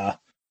and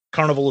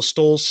Carnival of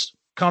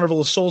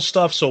Souls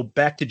stuff. So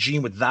back to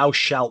Gene with Thou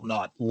Shalt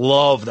Not.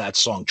 Love that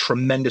song.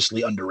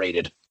 Tremendously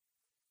underrated.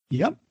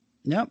 Yep.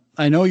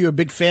 I know you're a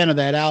big fan of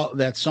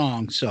that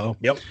song, so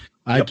yep.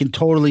 I can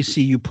totally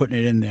see you putting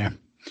it in there.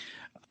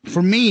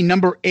 For me,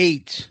 number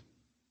 8,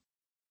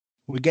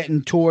 we're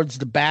getting towards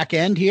the back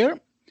end here.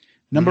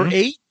 Number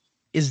 8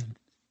 is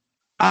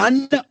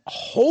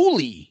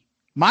Unholy.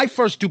 My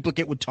first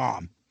duplicate with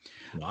Tom.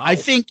 Wow. I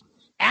think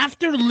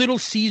after Little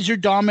Caesar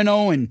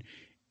Domino, and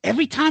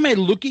every time I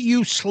look at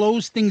you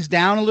slows things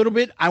down a little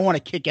bit, I want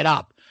to kick it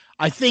up.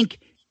 I think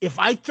if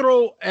I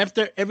throw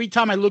every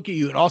time I look at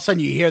you and all of a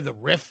sudden you hear the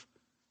riff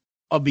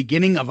of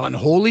beginning of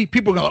Unholy,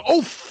 people are going to go,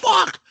 oh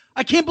fuck,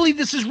 I can't believe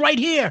this is right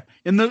here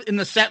in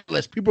the set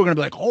list. People are going to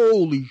be like,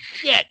 holy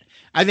shit.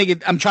 I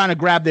think I'm trying to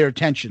grab their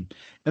attention.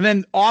 And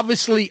then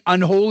obviously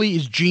Unholy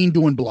is Gene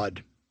doing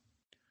blood.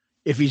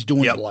 If he's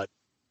doing blood.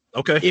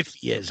 Okay. If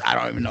he is, I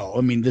don't even know.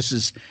 I mean, this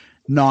is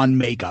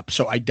non-makeup,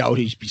 so I doubt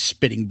he'd be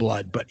spitting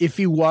blood. But if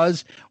he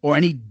was, or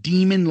any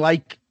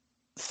demon-like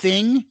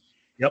thing,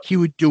 he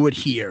would do it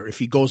here. If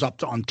he goes up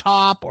to on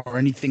top or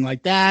anything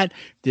like that,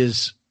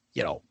 there's,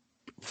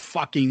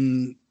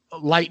 fucking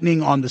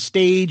lightning on the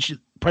stage,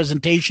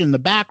 presentation in the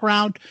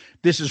background.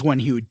 This is when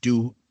he would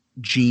do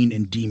Gene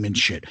and demon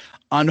shit.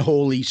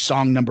 Unholy,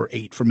 song number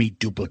 8 for me,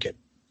 duplicate.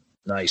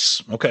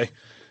 Nice. Okay.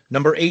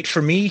 Number 8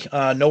 for me.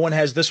 No one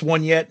has this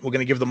one yet. We're going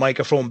to give the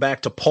microphone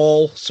back to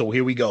Paul. So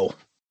here we go.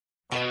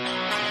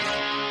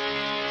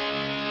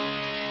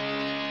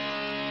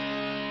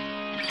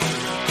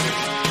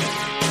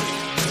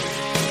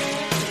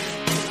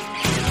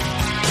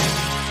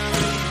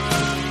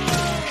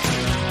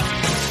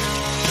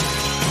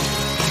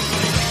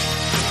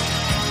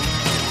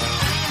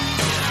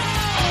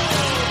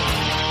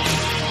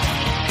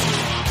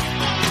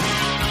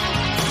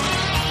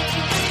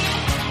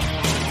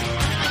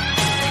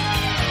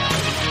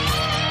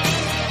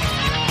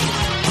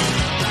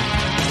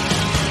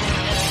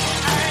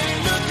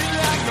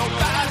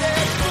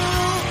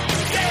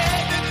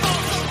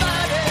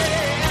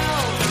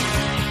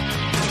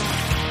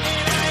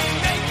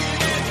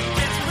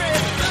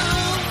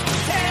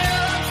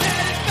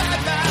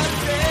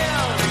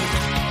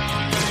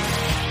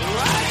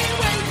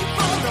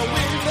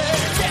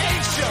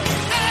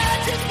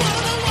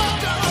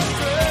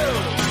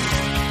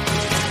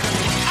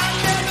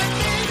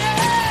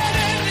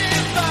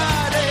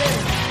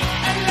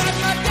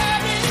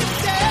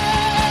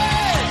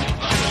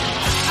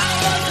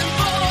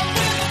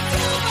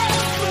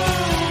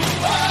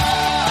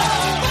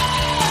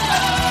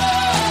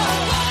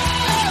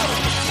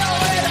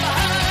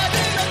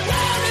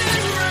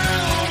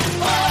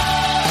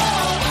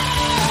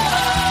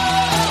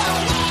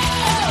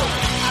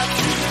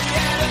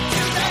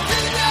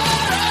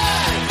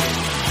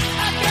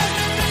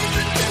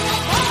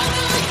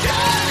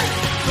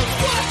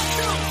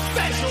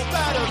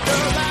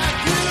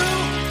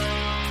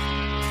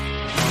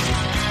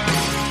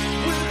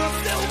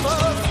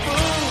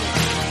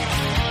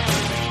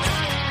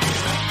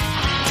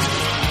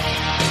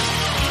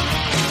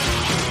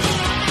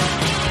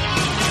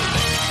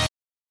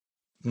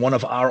 One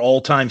of our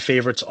all-time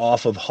favorites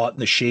off of Hot in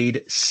the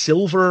Shade,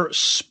 Silver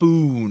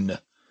Spoon.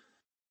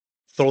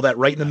 Throw that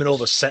right in the middle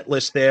of the set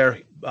list there.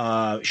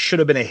 Should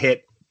have been a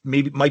hit.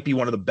 Maybe might be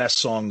one of the best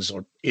songs,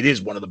 or it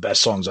is one of the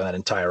best songs on that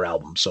entire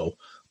album. So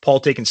Paul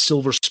taking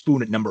Silver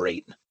Spoon at number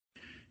 8.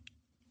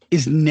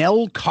 Is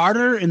Nell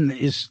Carter and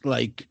is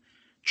like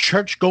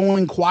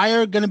church-going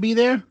choir going to be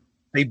there?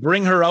 They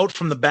bring her out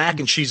from the back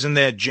and she's in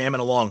there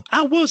jamming along.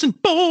 I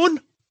wasn't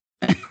born.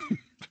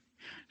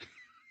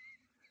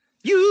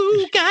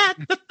 You got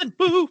nothing,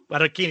 boo. I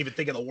can't even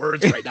think of the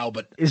words right now,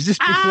 but is this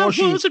before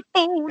she wasn't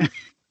born?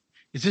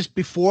 Is this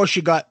before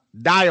she got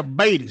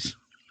diabetes?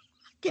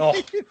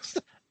 Oh.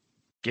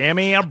 Give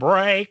me a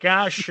break.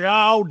 I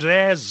sure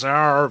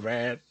deserve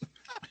it.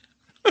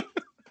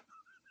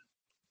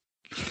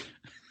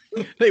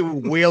 They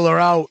wheel her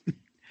out.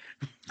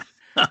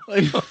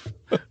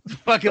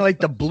 Fucking like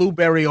the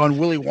blueberry on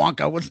Willy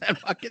Wonka. What's that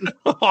fucking?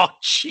 Oh,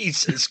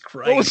 Jesus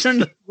Christ.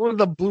 What was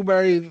the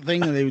blueberry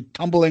thing? They were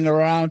tumbling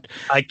around.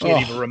 I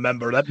can't even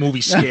remember. That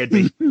movie scared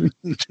me.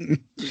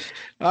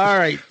 All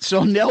right.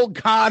 So Nell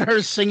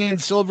Carter singing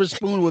Silver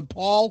Spoon with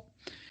Paul.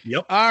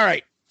 Yep. All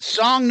right.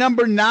 Song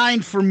number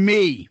 9 for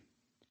me.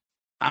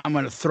 I'm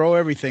going to throw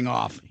everything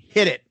off.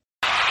 Hit it.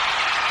 We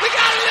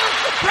got a little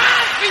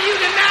surprise for you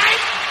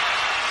tonight.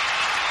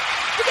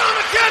 We're going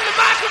to turn the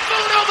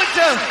microphone over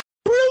to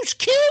Bruce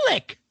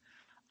Kulick.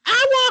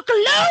 I Walk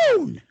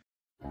Alone.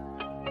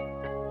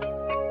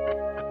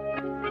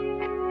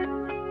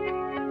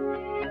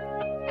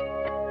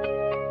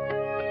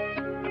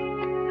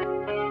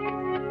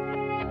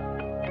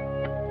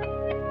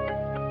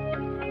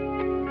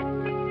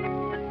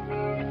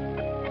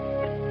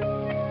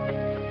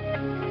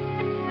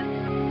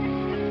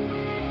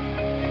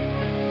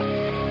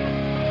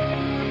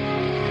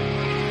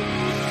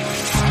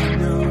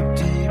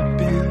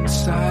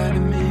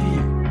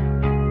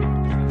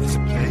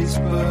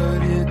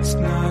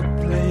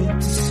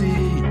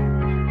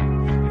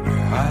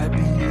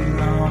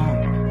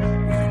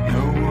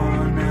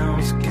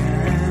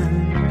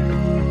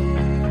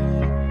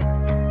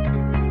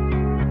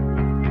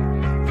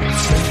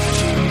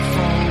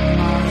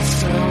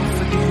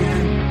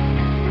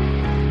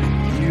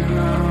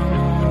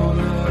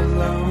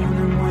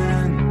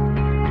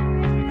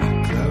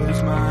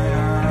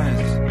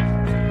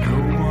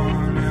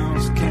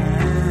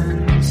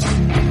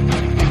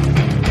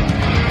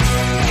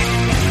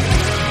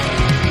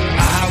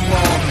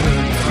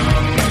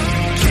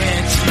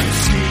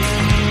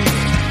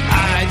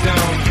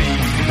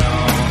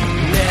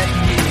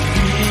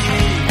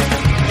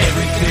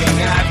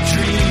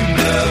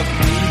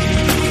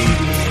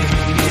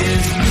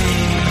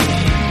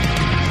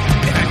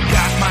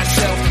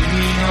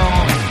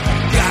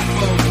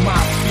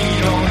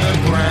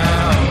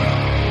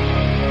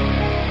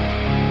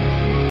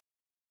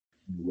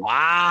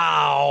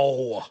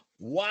 Wow.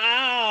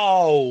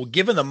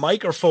 Given the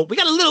microphone. We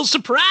got a little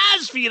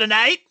surprise for you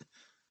tonight.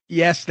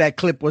 Yes, that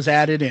clip was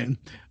added in.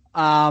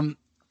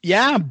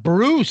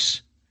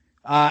 Bruce.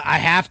 I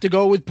have to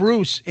go with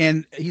Bruce,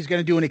 and he's going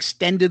to do an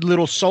extended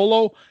little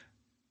solo.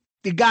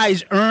 The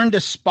guy's earned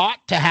a spot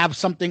to have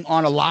something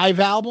on a live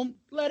album.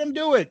 Let him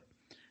do it.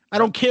 I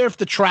don't care if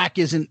the track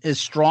isn't as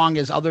strong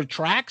as other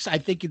tracks. I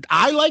think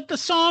I like the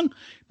song.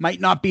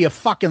 Might not be a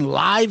fucking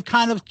live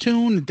kind of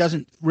tune. It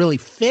doesn't really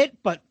fit,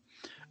 but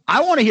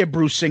I want to hear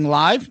Bruce sing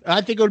live.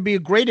 I think it would be a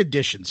great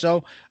addition.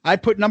 So I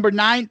put number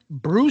 9,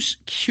 Bruce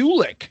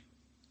Kulick.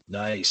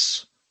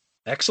 Nice.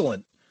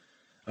 Excellent.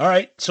 All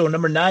right. So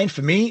number 9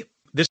 for me,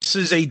 this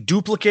is a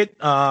duplicate.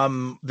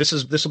 This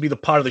will be the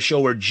part of the show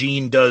where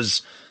Gene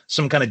does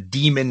some kind of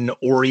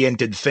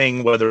demon-oriented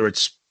thing, whether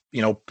it's,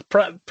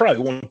 probably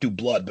won't do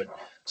blood, but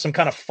some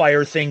kind of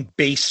fire thing,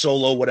 bass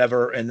solo,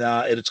 whatever, and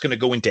it's going to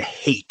go into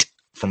Hate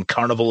from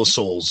Carnival of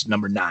Souls,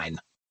 number 9.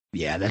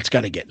 Yeah, that's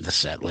got to get in the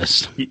set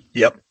list.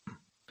 Yep.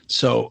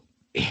 So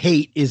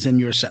Hate is in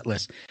your set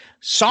list.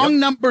 Song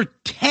number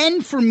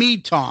 10 for me,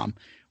 Tom.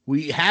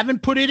 We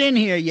haven't put it in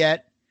here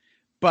yet,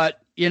 but,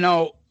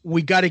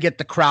 we got to get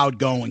the crowd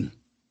going.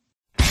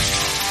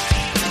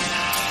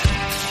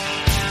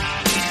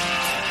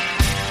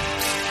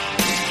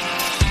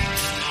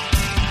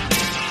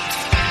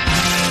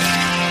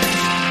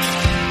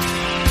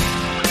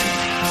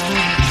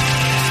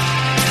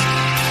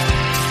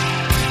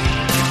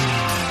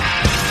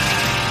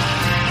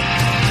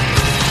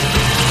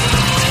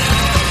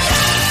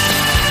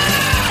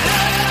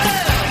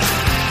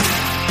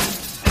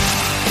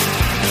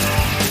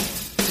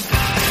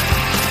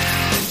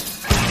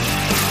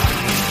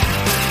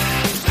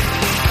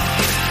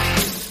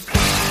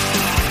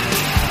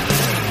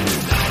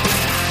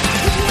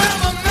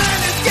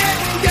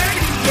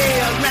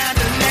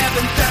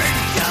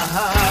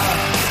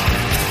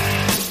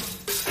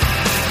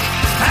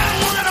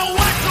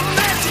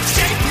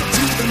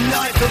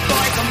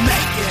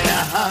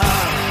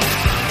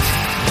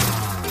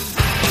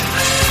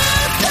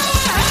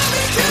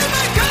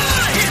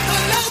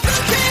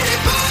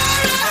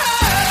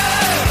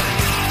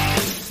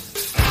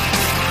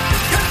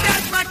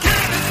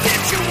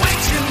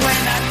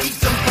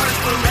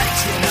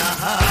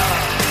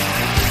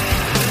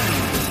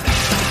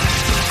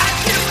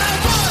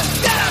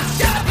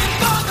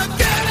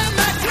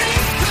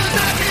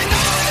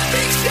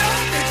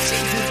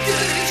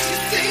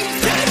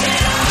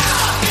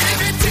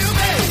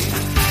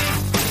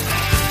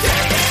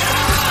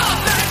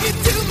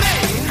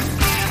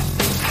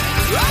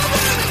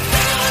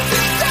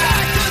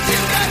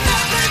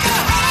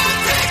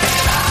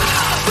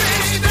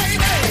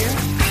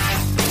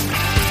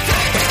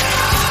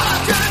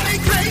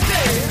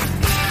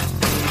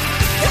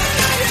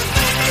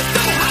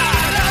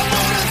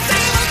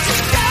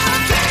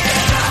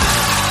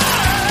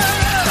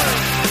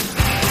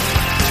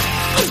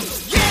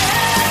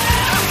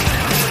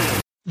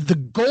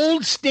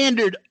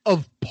 Standard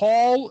of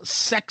Paul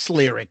sex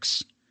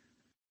lyrics.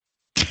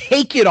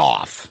 Take It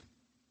Off.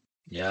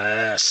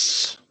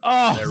 Yes.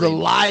 Oh, the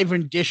live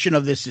rendition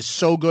of this is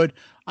so good.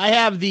 I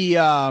have the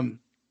I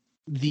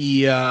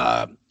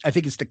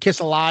think it's the Kiss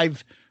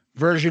Alive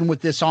version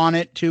with this on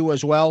it too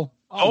as well.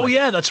 Oh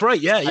yeah, that's right.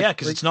 Yeah,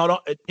 because it's not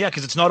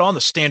on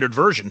the standard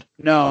version.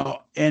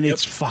 No, and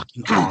it's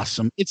fucking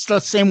awesome. It's the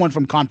same one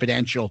from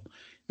Confidential.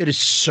 It is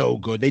so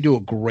good. They do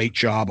a great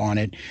job on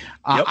it.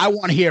 I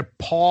want to hear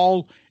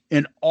Paul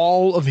and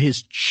all of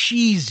his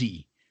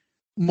cheesy,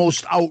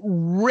 most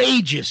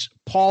outrageous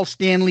Paul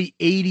Stanley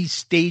 80s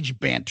stage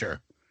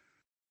banter.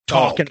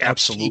 Talking about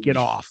Take It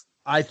Off.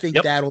 I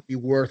think that'll be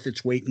worth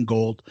its weight in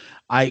gold.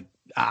 I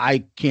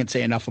can't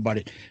say enough about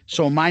it.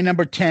 So my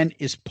number 10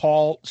 is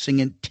Paul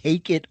singing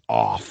Take It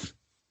Off.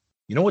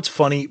 You know what's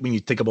funny when you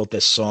think about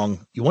this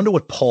song? You wonder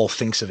what Paul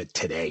thinks of it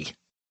today.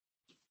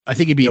 I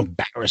think he'd be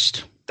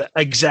embarrassed.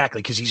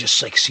 Exactly, because he's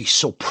just like he's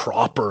so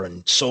proper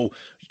and so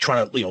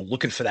trying to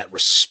looking for that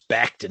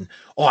respect and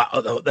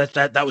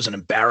that was an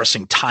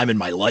embarrassing time in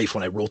my life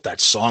when I wrote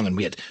that song and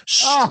we had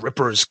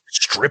strippers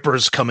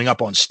coming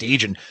up on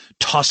stage and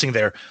tossing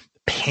their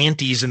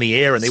panties in the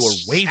air and they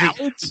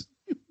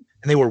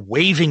were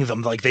waving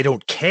them like they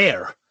don't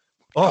care.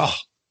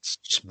 It's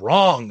just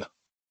wrong.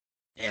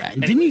 Yeah,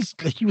 and didn't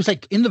he was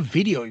like in the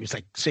video, he was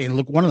like saying,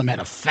 look, one of them had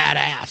a fat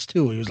ass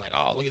too. He was like,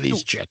 oh, look at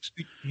these chicks.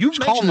 You've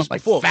mentioned this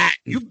before. Fat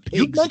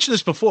you've mentioned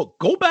this before.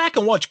 Go back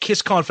and watch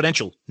Kiss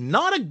Confidential.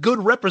 Not a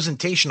good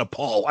representation of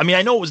Paul. I mean,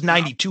 I know it was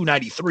 92,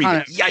 93,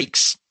 but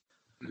yikes.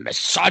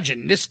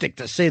 Misogynistic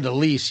to say the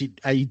least.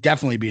 He'd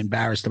definitely be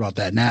embarrassed about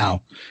that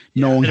now,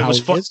 knowing how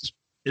it is.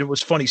 It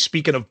was funny.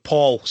 Speaking of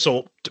Paul,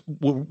 so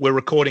we're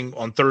recording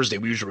on Thursday.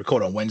 We usually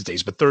record on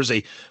Wednesdays, but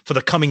Thursday for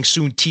the coming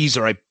soon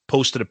teaser, I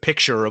posted a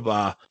picture of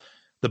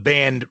the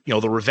band,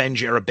 the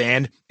Revenge era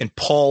band, and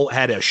Paul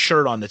had a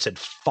shirt on that said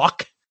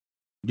 "fuck."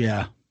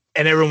 Yeah,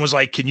 and everyone was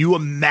like, "Can you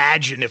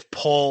imagine if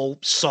Paul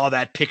saw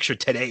that picture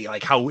today?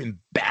 Like how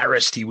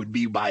embarrassed he would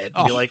be by it?"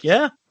 And you're like,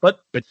 "Yeah,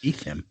 but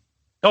beneath him."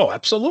 Oh,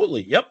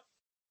 absolutely. Yep.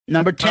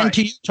 Number 10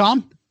 to you,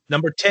 Tom?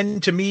 Number 10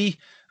 to me,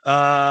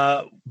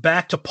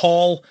 back to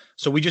Paul.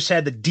 So we just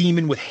had the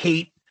demon with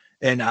hate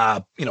and,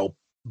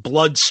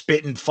 blood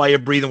spitting, fire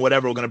breathing,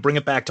 whatever. We're going to bring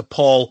it back to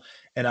Paul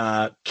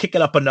and kick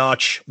it up a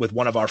notch with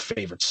one of our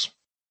favorites.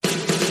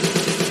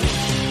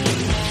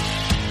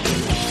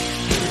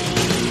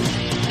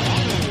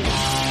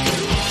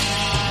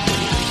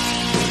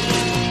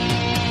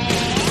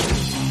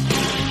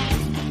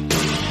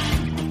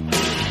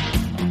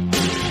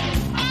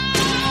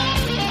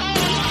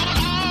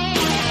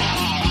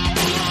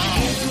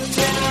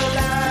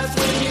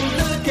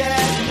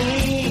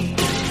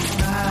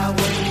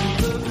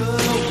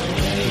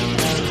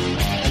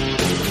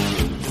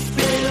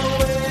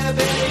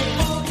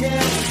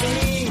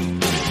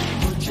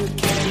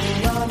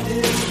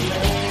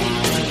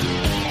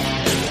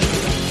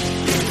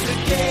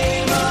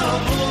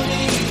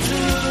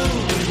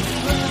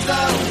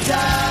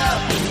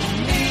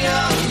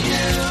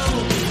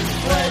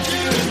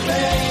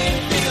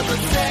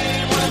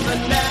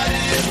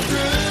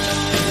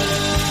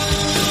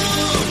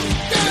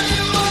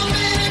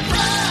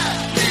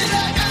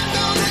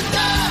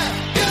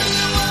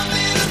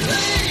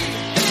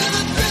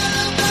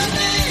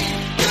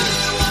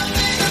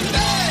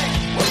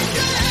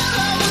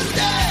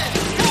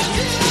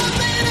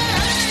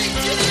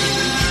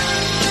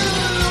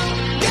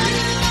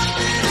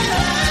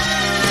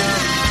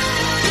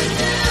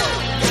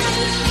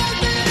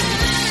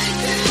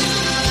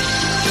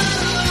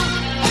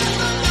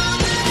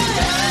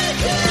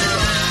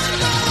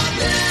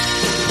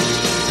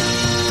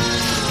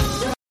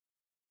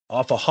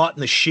 Off of Hot in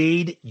the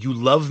Shade, You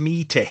Love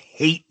Me to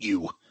Hate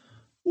You.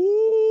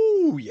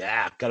 Ooh,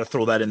 yeah. Got to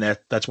throw that in there.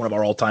 That's one of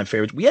our all-time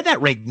favorites. We had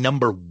that ranked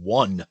number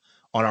 1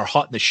 on our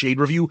Hot in the Shade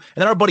review,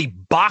 and then our buddy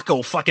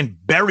Baco fucking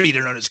buried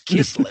it on his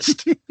Kiss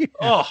list.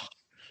 Oh,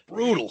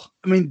 brutal.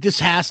 I mean, this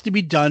has to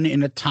be done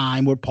in a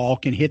time where Paul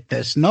can hit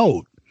this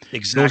note.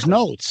 Exactly. Those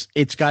notes.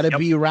 It's got to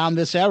be around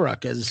this era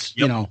because,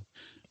 he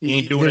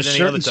ain't doing there's it any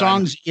certain other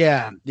time. songs,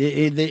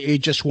 it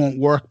just won't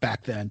work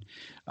back then.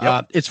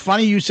 It's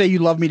funny you say You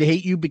Love Me to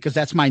Hate You because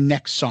that's my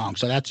next song.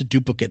 So that's a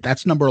duplicate.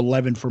 That's number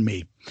 11 for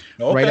me.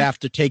 Okay. Right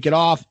after Take It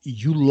Off,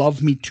 You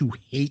Love Me to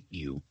Hate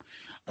You.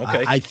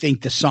 Okay. I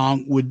think the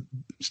song would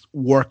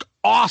work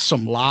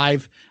awesome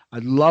live.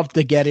 I'd love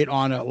to get it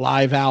on a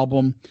live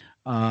album.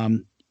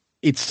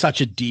 It's such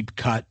a deep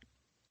cut,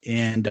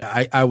 and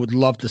I would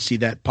love to see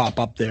that pop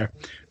up there.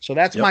 So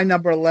that's my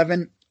number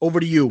 11. Over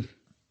to you.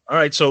 All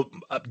right, so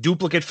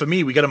duplicate for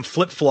me. We got them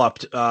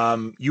flip-flopped.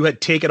 You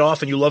had Take It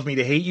Off and You Love Me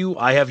to Hate You.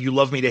 I have You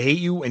Love Me to Hate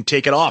You and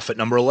Take It Off at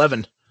number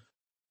 11.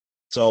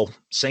 So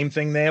same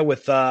thing there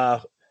with,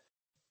 are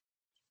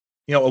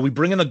we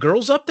bringing the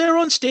girls up there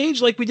on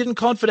stage like we did in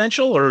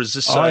Confidential? Or is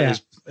this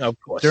of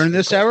course. During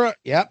this era?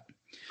 Yep.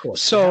 Of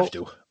course, so have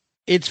to.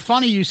 It's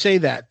funny you say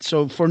that.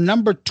 So for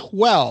number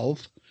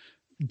 12,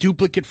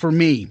 duplicate for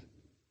me.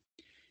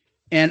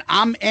 And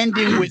I'm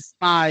ending with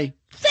my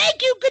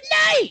thank you, good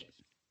night.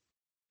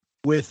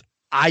 With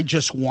I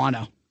Just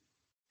Wanna.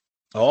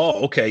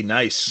 Oh, okay,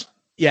 nice.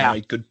 Yeah. All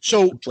right, good.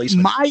 So good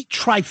placement. my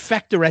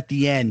trifecta at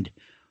the end.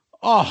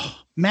 Oh,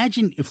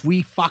 imagine if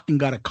we fucking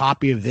got a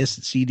copy of this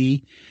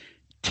CD.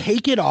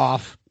 Take It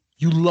Off,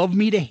 You Love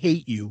Me to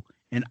Hate You,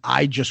 and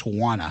I Just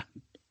Wanna.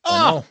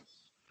 Oh,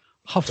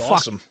 how fucking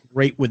awesome.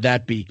 Great would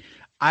that be?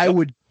 I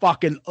would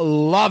fucking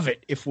love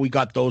it if we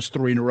got those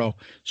 3 in a row.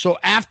 So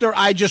after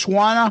I Just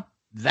Wanna,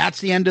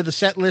 that's the end of the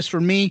set list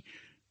for me.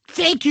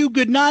 Thank you,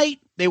 good night.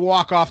 They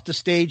walk off the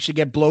stage to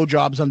get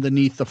blowjobs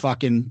underneath the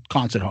fucking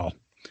concert hall.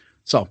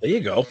 So there you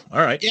go. All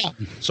right. Yeah.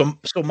 So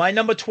my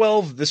number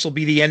 12, this will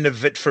be the end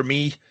of it for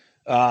me.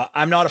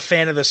 I'm not a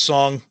fan of this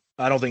song.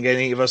 I don't think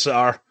any of us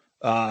are.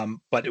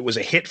 But it was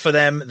a hit for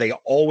them. They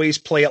always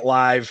play it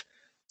live.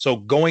 So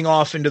going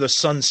off into the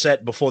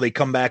sunset before they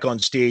come back on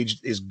stage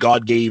is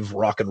God Gave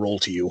Rock and Roll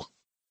to You.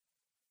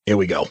 Here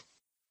we go.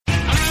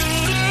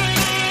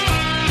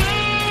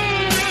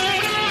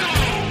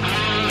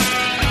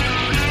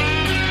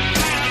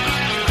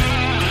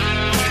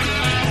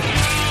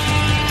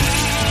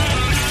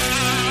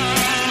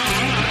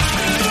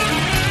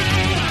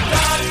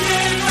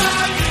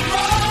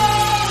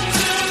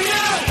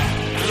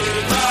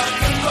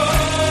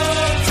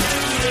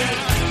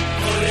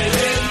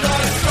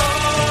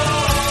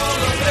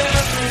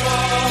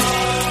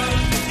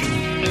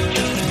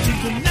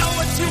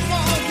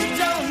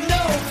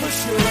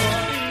 Sure.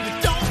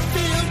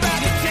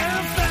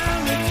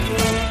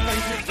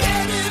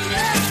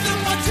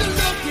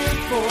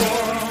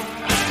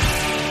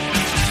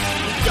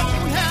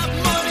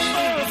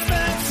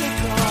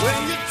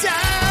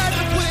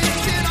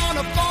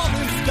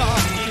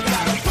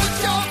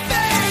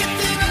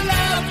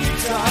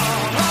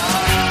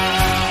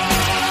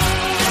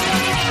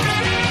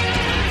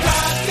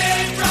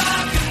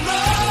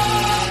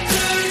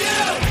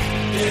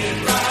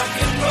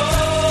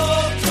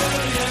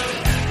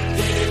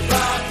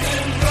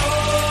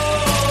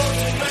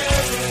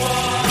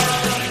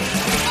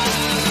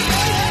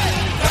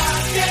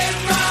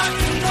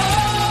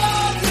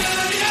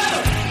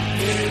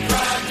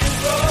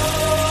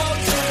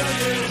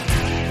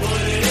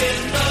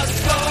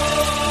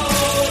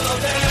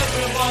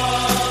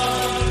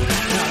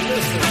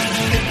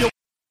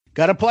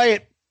 Got to play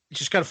it. You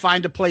just got to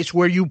find a place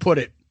where you put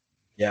it.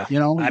 Yeah. You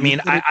know, I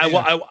mean,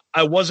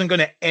 I wasn't going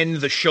to end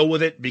the show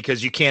with it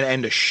because you can't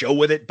end a show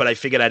with it, but I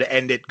figured I'd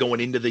end it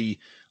going into the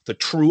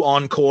true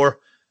encore.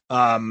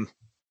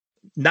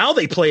 Now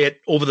they play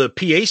it over the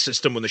PA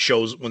system when the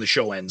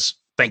show ends.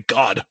 Thank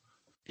God.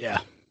 Yeah.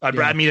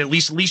 I mean, at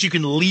least you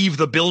can leave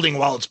the building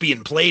while it's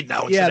being played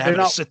now. Instead of having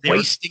to sit there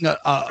wasting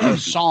a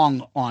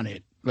song on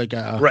it.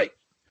 Right.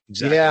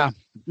 Exactly. Yeah.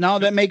 No,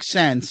 that makes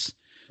sense.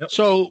 Yep.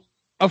 So,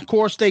 of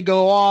course, they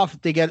go off.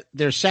 They get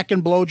their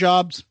second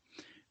blowjobs.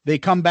 They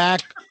come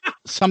back.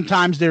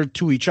 Sometimes they're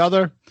to each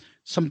other.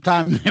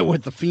 Sometimes they're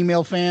with the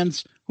female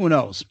fans. Who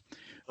knows?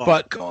 Oh,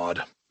 but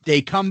God.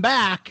 They come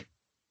back.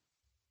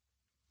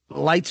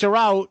 Lights are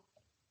out.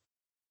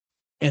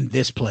 And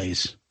this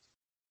plays.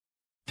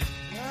 I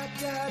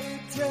gotta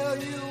tell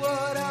you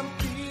what I'm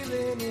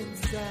feeling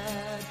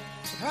inside.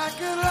 I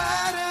could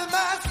lie to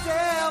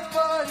myself,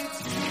 but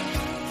it's true.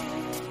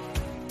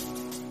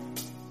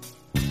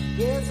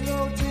 There's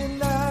no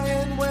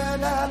denying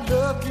when I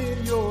look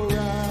in your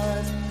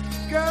eyes.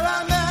 Girl,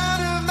 I'm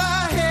out of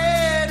my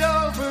head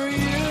over you.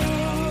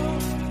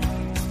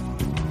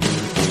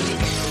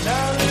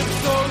 Now it's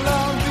so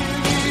long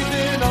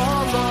believing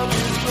all love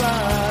is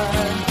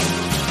blind.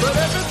 But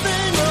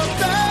everything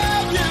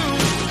about you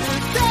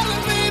is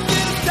telling me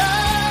this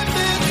time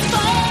it's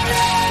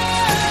forever.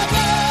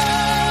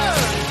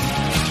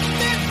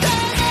 This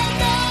time I'm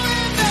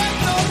knowing there's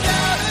no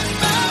doubt in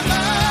my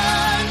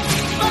mind.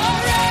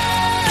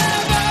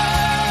 Forever.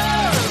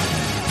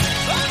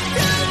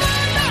 Until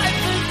my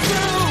life is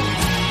through.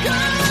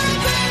 Girl, I've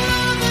been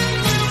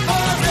loving you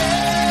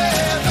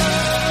forever.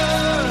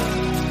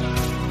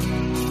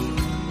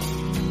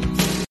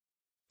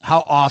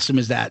 How awesome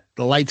is that?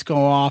 The lights go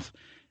off.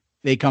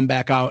 They come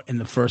back out in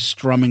the first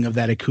strumming of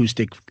that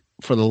acoustic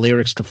for the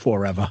lyrics to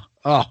Forever.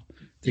 Oh,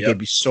 they could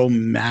be so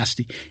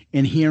nasty.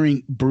 And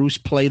hearing Bruce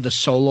play the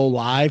solo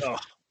live.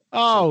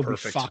 Oh, it'd be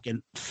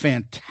fucking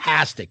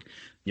fantastic.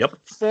 Yep.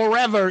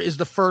 Forever is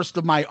the first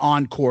of my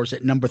encores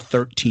at number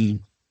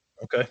 13.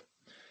 Okay.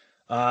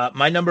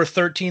 My number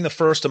 13, the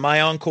first of my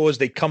encores,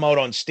 they come out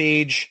on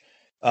stage.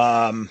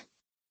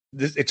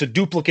 It's a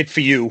duplicate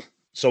for you.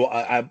 So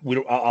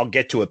I'll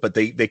get to it, but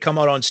they come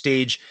out on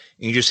stage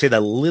and you just hear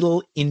that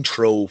little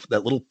intro,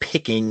 that little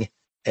picking,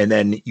 and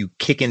then you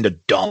kick into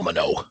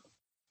Domino.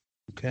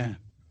 Okay.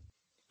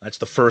 That's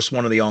the first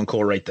one of the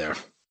encore right there.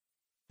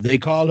 They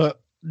call her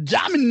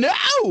Domino.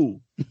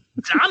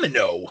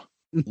 Domino.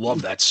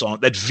 Love that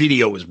song. That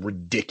video is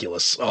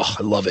ridiculous. Oh,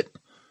 I love it.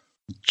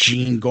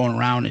 Gene going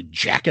around and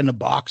Jack in the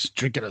Box,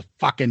 drinking a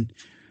fucking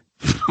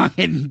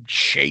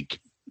shake.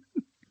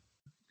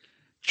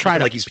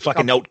 Trying like he's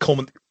fucking out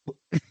combing.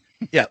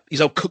 Yeah, he's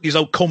out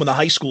combing the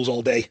high schools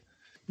all day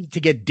to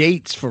get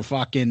dates for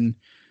fucking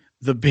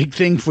the big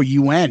thing for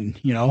UN.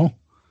 You know,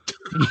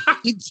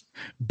 he's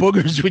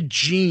boogers with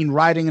Gene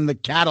riding in the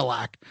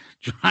Cadillac,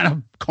 trying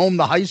to comb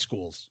the high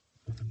schools.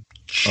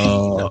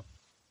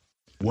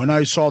 When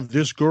I saw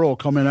this girl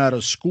coming out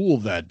of school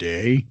that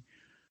day,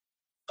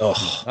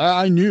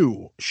 I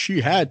knew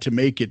she had to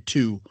make it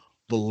to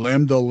the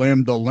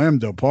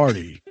Lambda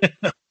party.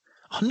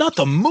 Not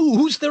the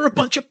Moos. They're a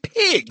bunch of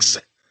pigs.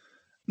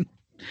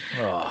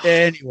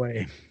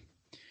 Anyway,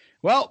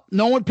 well,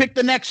 no one picked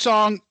the next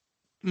song.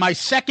 My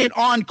second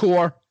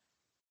encore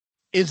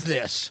is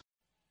this.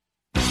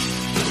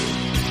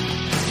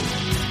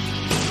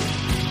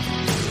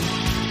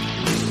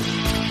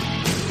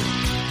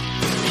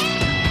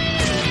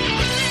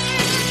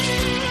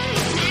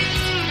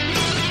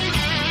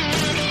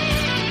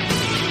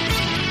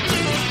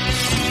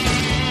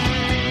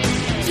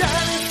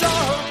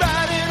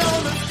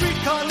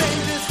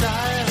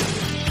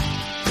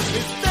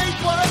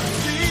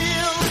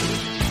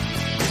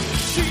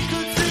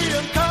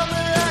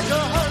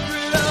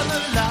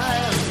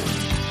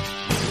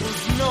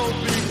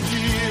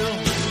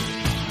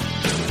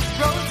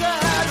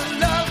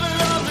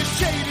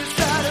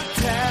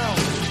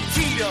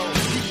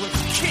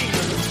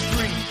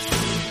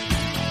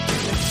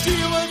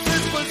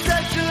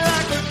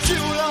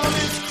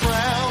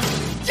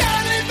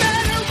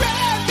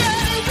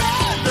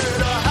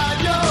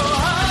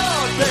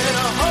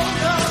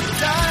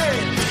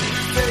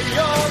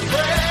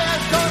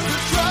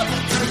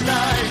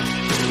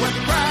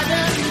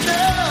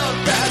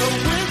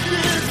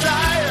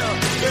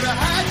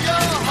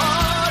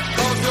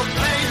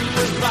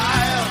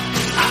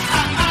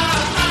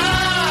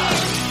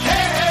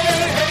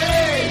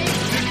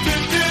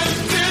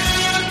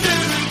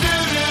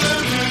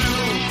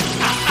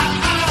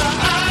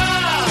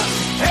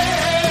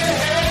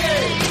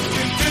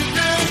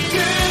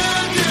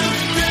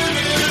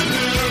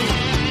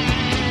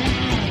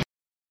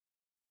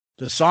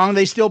 The song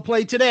they still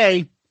play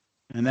today,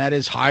 and that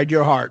is Hide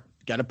Your Heart.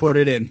 Got to put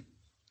it in.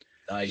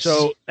 Nice.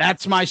 So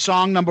that's my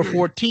song number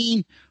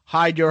 14,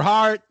 Hide Your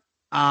Heart.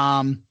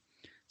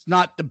 It's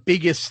not the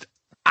biggest.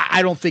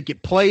 I don't think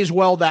it plays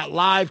well that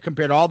live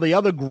compared to all the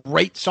other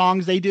great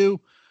songs they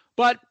do,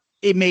 but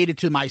it made it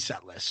to my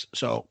set list.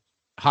 So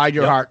Hide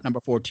Your Heart,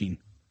 number 14.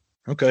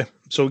 Okay,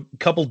 so a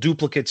couple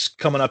duplicates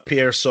coming up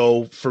here.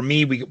 So for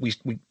me, we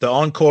the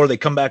encore, they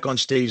come back on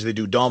stage, they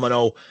do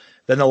Domino,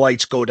 then the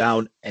lights go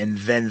down, and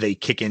then they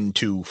kick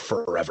into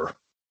Forever.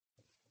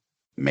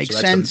 Makes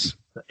So sense.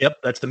 Yep,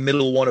 that's the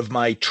middle one of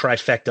my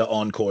trifecta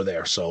encore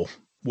there. So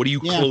what do you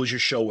close your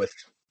show with?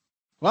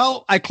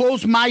 Well, I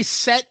close my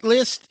set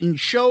list and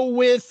show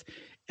with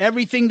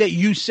everything that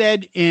you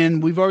said,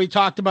 and we've already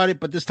talked about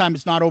it, but this time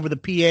it's not over the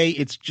PA.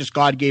 It's just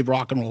God Gave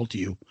Rock and Roll to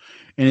You.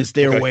 And it's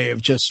their way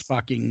of just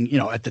fucking,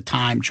 at the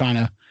time trying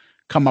to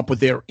come up with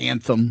their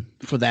anthem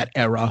for that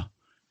era.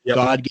 Yep.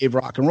 God Gave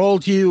Rock and Roll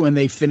to You, and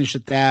they finish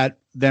at that,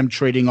 them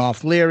trading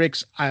off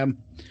lyrics.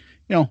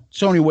 It's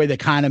the only way that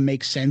kind of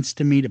makes sense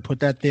to me to put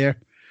that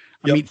there.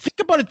 I mean, think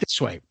about it this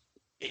way.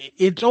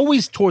 It's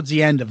always towards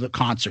the end of the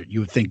concert you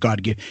would think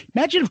God gave.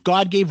 Imagine if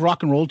God Gave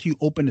Rock and Roll to You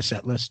opened a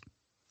set list.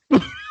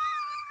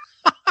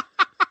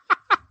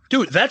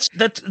 Dude, that's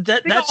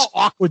how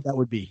awkward that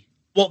would be.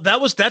 Well,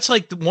 that's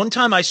like the one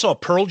time I saw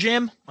Pearl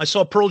Jam. I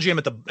saw Pearl Jam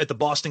at the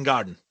Boston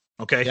Garden.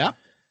 Okay. Yeah.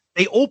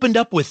 They opened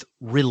up with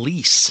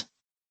Release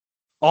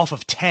off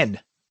of 10.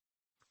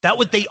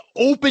 They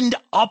opened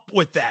up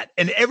with that,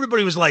 and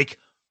everybody was like,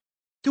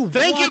 dude,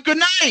 thank you, good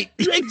night.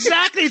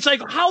 Exactly. It's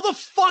like, how the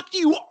fuck do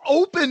you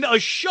open a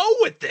show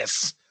with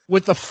this?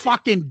 With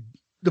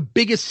the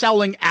biggest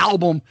selling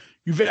album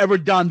you've ever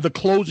done, the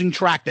closing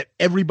track that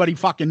everybody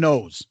fucking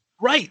knows.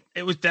 Right.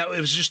 It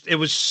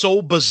was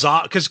so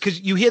bizarre because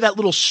you hear that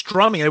little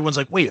strumming, and everyone's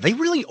like, wait, are they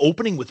really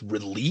opening with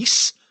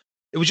Release?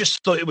 It was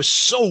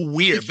so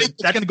weird. But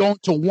that's going to go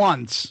into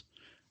Once,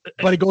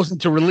 but it goes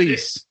into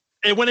Release.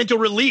 It went into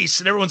Release,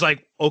 and everyone's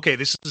like, okay,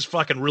 this is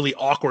fucking really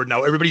awkward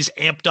now. Everybody's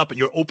amped up, and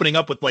you're opening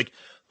up with like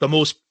the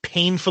most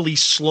painfully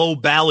slow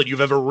ballad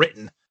you've ever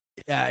written.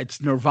 Yeah,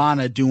 it's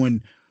Nirvana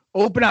doing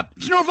Open Up.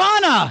 It's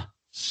Nirvana.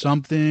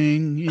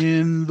 Something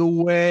in the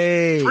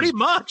way. Pretty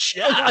much,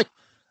 yeah. Like,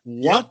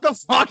 what the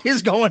fuck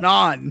is going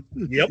on?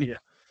 Yep.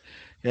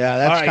 Yeah,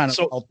 that's kind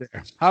of out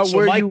there.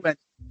 You went?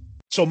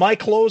 So my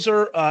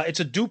closer, it's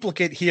a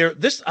duplicate here.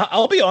 This,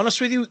 I'll be honest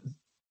with you,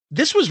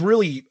 this was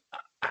really,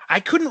 I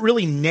couldn't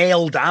really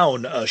nail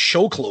down a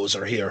show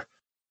closer here.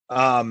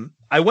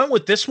 I went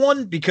with this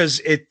one because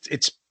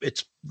it's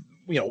it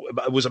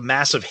was a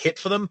massive hit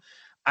for them.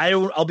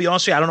 I'll be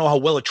honest with you, I don't know how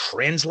well it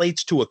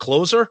translates to a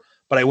closer,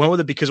 but I went with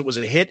it because it was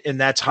a hit, and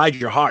that's Hide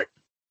Your Heart.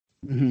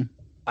 Mm-hmm.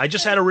 I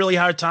just had a really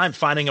hard time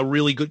finding a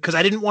really good, because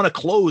I didn't want to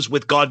close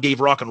with God Gave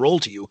Rock and Roll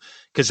to You,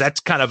 because that's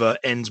kind of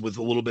ends with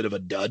a little bit of a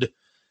dud.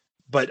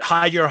 But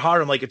Hide Your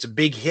Heart, I'm like, it's a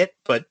big hit,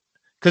 but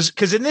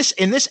because in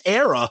this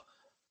era,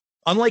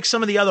 unlike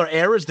some of the other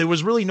eras, there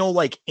was really no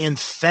like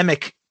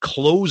anthemic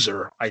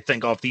closer, I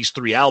think, off these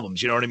three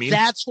albums. You know what I mean?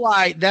 That's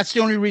the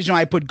only reason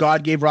I put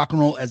God Gave Rock and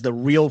Roll as the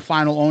real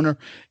final owner.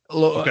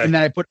 Okay. And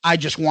then I put I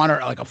Just Want Her,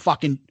 like a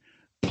fucking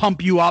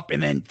pump you up,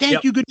 and then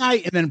thank you, good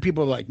night. And then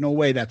people are like, no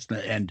way, that's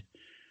the end.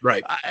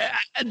 Right.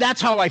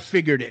 That's how I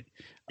figured it.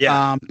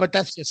 Yeah. But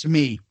that's just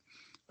me.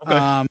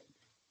 Okay.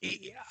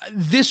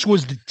 This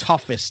was the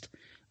toughest.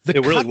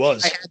 It really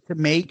was. I had to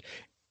make.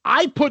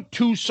 I put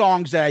two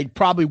songs that I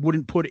probably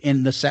wouldn't put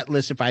in the set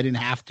list if I didn't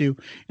have to,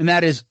 and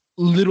that is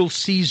Little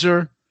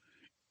Caesar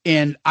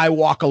and I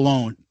Walk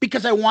Alone,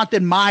 because I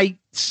wanted my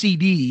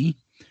CD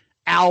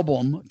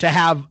album to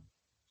have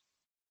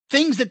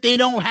things that they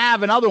don't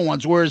have in other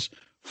ones, whereas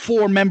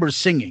 4 members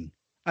singing.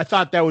 I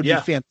thought that would be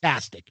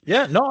fantastic.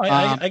 Yeah, no,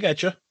 I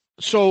got you.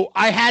 So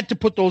I had to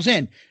put those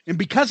in. And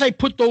because I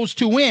put those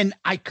two in,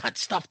 I cut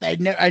stuff that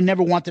I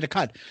never wanted to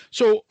cut.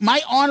 So my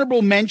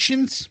honorable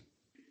mentions,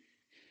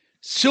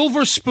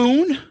 Silver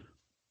Spoon.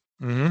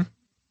 Mm-hmm.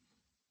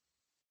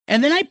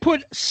 And then I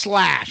put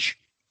Slash,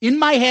 In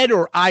My Head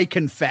or I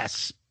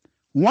Confess.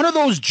 One of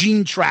those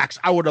Gene tracks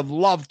I would have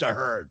loved to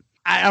heard.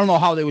 I don't know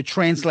how they would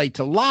translate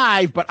to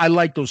live, but I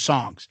like those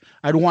songs.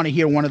 I'd want to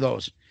hear one of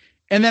those.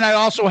 And then I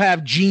also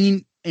have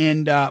Gene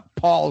and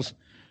Paul's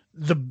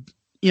the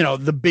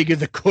bigger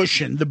the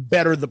cushion, the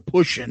better the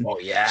pushing. Oh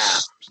yeah,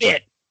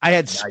 Spit. I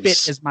had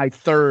Spit as my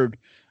third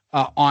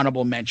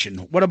honorable mention.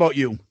 What about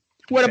you?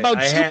 What about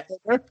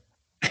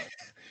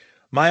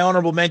my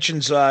honorable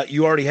mentions?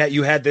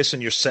 You had this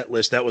in your set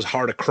list. That was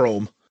Heart of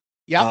Chrome.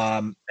 Yeah.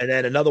 And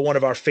then another one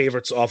of our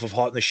favorites off of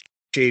Hot in the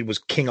Shade was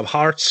King of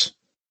Hearts.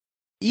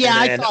 Yeah,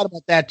 I thought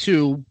about that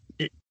too.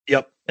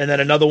 Yep. And then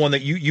another one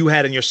that you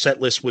had in your set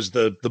list was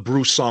the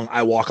Bruce song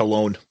I Walk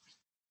Alone.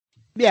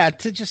 Yeah,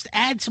 to just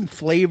add some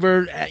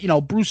flavor.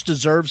 Bruce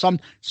deserves some.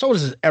 So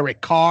does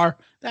Eric Carr.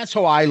 That's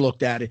how I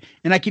looked at it.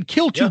 And I could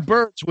kill two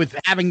birds with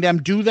having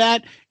them do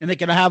that, and they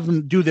can have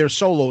them do their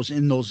solos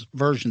in those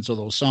versions of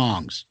those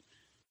songs.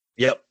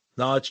 Yep.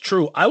 No, it's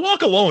true. I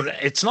Walk Alone.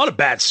 It's not a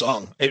bad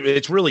song.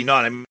 It's really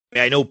not. I mean,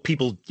 I know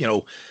people,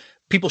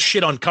 people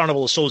shit on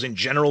Carnival of Souls in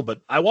general,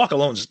 but I Walk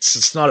Alone,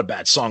 it's not a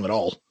bad song at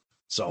all.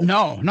 So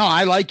no,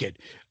 I like it.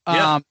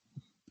 Yeah.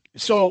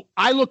 So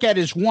I look at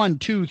it as 1,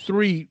 2,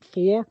 3,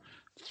 4,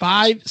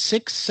 5,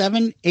 6,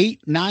 7,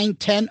 8, 9,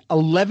 10,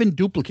 11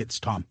 duplicates,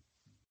 Tom.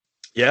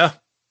 Yeah,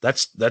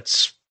 that's.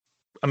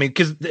 I mean,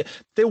 because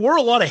there were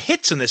a lot of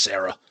hits in this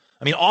era.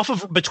 I mean, off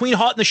of between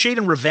Hot in the Shade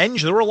and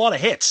Revenge, there were a lot of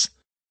hits.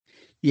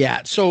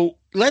 Yeah. So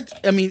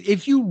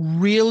if you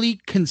really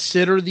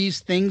consider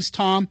these things,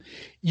 Tom,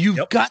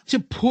 you've got to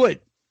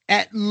put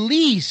at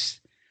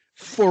least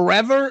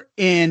Forever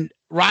and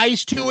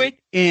Rise to It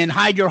and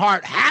Hide Your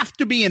Heart have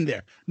to be in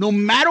there, no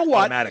matter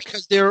what,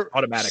 because they're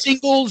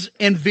singles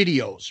and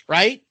videos,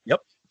 right? Yep.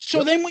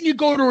 So then when you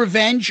go to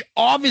Revenge,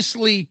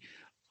 obviously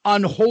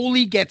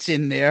Unholy gets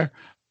in there.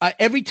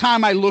 Every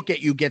Time I Look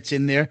at You gets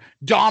in there.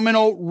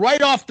 Domino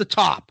right off the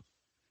top.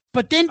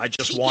 But then I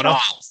Just Wanna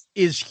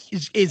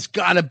is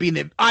gotta be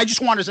there. I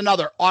Just Want is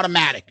another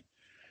automatic.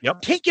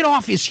 Yep. Take It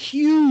Off is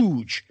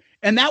huge.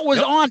 And that was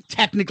on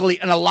technically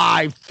an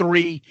Alive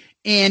 3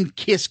 and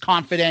Kiss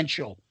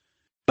Confidential.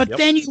 But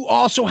then you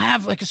also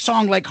have like a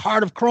song like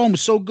Heart of Chrome,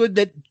 so good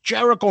that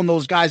Jericho and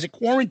those guys at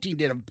Quarantine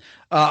did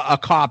a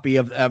copy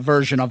of a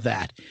version of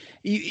that.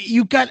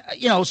 You got,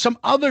 some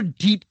other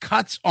deep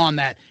cuts on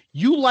that.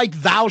 You like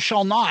Thou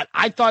Shall Not.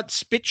 I thought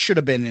Spit should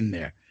have been in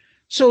there.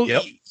 So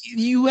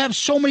you have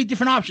so many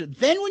different options.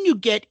 Then when you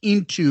get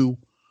into,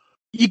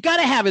 you got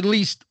to have at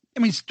least,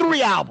 it's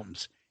 3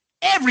 albums.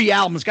 Every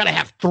album's got to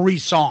have 3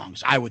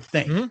 songs, I would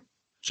think. Mm-hmm.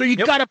 So you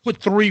got to put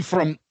 3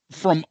 from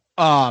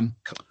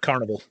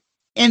Carnival.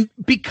 And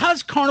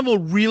because Carnival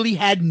really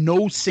had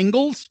no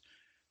singles,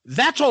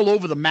 that's all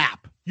over the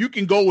map. You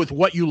can go with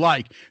what you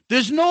like.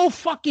 There's no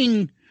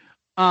fucking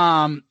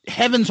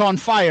Heaven's on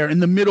Fire in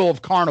the middle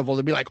of Carnival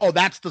to be like, oh,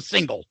 that's the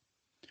single.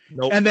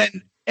 Nope. And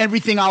then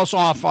everything else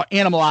off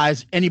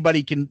Animalize,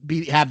 anybody can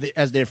have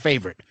as their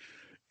favorite.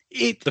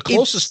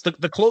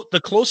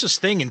 The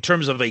closest thing in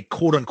terms of a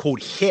quote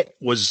unquote hit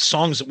was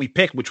songs that we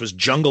picked, which was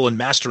Jungle and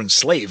Master and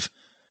Slave.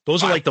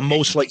 Those are like the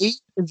most like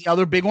Hate is the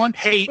other big one.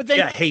 Hate, but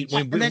then, Hate.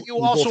 And then you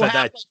also have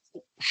that.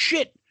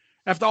 Shit.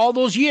 After all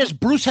those years,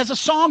 Bruce has a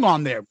song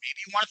on there. Maybe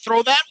you want to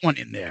throw that one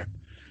in there.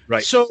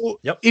 Right.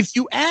 So if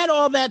you add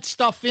all that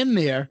stuff in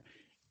there,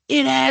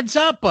 it adds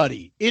up,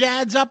 buddy. It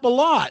adds up a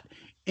lot.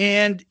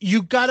 And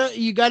you gotta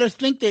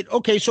think that,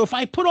 okay, so if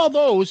I put all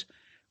those,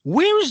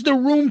 where is the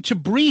room to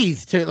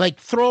breathe to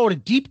like throw out a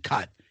deep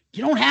cut?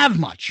 You don't have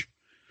much.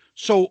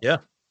 So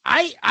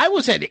I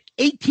was at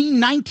 18,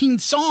 19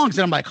 songs,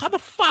 and I'm like, how the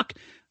fuck?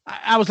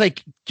 I was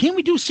like, can't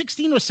we do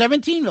 16 or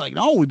 17? They're like,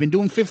 no, we've been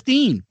doing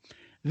 15.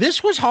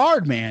 This was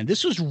hard, man.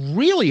 This was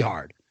really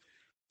hard.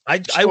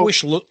 I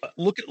wish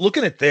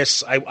looking at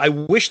this, I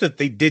wish that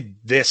they did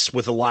this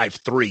with Alive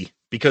 3,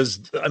 because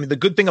the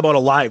good thing about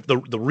Alive,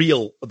 the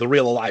real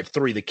Alive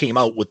 3 that came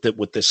out with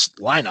this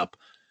lineup,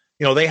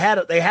 they had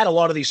a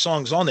lot of these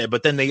songs on there,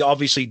 but then they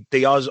obviously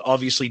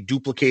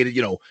duplicated,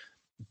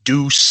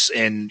 Deuce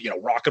and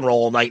Rock and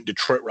Roll All Night in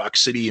Detroit Rock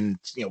City and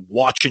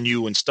Watching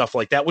You and stuff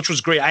like that, which was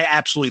great. I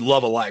absolutely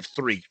love Alive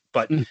 3,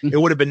 but it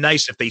would have been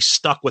nice if they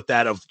stuck with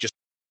that of just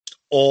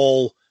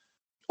all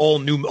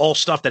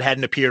stuff that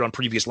hadn't appeared on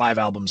previous live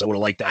albums. I would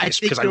have liked that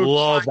because I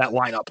love that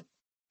lineup.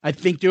 I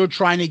think they were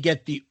trying to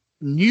get the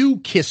new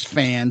Kiss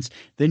fans,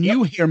 the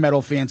new hair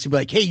metal fans to be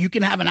like, hey, you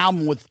can have an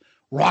album with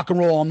Rock and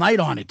Roll All Night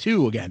on it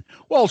too again.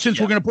 Well, since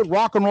we're going to put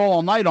Rock and Roll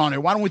All Night on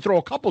it, why don't we throw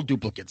a couple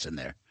duplicates in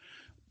there?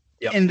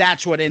 Yep. And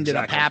that's what ended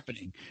up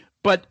happening.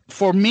 But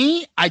for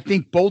me, I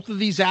think both of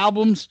these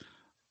albums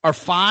are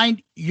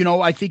fine.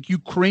 I think you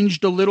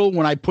cringed a little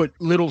when I put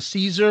Little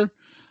Caesar.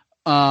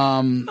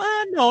 No,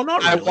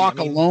 not really. I Walk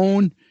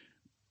Alone.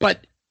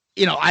 But,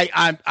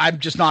 I'm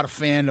just not a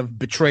fan of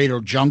Betrayed or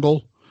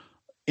Jungle.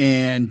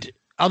 And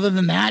other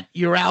than that,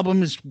 your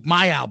album is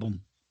my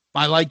album.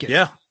 I like it.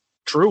 Yeah,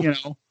 true.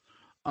 It's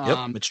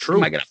true.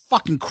 Am I going to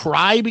fucking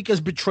cry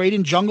because Betrayed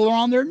and Jungle are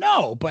on there?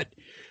 No, but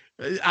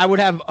I would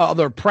have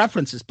other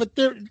preferences, but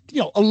they're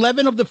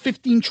 11 of the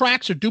 15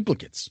 tracks are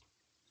duplicates.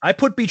 I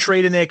put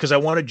Betrayed in there because I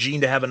wanted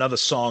Gene to have another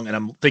song, and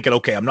I'm thinking,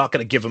 okay, I'm not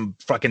going to give him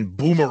fucking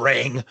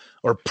Boomerang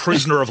or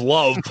Prisoner of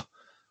Love,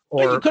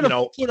 or you could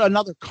have put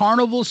another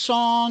Carnival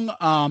song.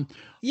 Love's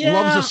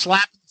a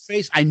Slap in the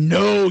Face. I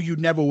know you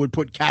never would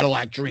put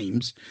Cadillac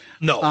Dreams.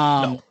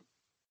 No,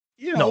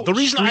 no. The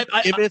reason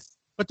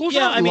but those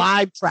are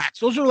live tracks.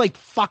 Those are like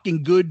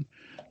fucking good,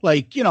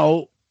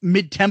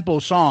 mid-tempo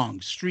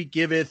songs, Street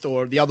Giveth,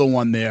 or the other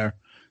one there,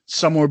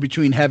 Somewhere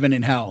Between Heaven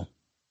and Hell.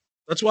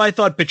 That's why I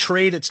thought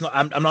Betrayed. It's not.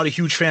 I'm not a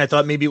huge fan. I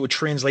thought maybe it would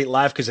translate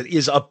live because it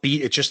is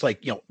upbeat. It's just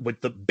like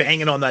with the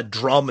banging on that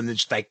drum and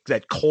it's like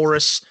that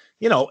chorus.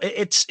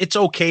 It's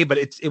okay, but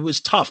it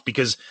was tough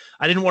because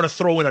I didn't want to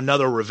throw in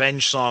another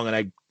Revenge song, and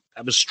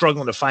I was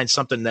struggling to find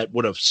something that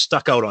would have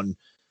stuck out on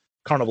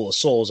Carnival of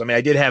Souls. I mean,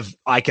 I did have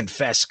I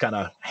Confess kind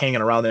of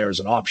hanging around there as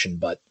an option,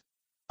 but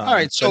all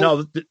right. So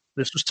no,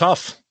 this was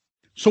tough.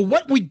 So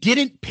what we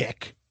didn't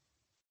pick,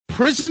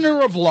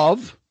 Prisoner of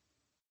Love.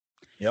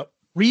 Yep.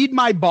 Read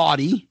My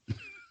Body.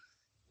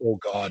 Oh,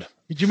 God.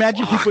 Could you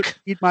imagine if we put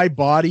Read My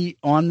Body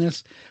on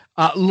this?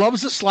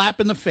 Love's a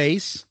Slap in the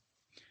Face.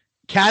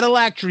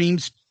 Cadillac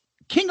Dreams.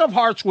 King of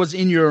Hearts was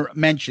in your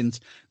mentions.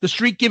 The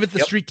Street Giveth, the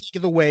Street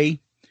Taketh Away.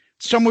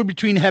 Somewhere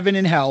Between Heaven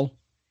and Hell.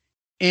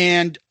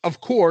 And,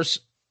 of course,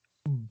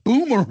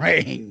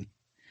 Boomerang.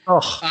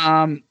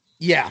 Oh.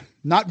 Yeah,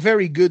 not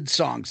very good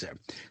songs there.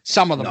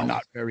 Some of them are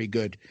not very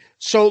good.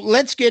 So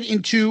let's get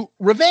into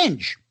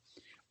Revenge.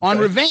 On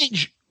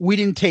Revenge, we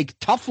didn't take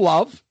Tough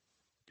Love.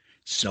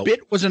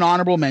 Spit was an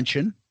honorable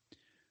mention.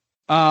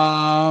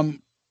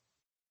 Paralyzed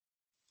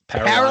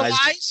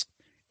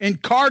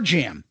and Car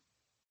Jam.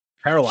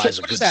 Paralyzed is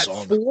so a good that,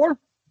 song. 4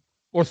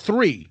 or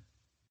 3?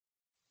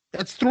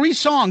 That's 3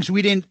 songs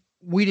we didn't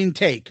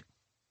take.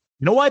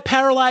 You know why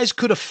Paralyzed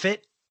could have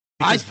fit?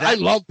 I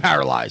love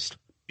Paralyzed.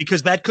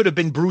 Because that could have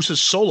been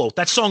Bruce's solo.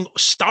 That song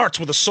starts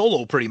with a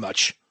solo pretty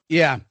much.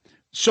 Yeah.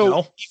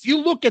 So if you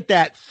look at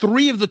that,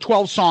 3 of the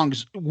 12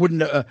 songs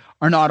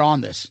are not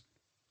on this.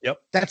 Yep.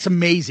 That's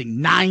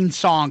amazing. 9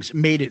 songs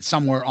made it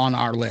somewhere on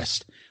our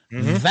list.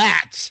 Mm-hmm.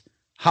 That's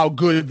how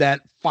good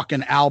that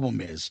fucking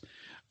album is.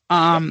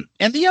 And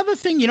the other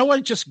thing, you know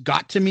what just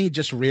got to me,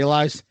 just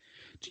realized?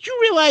 Did you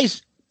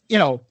realize,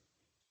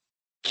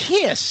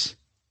 Kiss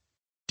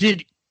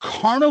did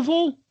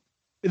Carnival,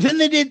 then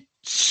they did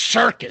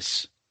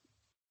Circus.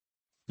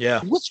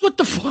 Yeah. What's with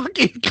the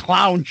fucking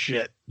clown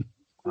shit?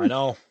 I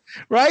know.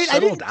 Right? Settle I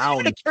didn't down.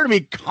 even occur to me.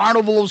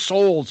 Carnival of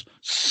Souls,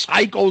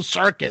 Psycho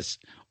Circus.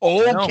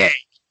 Okay.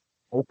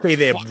 Okay,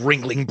 there,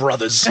 Ringling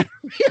Brothers.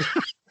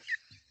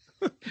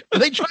 Are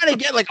they trying to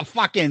get like a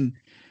fucking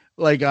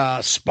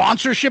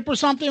sponsorship or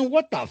something?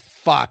 What the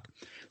fuck?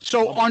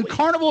 So on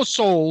Carnival of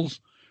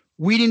Souls,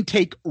 we didn't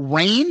take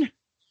Rain.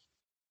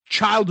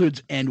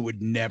 Childhood's End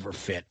would never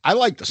fit. I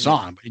like the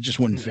song, but it just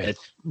wouldn't fit.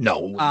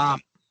 No.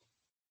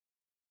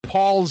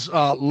 Paul's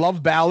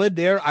love ballad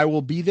there, I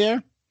Will Be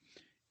There.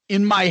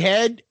 In My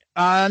Head,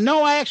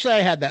 no, I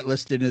had that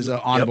listed as an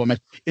honorable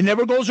mention. It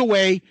Never Goes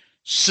Away.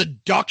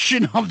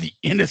 Seduction of the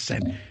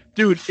Innocent.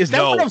 Dude, is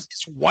that one of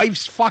his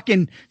wife's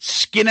fucking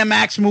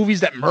Skinamax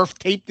movies that Murph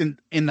taped in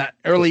the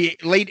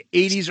late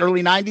 80s,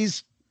 early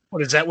 90s?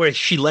 What is that, where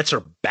she lets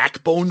her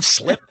backbone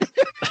slip?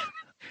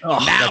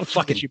 Now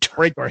fucking she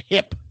break her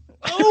hip.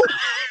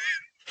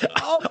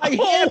 Oh, my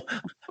hip.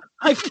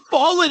 I've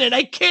fallen and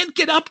I can't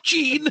get up,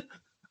 Gene.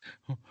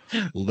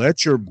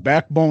 Let your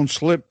backbone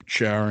slip,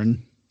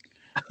 Sharon.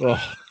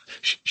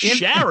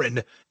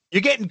 Sharon?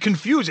 You're getting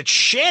confused. It's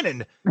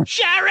Shannon.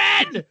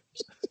 Sharon!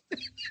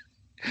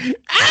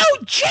 Oh,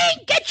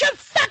 Gene, get your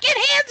fucking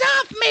hands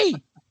off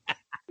me!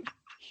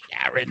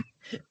 Sharon.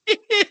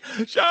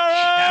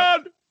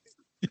 Sharon!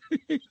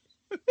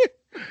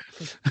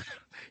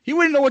 He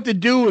wouldn't know what to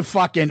do if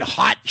fucking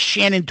hot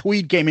Shannon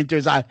Tweed came into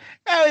his eye.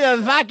 Oh,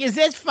 the fuck is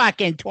this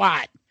fucking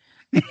twat?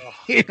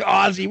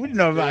 Ozzy wouldn't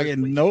know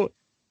fucking know.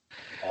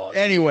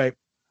 Anyway,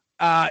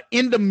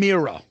 In the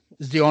Mirror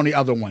is the only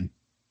other one.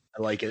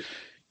 I like it.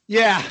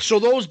 Yeah, so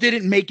those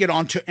didn't make it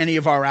onto any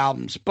of our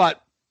albums,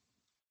 but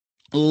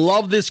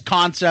love this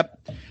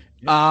concept.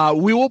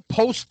 We will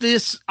post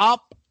this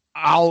up.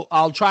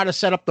 I'll try to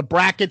set up the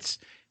brackets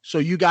so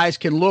you guys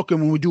can look,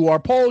 and when we do our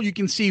poll, you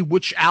can see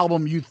which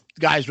album you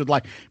guys would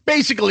like.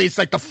 Basically, it's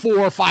like the 4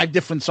 or 5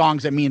 different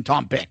songs that me and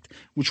Tom picked.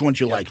 Which ones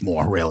you like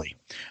more, really?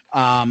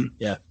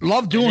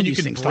 Love doing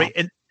these things.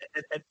 And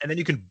then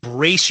you can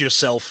brace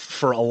yourself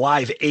for a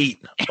Live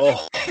 8.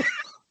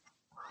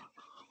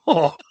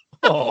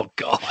 Oh,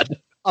 God.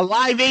 A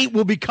Live 8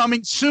 will be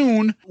coming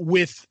soon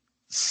with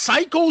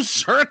Psycho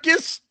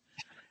Circus,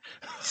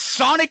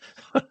 Sonic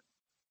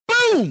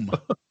Boom,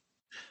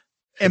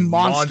 and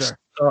Monster.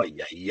 Oh,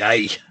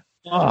 yay.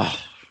 Oh.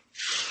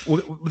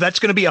 Well, that's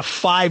going to be a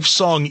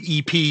 5-song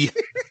EP. This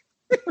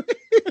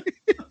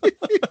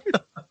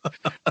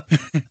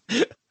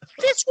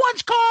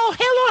one's called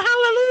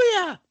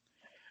Hello Hallelujah.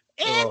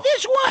 And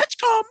this one's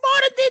called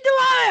Marta de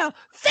Delia.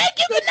 Thank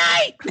you, good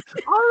night.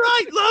 All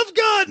right, Love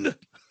Gun.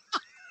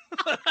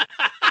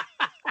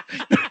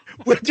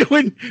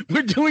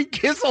 We're doing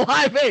Kiss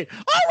Alive 8.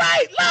 All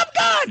right, Love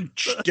Gun.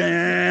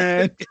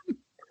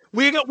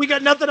 We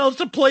got nothing else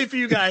to play for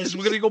you guys.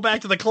 We're gonna go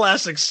back to the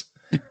classics.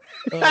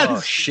 Oh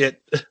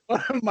shit!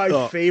 One of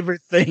my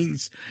favorite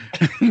things.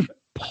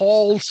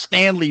 Paul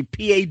Stanley,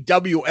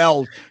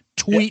 PAWL,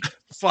 tweet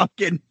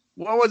fucking.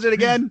 What was it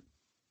again?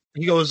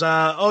 He goes,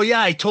 "Oh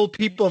yeah, I told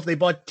people if they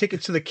bought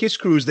tickets to the Kiss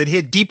cruise, they'd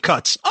hit deep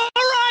cuts." All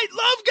right,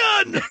 Love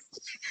Gun.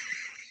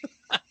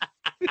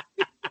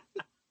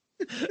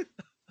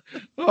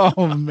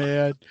 Oh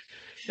man.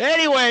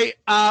 Anyway,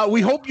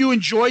 we hope you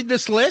enjoyed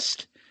this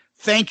list.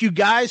 Thank you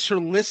guys for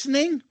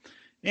listening.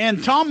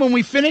 And Tom, when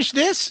we finish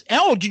this,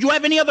 did you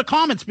have any other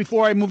comments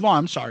before I move on?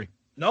 I'm sorry.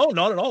 No,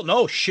 not at all.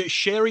 No,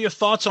 share your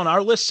thoughts on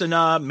our lists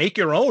and make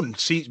your own.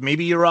 See,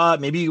 maybe you're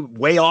maybe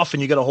way off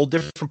and you got a whole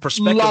different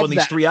perspective on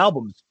these 3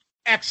 albums.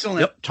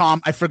 Excellent,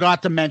 Tom. I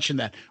forgot to mention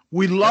that.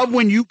 We love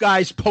when you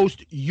guys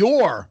post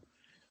your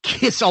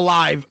Kiss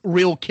Alive,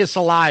 Real Kiss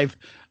Alive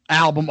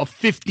album of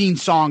 15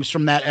 songs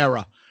from that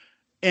era.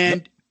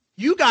 And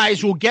you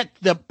guys will get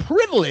the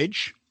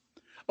privilege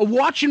of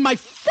watching my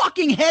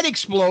fucking head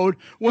explode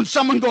when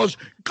someone goes,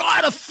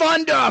 God of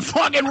Thunder,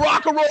 fucking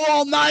Rock and Roll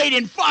All Night,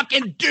 and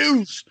fucking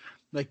Deuce.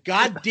 Like,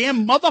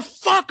 goddamn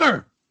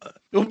motherfucker.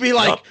 It'll be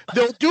like,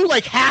 they'll do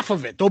like half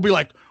of it. They'll be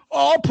like,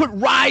 oh, I'll put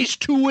Rise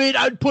to it.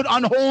 I'd put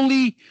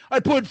Unholy.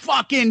 I'd put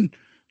fucking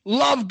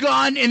Love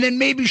Gun, and then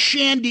maybe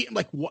Shandy.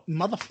 Like, what,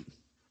 mother?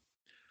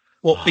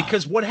 Well,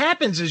 because what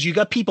happens is you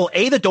got people,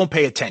 A, that don't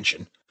pay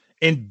attention,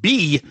 and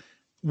B,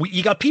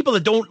 you got people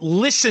that don't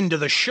listen to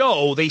the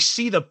show. They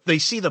see the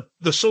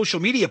social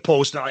media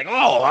post, and they're like,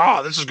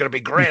 oh, this is going to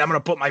be great. I'm going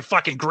to put my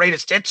fucking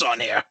greatest hits on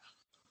here.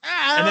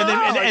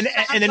 And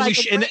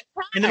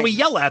then we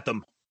yell at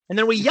them. And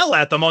then we yell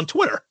at them on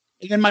Twitter.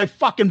 And then my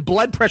fucking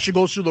blood pressure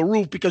goes through the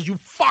roof because you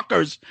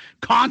fuckers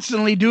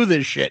constantly do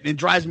this shit. And it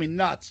drives me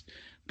nuts.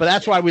 But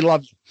that's why we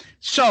love you.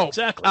 So,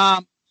 exactly.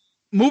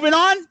 Moving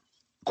on.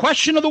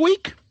 Question of the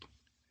week.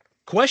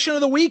 Question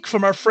of the week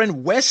from our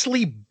friend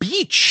Wesley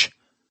Beach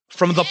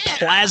from the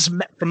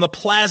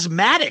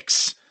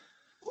Plasmatics,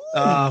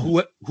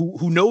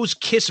 who knows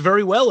Kiss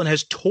very well and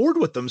has toured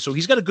with them. So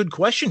he's got a good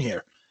question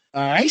here.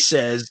 All right. He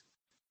says,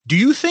 do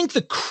you think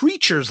the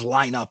Creatures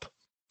lineup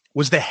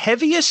was the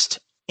heaviest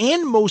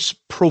and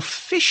most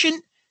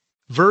proficient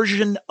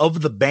version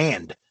of the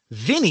band?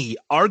 Vinny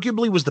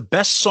arguably was the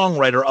best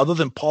songwriter other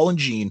than Paul and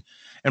Gene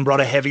and brought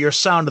a heavier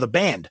sound to the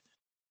band.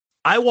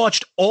 I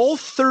watched all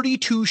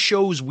 32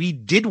 shows we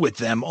did with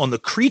them on the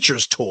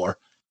Creatures tour,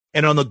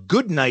 and on the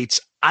good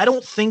nights, I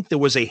don't think there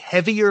was a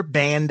heavier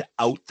band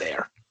out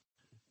there.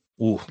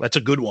 Ooh, that's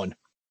a good one.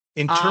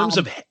 In terms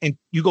of, and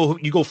you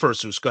go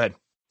first, Zeus. Go ahead.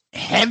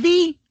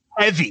 Heavy?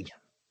 Heavy.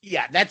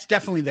 Yeah, that's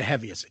definitely the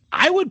heaviest.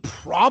 I would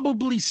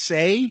probably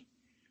say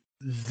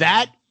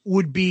that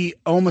would be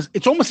almost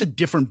a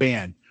different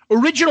band.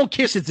 Original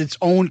Kiss is its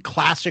own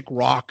classic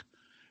rock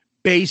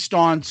based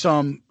on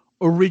some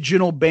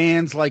original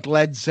bands like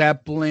Led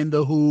Zeppelin,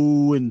 The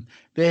Who, and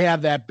they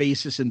have that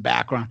basis and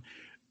background.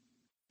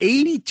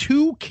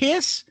 82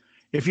 Kiss,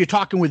 if you're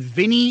talking with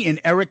Vinny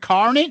and Eric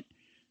Carr in it,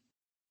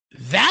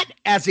 that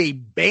as a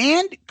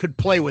band could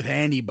play with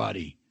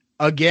anybody,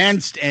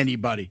 against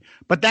anybody.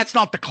 But that's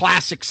not the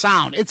classic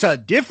sound. It's a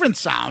different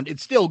sound.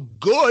 It's still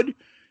good,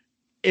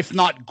 if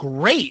not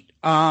great.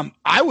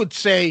 I would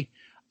say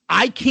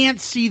I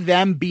can't see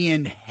them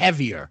being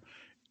heavier.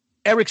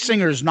 Eric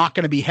Singer is not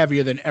going to be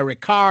heavier than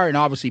Eric Carr, and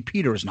obviously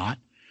Peter is not.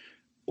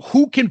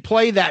 Who can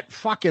play that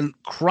fucking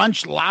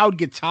crunch loud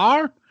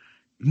guitar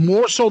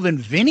more so than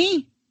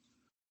Vinny?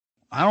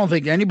 I don't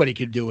think anybody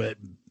could do it,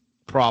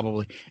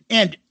 probably.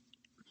 And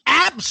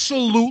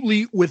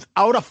absolutely,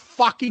 without a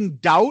fucking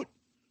doubt,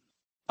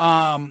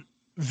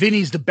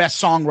 Vinny's the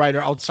best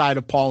songwriter outside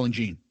of Paul and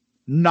Gene.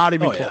 Not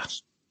even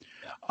close.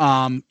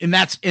 Yeah.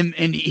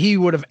 And he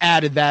would have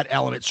added that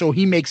element. So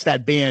he makes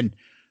that band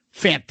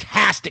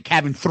fantastic,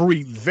 having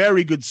three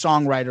very good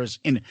songwriters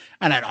and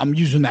I'm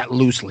using that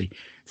loosely.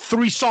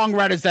 Three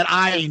songwriters that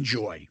I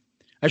enjoy.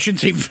 I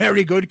shouldn't say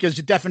very good because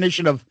the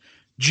definition of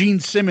Gene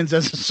Simmons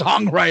as a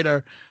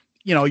songwriter,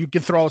 you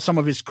can throw out some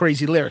of his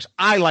crazy lyrics.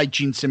 I like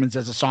Gene Simmons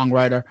as a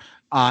songwriter,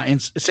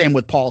 and same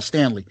with Paul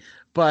Stanley.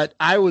 But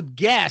I would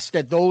guess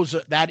that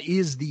that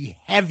is the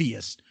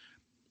heaviest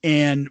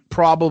and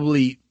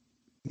probably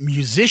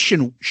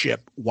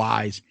musicianship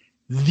wise,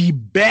 the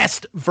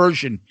best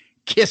version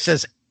Kiss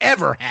has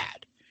ever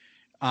had.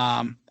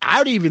 I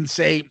would even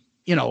say,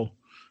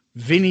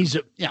 Vinny's,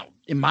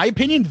 in my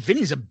opinion,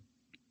 Vinny's a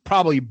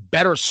probably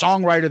better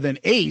songwriter than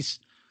Ace,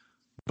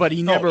 but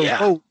he never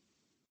wrote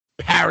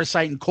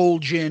Parasite and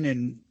Cold Gin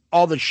and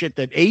all the shit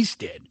that Ace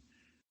did.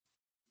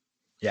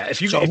 Yeah,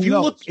 if you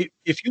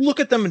look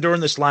at them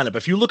during this lineup,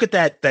 if you look at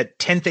that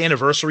 10th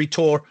anniversary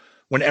tour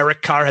when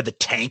Eric Carr had the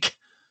Tank,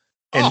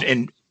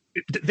 and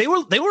they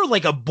were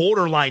like a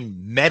borderline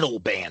metal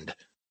band.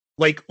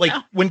 Like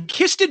when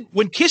Kiss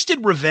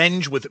did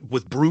Revenge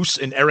with Bruce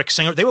and Eric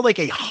Singer, they were like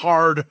a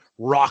hard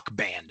rock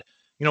band.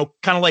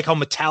 Kind of like how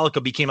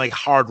Metallica became like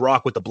hard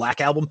rock with the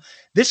Black Album.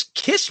 This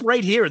Kiss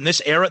right here in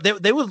this era,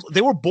 they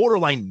were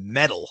borderline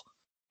metal.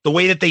 The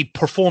way that they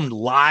performed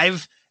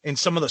live and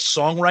some of the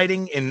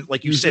songwriting and,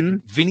 like you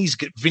said, Vinny's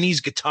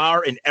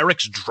guitar and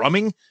Eric's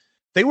drumming,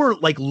 they were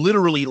like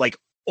literally like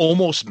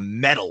almost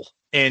metal.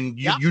 And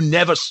you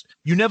never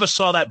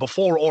saw that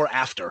before or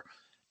after.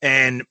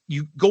 And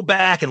you go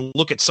back and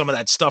look at some of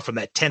that stuff from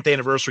that 10th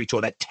anniversary tour,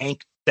 that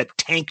tank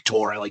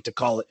tour, I like to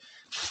call it.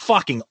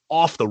 Fucking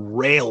off the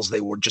rails.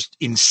 They were just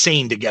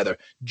insane together.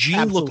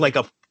 Gene looked like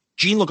a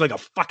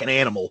fucking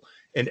animal,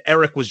 and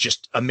Eric was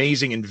just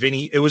amazing. And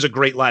Vinny, it was a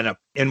great lineup.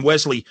 And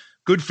Wesley,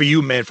 good for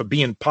you, man, for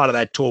being part of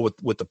that tour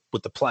with the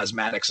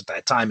Plasmatics at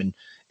that time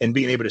and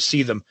being able to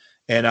see them.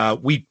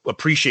 And we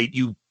appreciate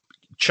you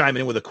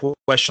chiming in with a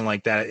question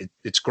like that.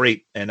 It's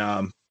great. And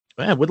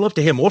we'd love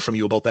to hear more from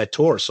you about that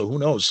tour. So who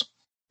knows?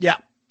 Yeah.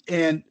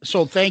 And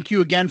so thank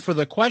you again for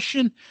the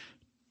question.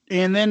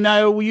 And then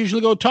we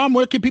usually go, Tom,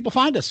 where can people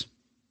find us?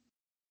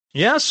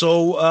 Yeah,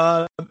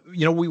 so,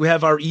 we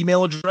have our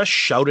email address,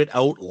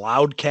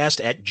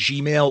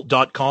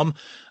 shoutitoutloudcast@gmail.com.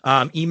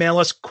 Email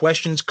us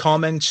questions,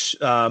 comments,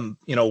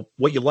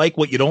 what you like,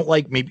 what you don't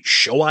like, maybe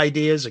show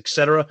ideas,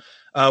 etc.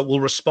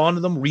 We'll respond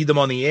to them, read them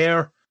on the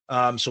air.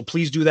 So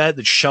please do that.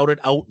 That's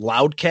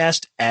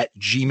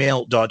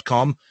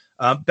shoutitoutloudcast@gmail.com.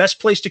 Best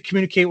place to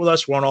communicate with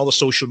us. We're on all the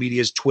social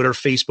medias, Twitter,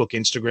 Facebook,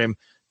 Instagram.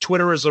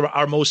 Twitter is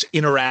our most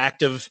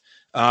interactive.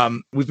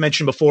 We've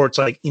mentioned before, it's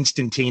like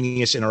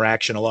instantaneous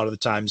interaction a lot of the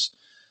times.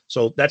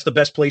 So that's the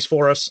best place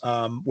for us.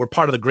 We're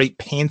part of the great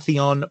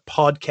Pantheon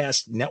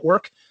podcast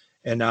network,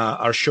 and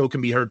our show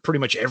can be heard pretty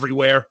much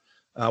everywhere.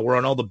 We're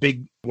on all the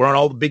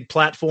big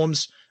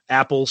platforms,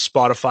 Apple,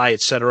 Spotify,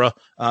 etc.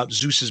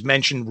 Zeus has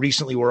mentioned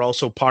recently we're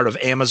also part of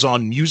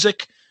Amazon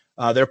Music,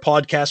 their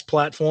podcast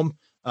platform,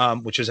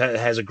 which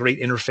has a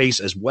great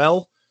interface as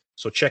well.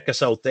 So check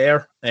us out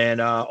there.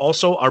 And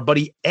also our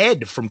buddy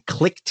Ed from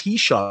Click Tea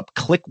Shop,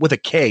 Click with a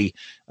K.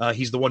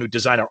 He's the one who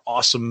designed our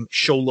awesome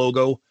show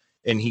logo,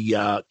 and he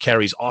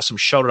carries awesome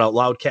Shout It Out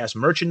Loudcast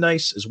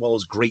merchandise as well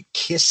as great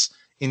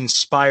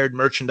Kiss-inspired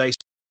merchandise.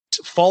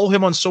 Follow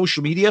him on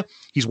social media.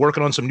 He's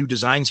working on some new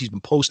designs. He's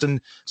been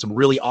posting some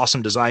really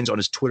awesome designs on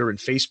his Twitter and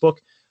Facebook.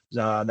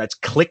 That's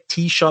Click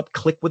Tea Shop,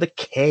 Click with a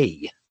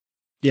K.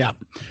 Yeah.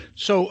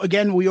 So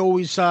again,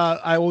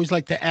 I always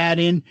like to add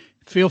in,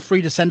 feel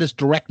free to send us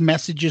direct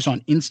messages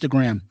on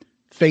Instagram,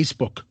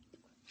 Facebook,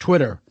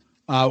 Twitter.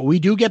 We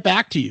do get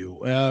back to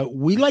you.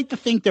 We like to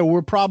think that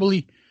we're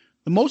probably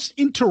the most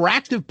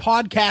interactive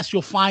podcast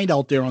you'll find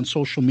out there on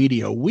social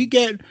media. We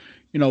get,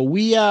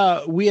 we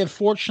have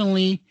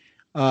fortunately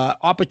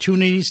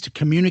opportunities to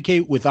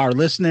communicate with our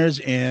listeners,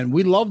 and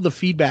we love the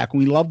feedback.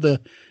 We love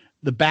the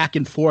back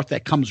and forth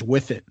that comes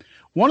with it.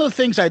 One of the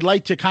things I'd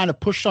like to kind of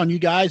push on you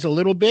guys a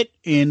little bit,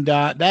 and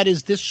that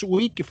is this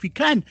week, if you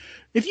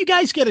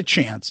guys get a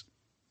chance,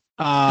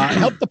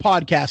 help the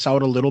podcast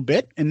out a little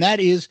bit, and that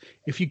is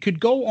if you could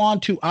go on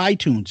to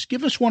iTunes,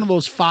 give us one of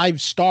those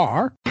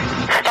 5-star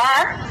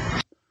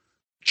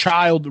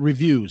child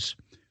reviews.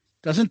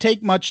 Doesn't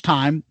take much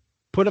time.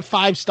 Put a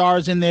 5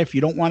 stars in there. If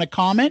you don't want to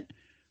comment,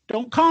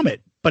 don't comment.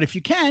 But if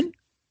you can,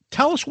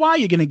 tell us why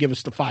you're going to give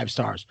us the 5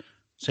 stars.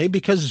 Say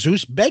because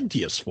Zeus begged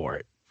us for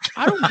it.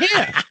 I don't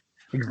care.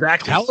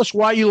 Exactly. Tell us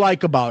why you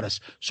like about us.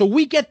 So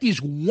we get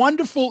these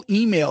wonderful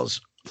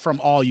emails from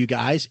all you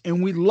guys,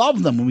 and we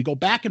love them when we go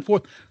back and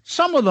forth.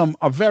 Some of them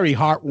are very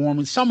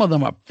heartwarming. Some of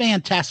them are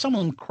fantastic. Some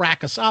of them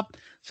crack us up.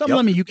 Some of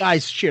them you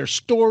guys share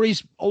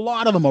stories. A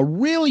lot of them are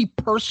really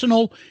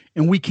personal,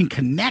 and we can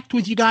connect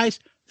with you guys.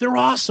 They're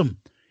awesome.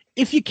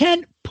 If you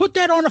can, put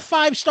that on a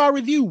 5-star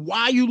review,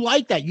 why you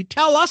like that. You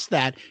tell us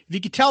that. If you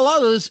can tell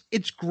others,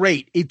 it's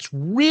great. It's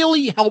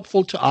really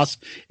helpful to us.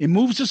 It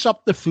moves us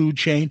up the food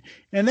chain.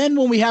 And then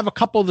when we have a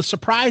couple of the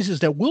surprises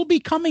that will be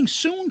coming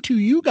soon to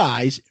you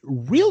guys,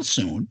 real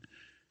soon,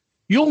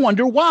 you'll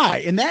wonder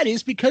why. And that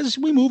is because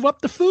we move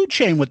up the food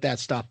chain with that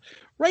stuff.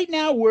 Right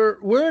now,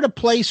 we're at a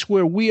place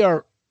where we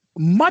are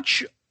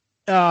much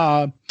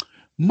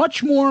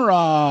more,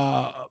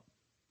 I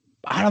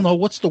don't know,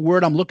 what's the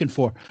word I'm looking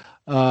for?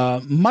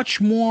 Much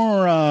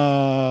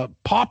more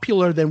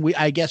popular than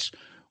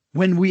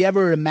when we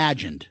ever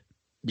imagined.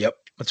 Yep.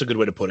 That's a good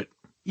way to put it.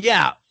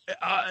 Yeah.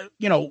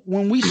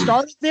 When we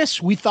started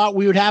this, we thought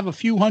we would have a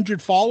few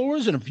hundred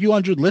followers and a few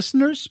hundred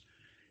listeners.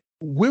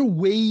 We're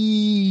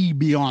way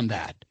beyond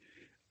that.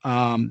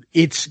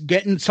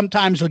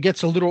 Sometimes it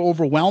gets a little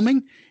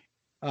overwhelming.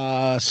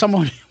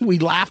 We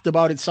laughed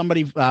about it.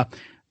 Somebody, the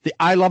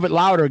I Love It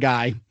Louder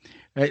guy,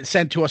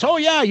 sent to us, oh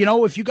yeah,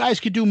 if you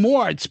guys could do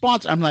more, I'd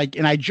sponsor. I'm like,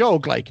 and I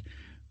joke like,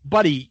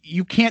 buddy,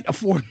 you can't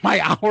afford my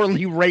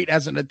hourly rate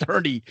as an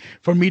attorney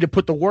for me to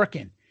put the work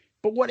in.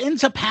 But what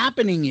ends up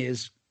happening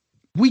is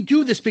we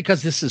do this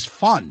because this is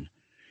fun.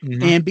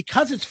 Mm-hmm. And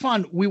because it's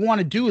fun, we want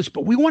to do this,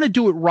 but we want to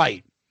do it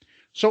right.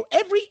 So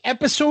every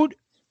episode,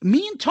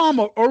 me and Tom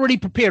are already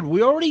prepared.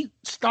 We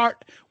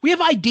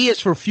have ideas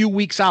for a few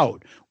weeks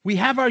out. We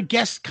have our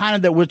guests kind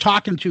of that we're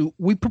talking to.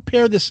 We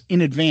prepare this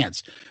in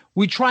advance.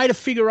 We try to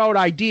figure out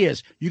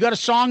ideas. You got a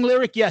song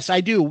lyric? Yes,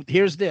 I do.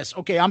 Here's this.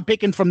 Okay, I'm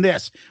picking from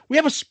this. We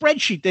have a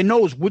spreadsheet that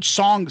knows which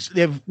songs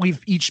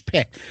we've each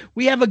picked.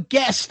 We have a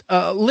guest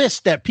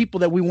list that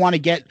people that we want to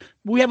get.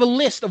 We have a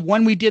list of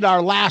when we did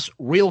our last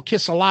Real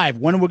Kiss Alive,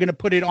 when we're going to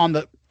put it on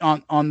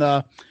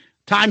the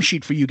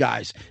timesheet for you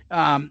guys.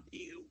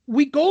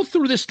 We go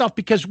through this stuff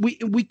because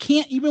we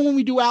can't, even when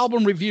we do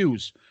album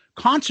reviews,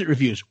 concert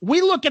reviews,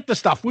 we look at the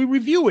stuff. We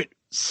review it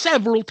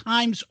several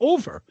times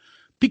over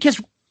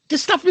because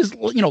this stuff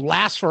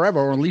lasts forever,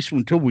 or at least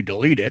until we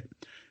delete it.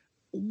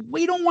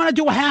 We don't want to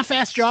do a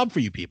half-assed job for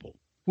you people.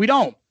 We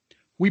don't.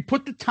 We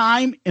put the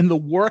time and the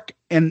work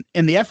and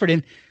the effort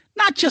in,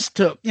 not just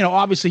to,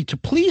 obviously to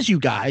please you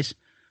guys,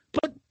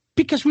 but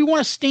because we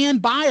want to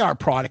stand by our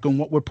product and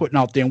what we're putting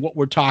out there and what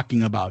we're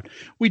talking about.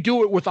 We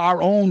do it with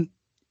our own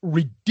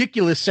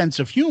ridiculous sense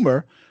of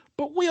humor,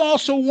 but we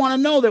also want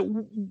to know that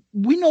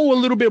we know a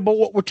little bit about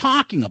what we're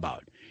talking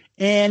about.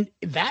 And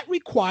that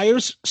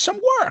requires some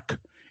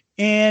work.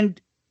 And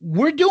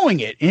we're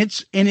doing it,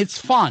 and it's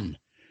fun,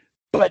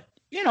 but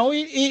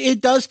it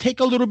does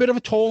take a little bit of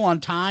a toll on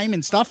time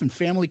and stuff, and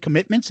family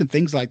commitments and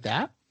things like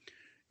that.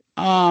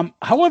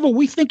 However,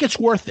 we think it's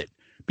worth it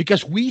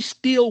because we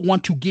still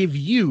want to give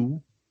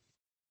you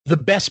the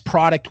best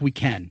product we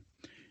can.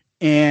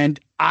 And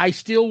I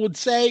still would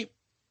say,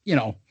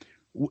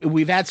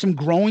 We've had some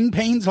growing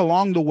pains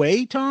along the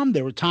way, Tom.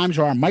 There were times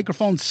where our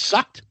microphones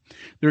sucked.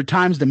 There are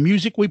times the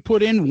music we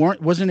put in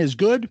wasn't as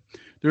good.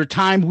 There are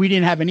times we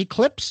didn't have any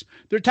clips.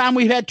 There are times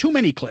we've had too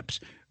many clips.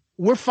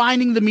 We're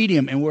finding the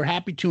medium, and we're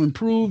happy to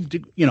improve,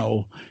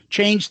 to,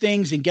 change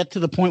things and get to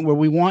the point where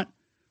we want.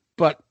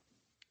 But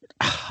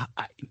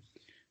I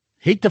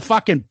hate to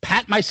fucking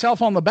pat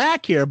myself on the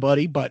back here,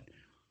 buddy, but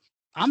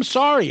I'm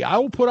sorry. I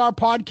will put our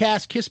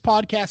podcast, KISS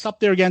Podcast, up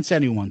there against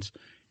anyone's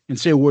and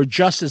say we're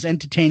just as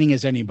entertaining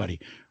as anybody.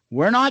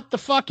 We're not the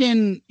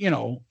fucking,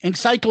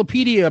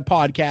 encyclopedia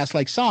podcast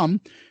like some,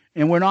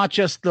 and we're not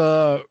just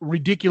the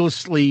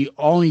ridiculously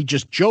only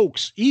just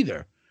jokes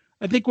either.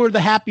 I think we're the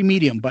happy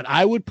medium, but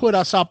I would put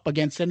us up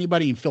against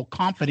anybody and feel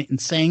confident in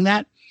saying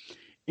that.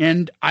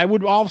 And I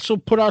would also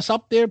put us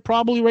up there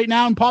probably right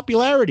now in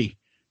popularity.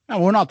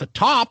 Now, we're not the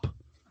top,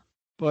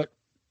 but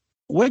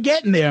we're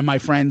getting there, my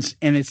friends.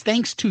 And it's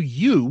thanks to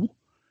you.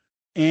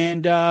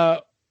 And,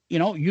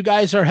 you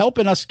guys are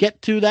helping us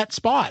get to that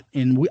spot.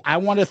 And I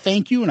want to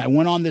thank you. And I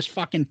went on this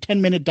fucking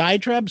 10-minute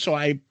diatribe, so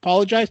I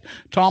apologize.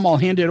 Tom, I'll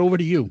hand it over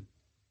to you.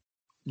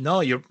 No,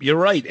 you're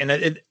right. And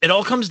it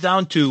all comes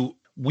down to,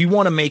 we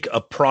want to make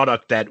a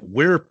product that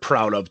we're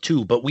proud of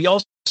too, but we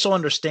also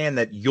understand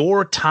that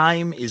your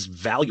time is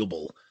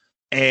valuable.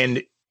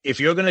 And if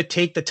you're going to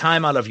take the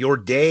time out of your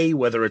day,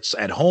 whether it's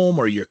at home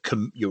or your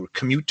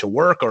commute to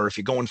work, or if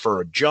you're going for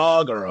a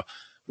jog or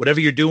whatever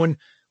you're doing,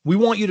 we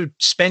want you to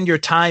spend your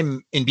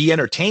time and be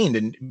entertained.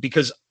 And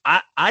because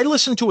I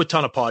listen to a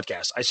ton of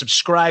podcasts, I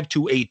subscribe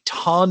to a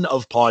ton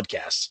of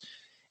podcasts,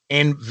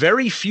 and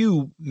very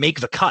few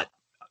make the cut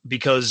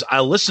because I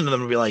listen to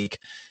them and be like,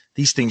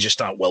 these things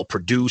just aren't well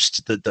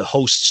produced. The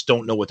hosts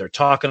don't know what they're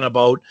talking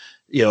about.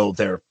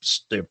 They're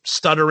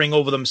stuttering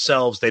over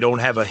themselves. They don't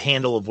have a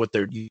handle of what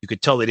you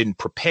could tell they didn't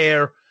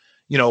prepare.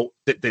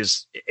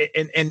 There's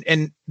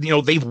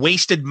they've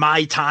wasted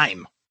my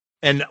time,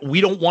 and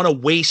we don't want to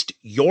waste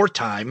your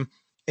time,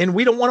 and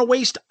we don't want to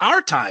waste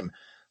our time.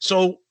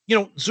 So,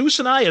 Zeus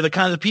and I are the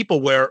kind of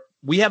people where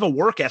we have a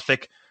work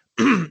ethic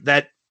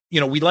that,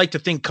 we like to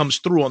think comes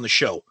through on the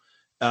show.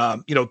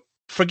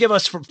 Forgive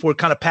us for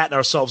kind of patting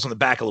ourselves on the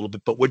back a little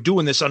bit, but we're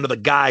doing this under the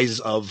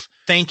guise of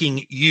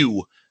thanking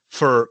you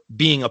for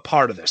being a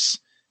part of this,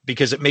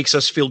 because it makes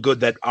us feel good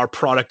that our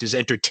product is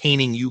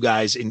entertaining you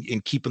guys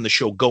and keeping the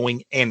show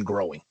going and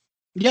growing.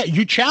 Yeah,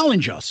 you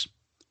challenge us.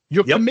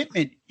 Your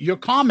commitment, your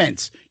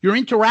comments, your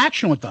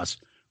interaction with us.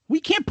 We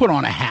can't put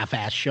on a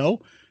half-ass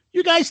show.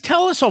 You guys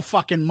tell us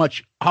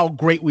how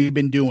great we've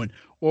been doing,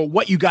 or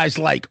what you guys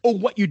like, or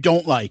what you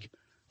don't like.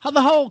 How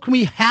the hell can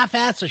we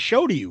half-ass a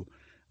show to you?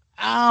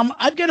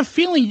 I've got a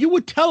feeling you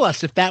would tell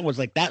us if that was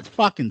like, that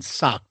fucking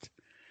sucked.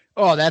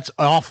 Oh, that's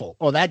awful.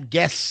 Oh, that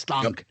guest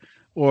stunk. Yep.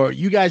 Or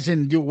you guys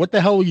didn't do, what the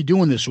hell were you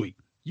doing this week?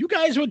 You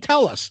guys would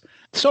tell us.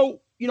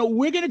 So,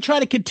 we're going to try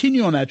to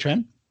continue on that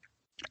trend.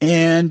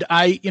 And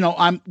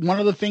I'm one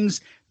of the things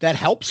that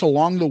helps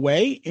along the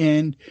way.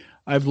 And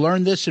I've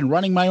learned this in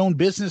running my own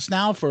business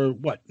now for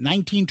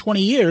 19,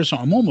 20 years. So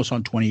I'm almost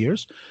on 20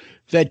 years,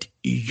 that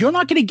you're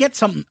not going to get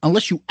something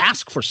unless you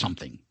ask for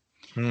something.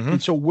 Mm-hmm.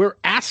 And so we're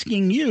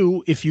asking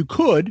you, if you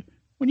could,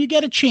 when you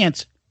get a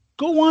chance,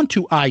 go on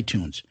to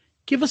iTunes,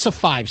 give us a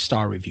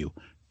 5-star review,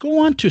 go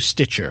on to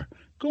Stitcher,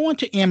 go on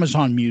to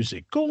Amazon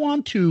Music, go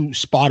on to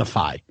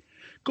Spotify,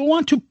 go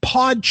on to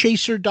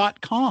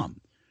podchaser.com.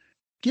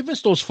 Give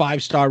us those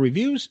 5-star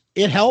reviews.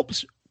 It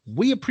helps.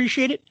 We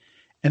appreciate it.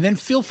 And then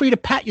feel free to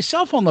pat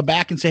yourself on the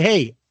back and say,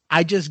 hey,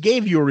 I just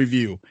gave you a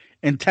review,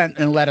 and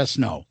let us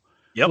know.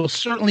 Yep. We'll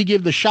certainly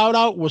give the shout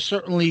out. We'll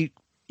certainly,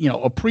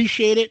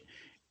 appreciate it.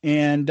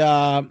 And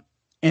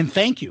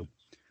thank you.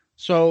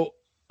 So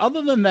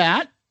other than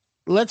that,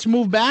 let's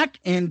move back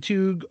and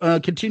to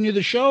continue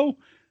the show.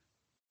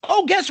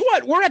 Oh, guess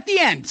what? We're at the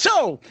end.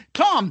 So,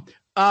 Tom,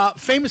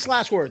 famous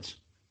last words.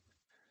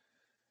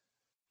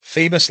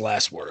 Famous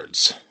last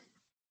words.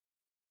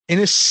 In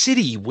a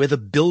city where the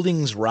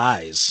buildings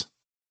rise,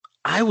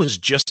 I was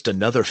just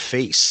another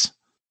face.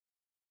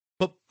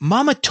 But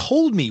Mama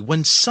told me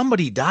when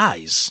somebody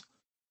dies,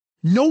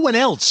 no one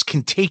else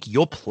can take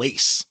your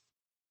place.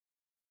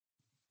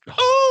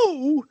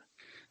 Oh!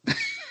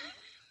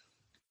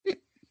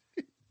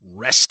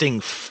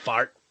 Resting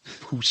fart,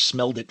 who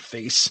smelled it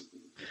face.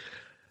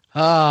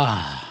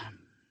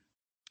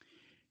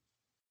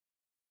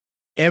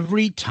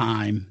 Every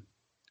time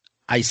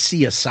I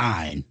see a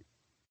sign,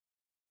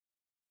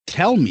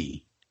 tell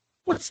me,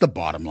 what's the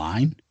bottom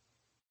line?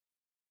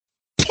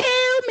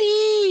 Tell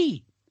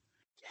me!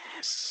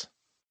 Yes.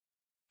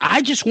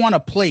 I just want a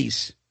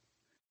place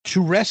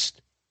to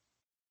rest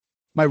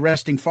my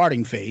resting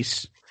farting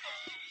face,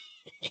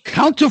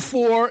 count to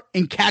 4,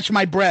 and catch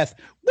my breath.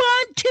 1,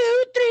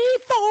 2, 3,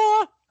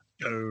 4.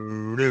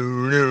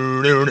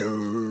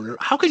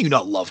 How can you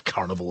not love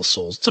Carnival of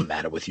Souls? What's the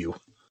matter with you?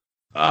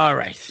 All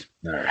right.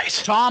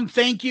 Tom,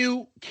 thank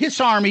you. Kiss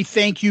Army,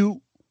 thank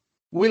you.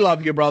 We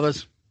love you,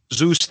 brothers.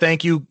 Zeus,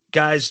 thank you.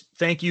 Guys,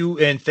 thank you.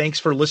 And thanks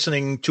for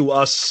listening to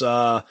us,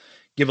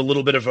 give a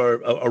little bit of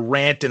a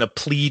rant and a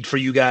plead for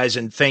you guys.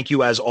 And thank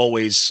you, as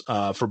always,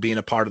 for being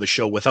a part of the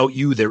show. Without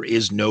you, there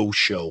is no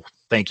show.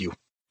 Thank you.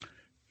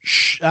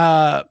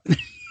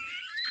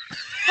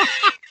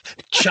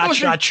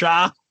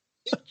 Cha-cha-cha.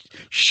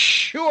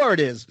 Sure it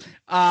is.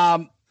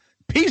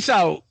 Peace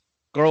out,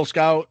 Girl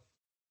Scout.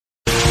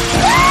 We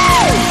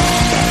love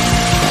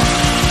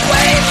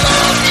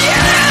you!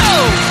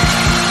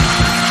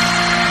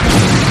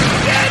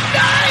 Good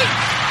night!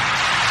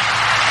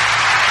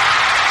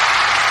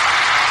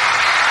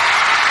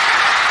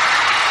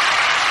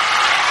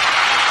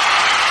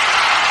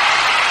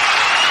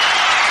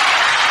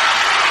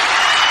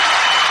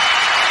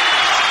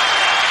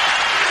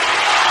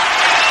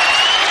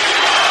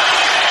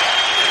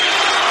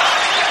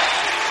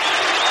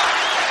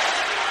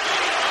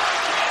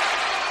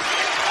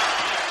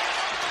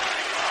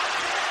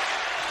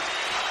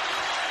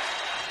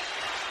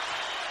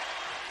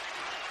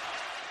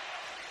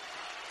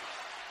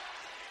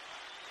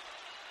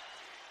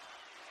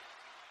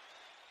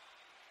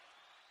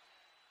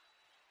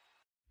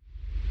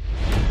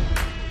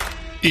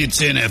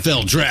 It's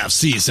NFL draft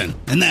season,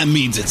 and that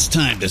means it's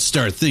time to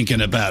start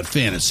thinking about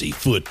fantasy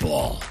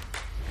football.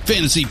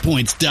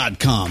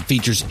 FantasyPoints.com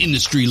features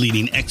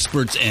industry-leading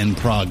experts and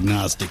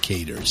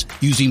prognosticators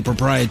using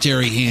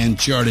proprietary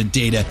hand-charted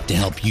data to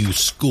help you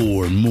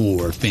score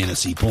more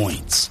fantasy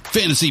points.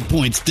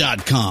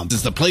 FantasyPoints.com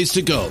is the place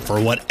to go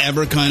for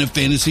whatever kind of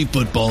fantasy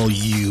football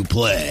you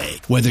play.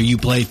 Whether you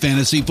play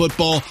fantasy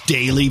football,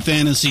 daily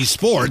fantasy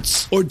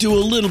sports, or do a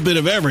little bit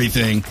of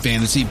everything,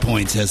 Fantasy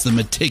Points has the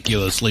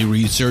meticulously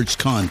researched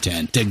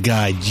content to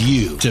guide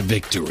you to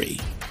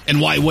victory. And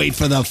why wait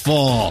for the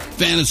fall?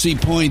 Fantasy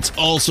Points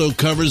also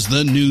covers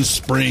the new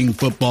spring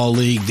football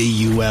league,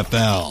 the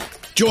UFL.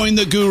 Join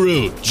the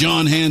guru,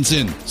 John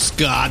Hansen,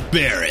 Scott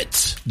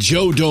Barrett,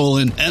 Joe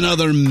Dolan, and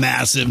other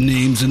massive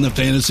names in the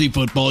fantasy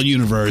football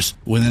universe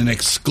with an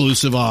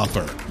exclusive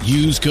offer.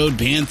 Use code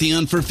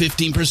Pantheon for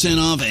 15%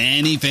 off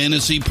any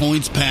Fantasy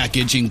Points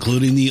package,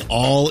 including the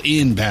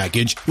all-in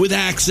package, with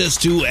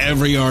access to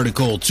every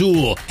article,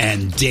 tool,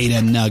 and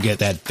data nugget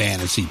that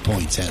Fantasy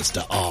Points has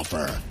to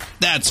offer.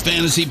 That's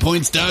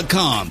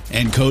FantasyPoints.com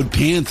and code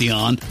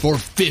Pantheon for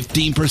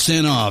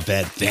 15% off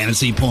at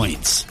Fantasy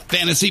Points.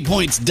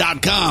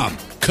 FantasyPoints.com,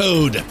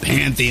 code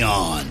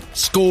Pantheon.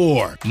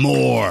 Score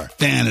more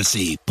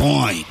fantasy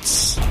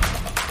points.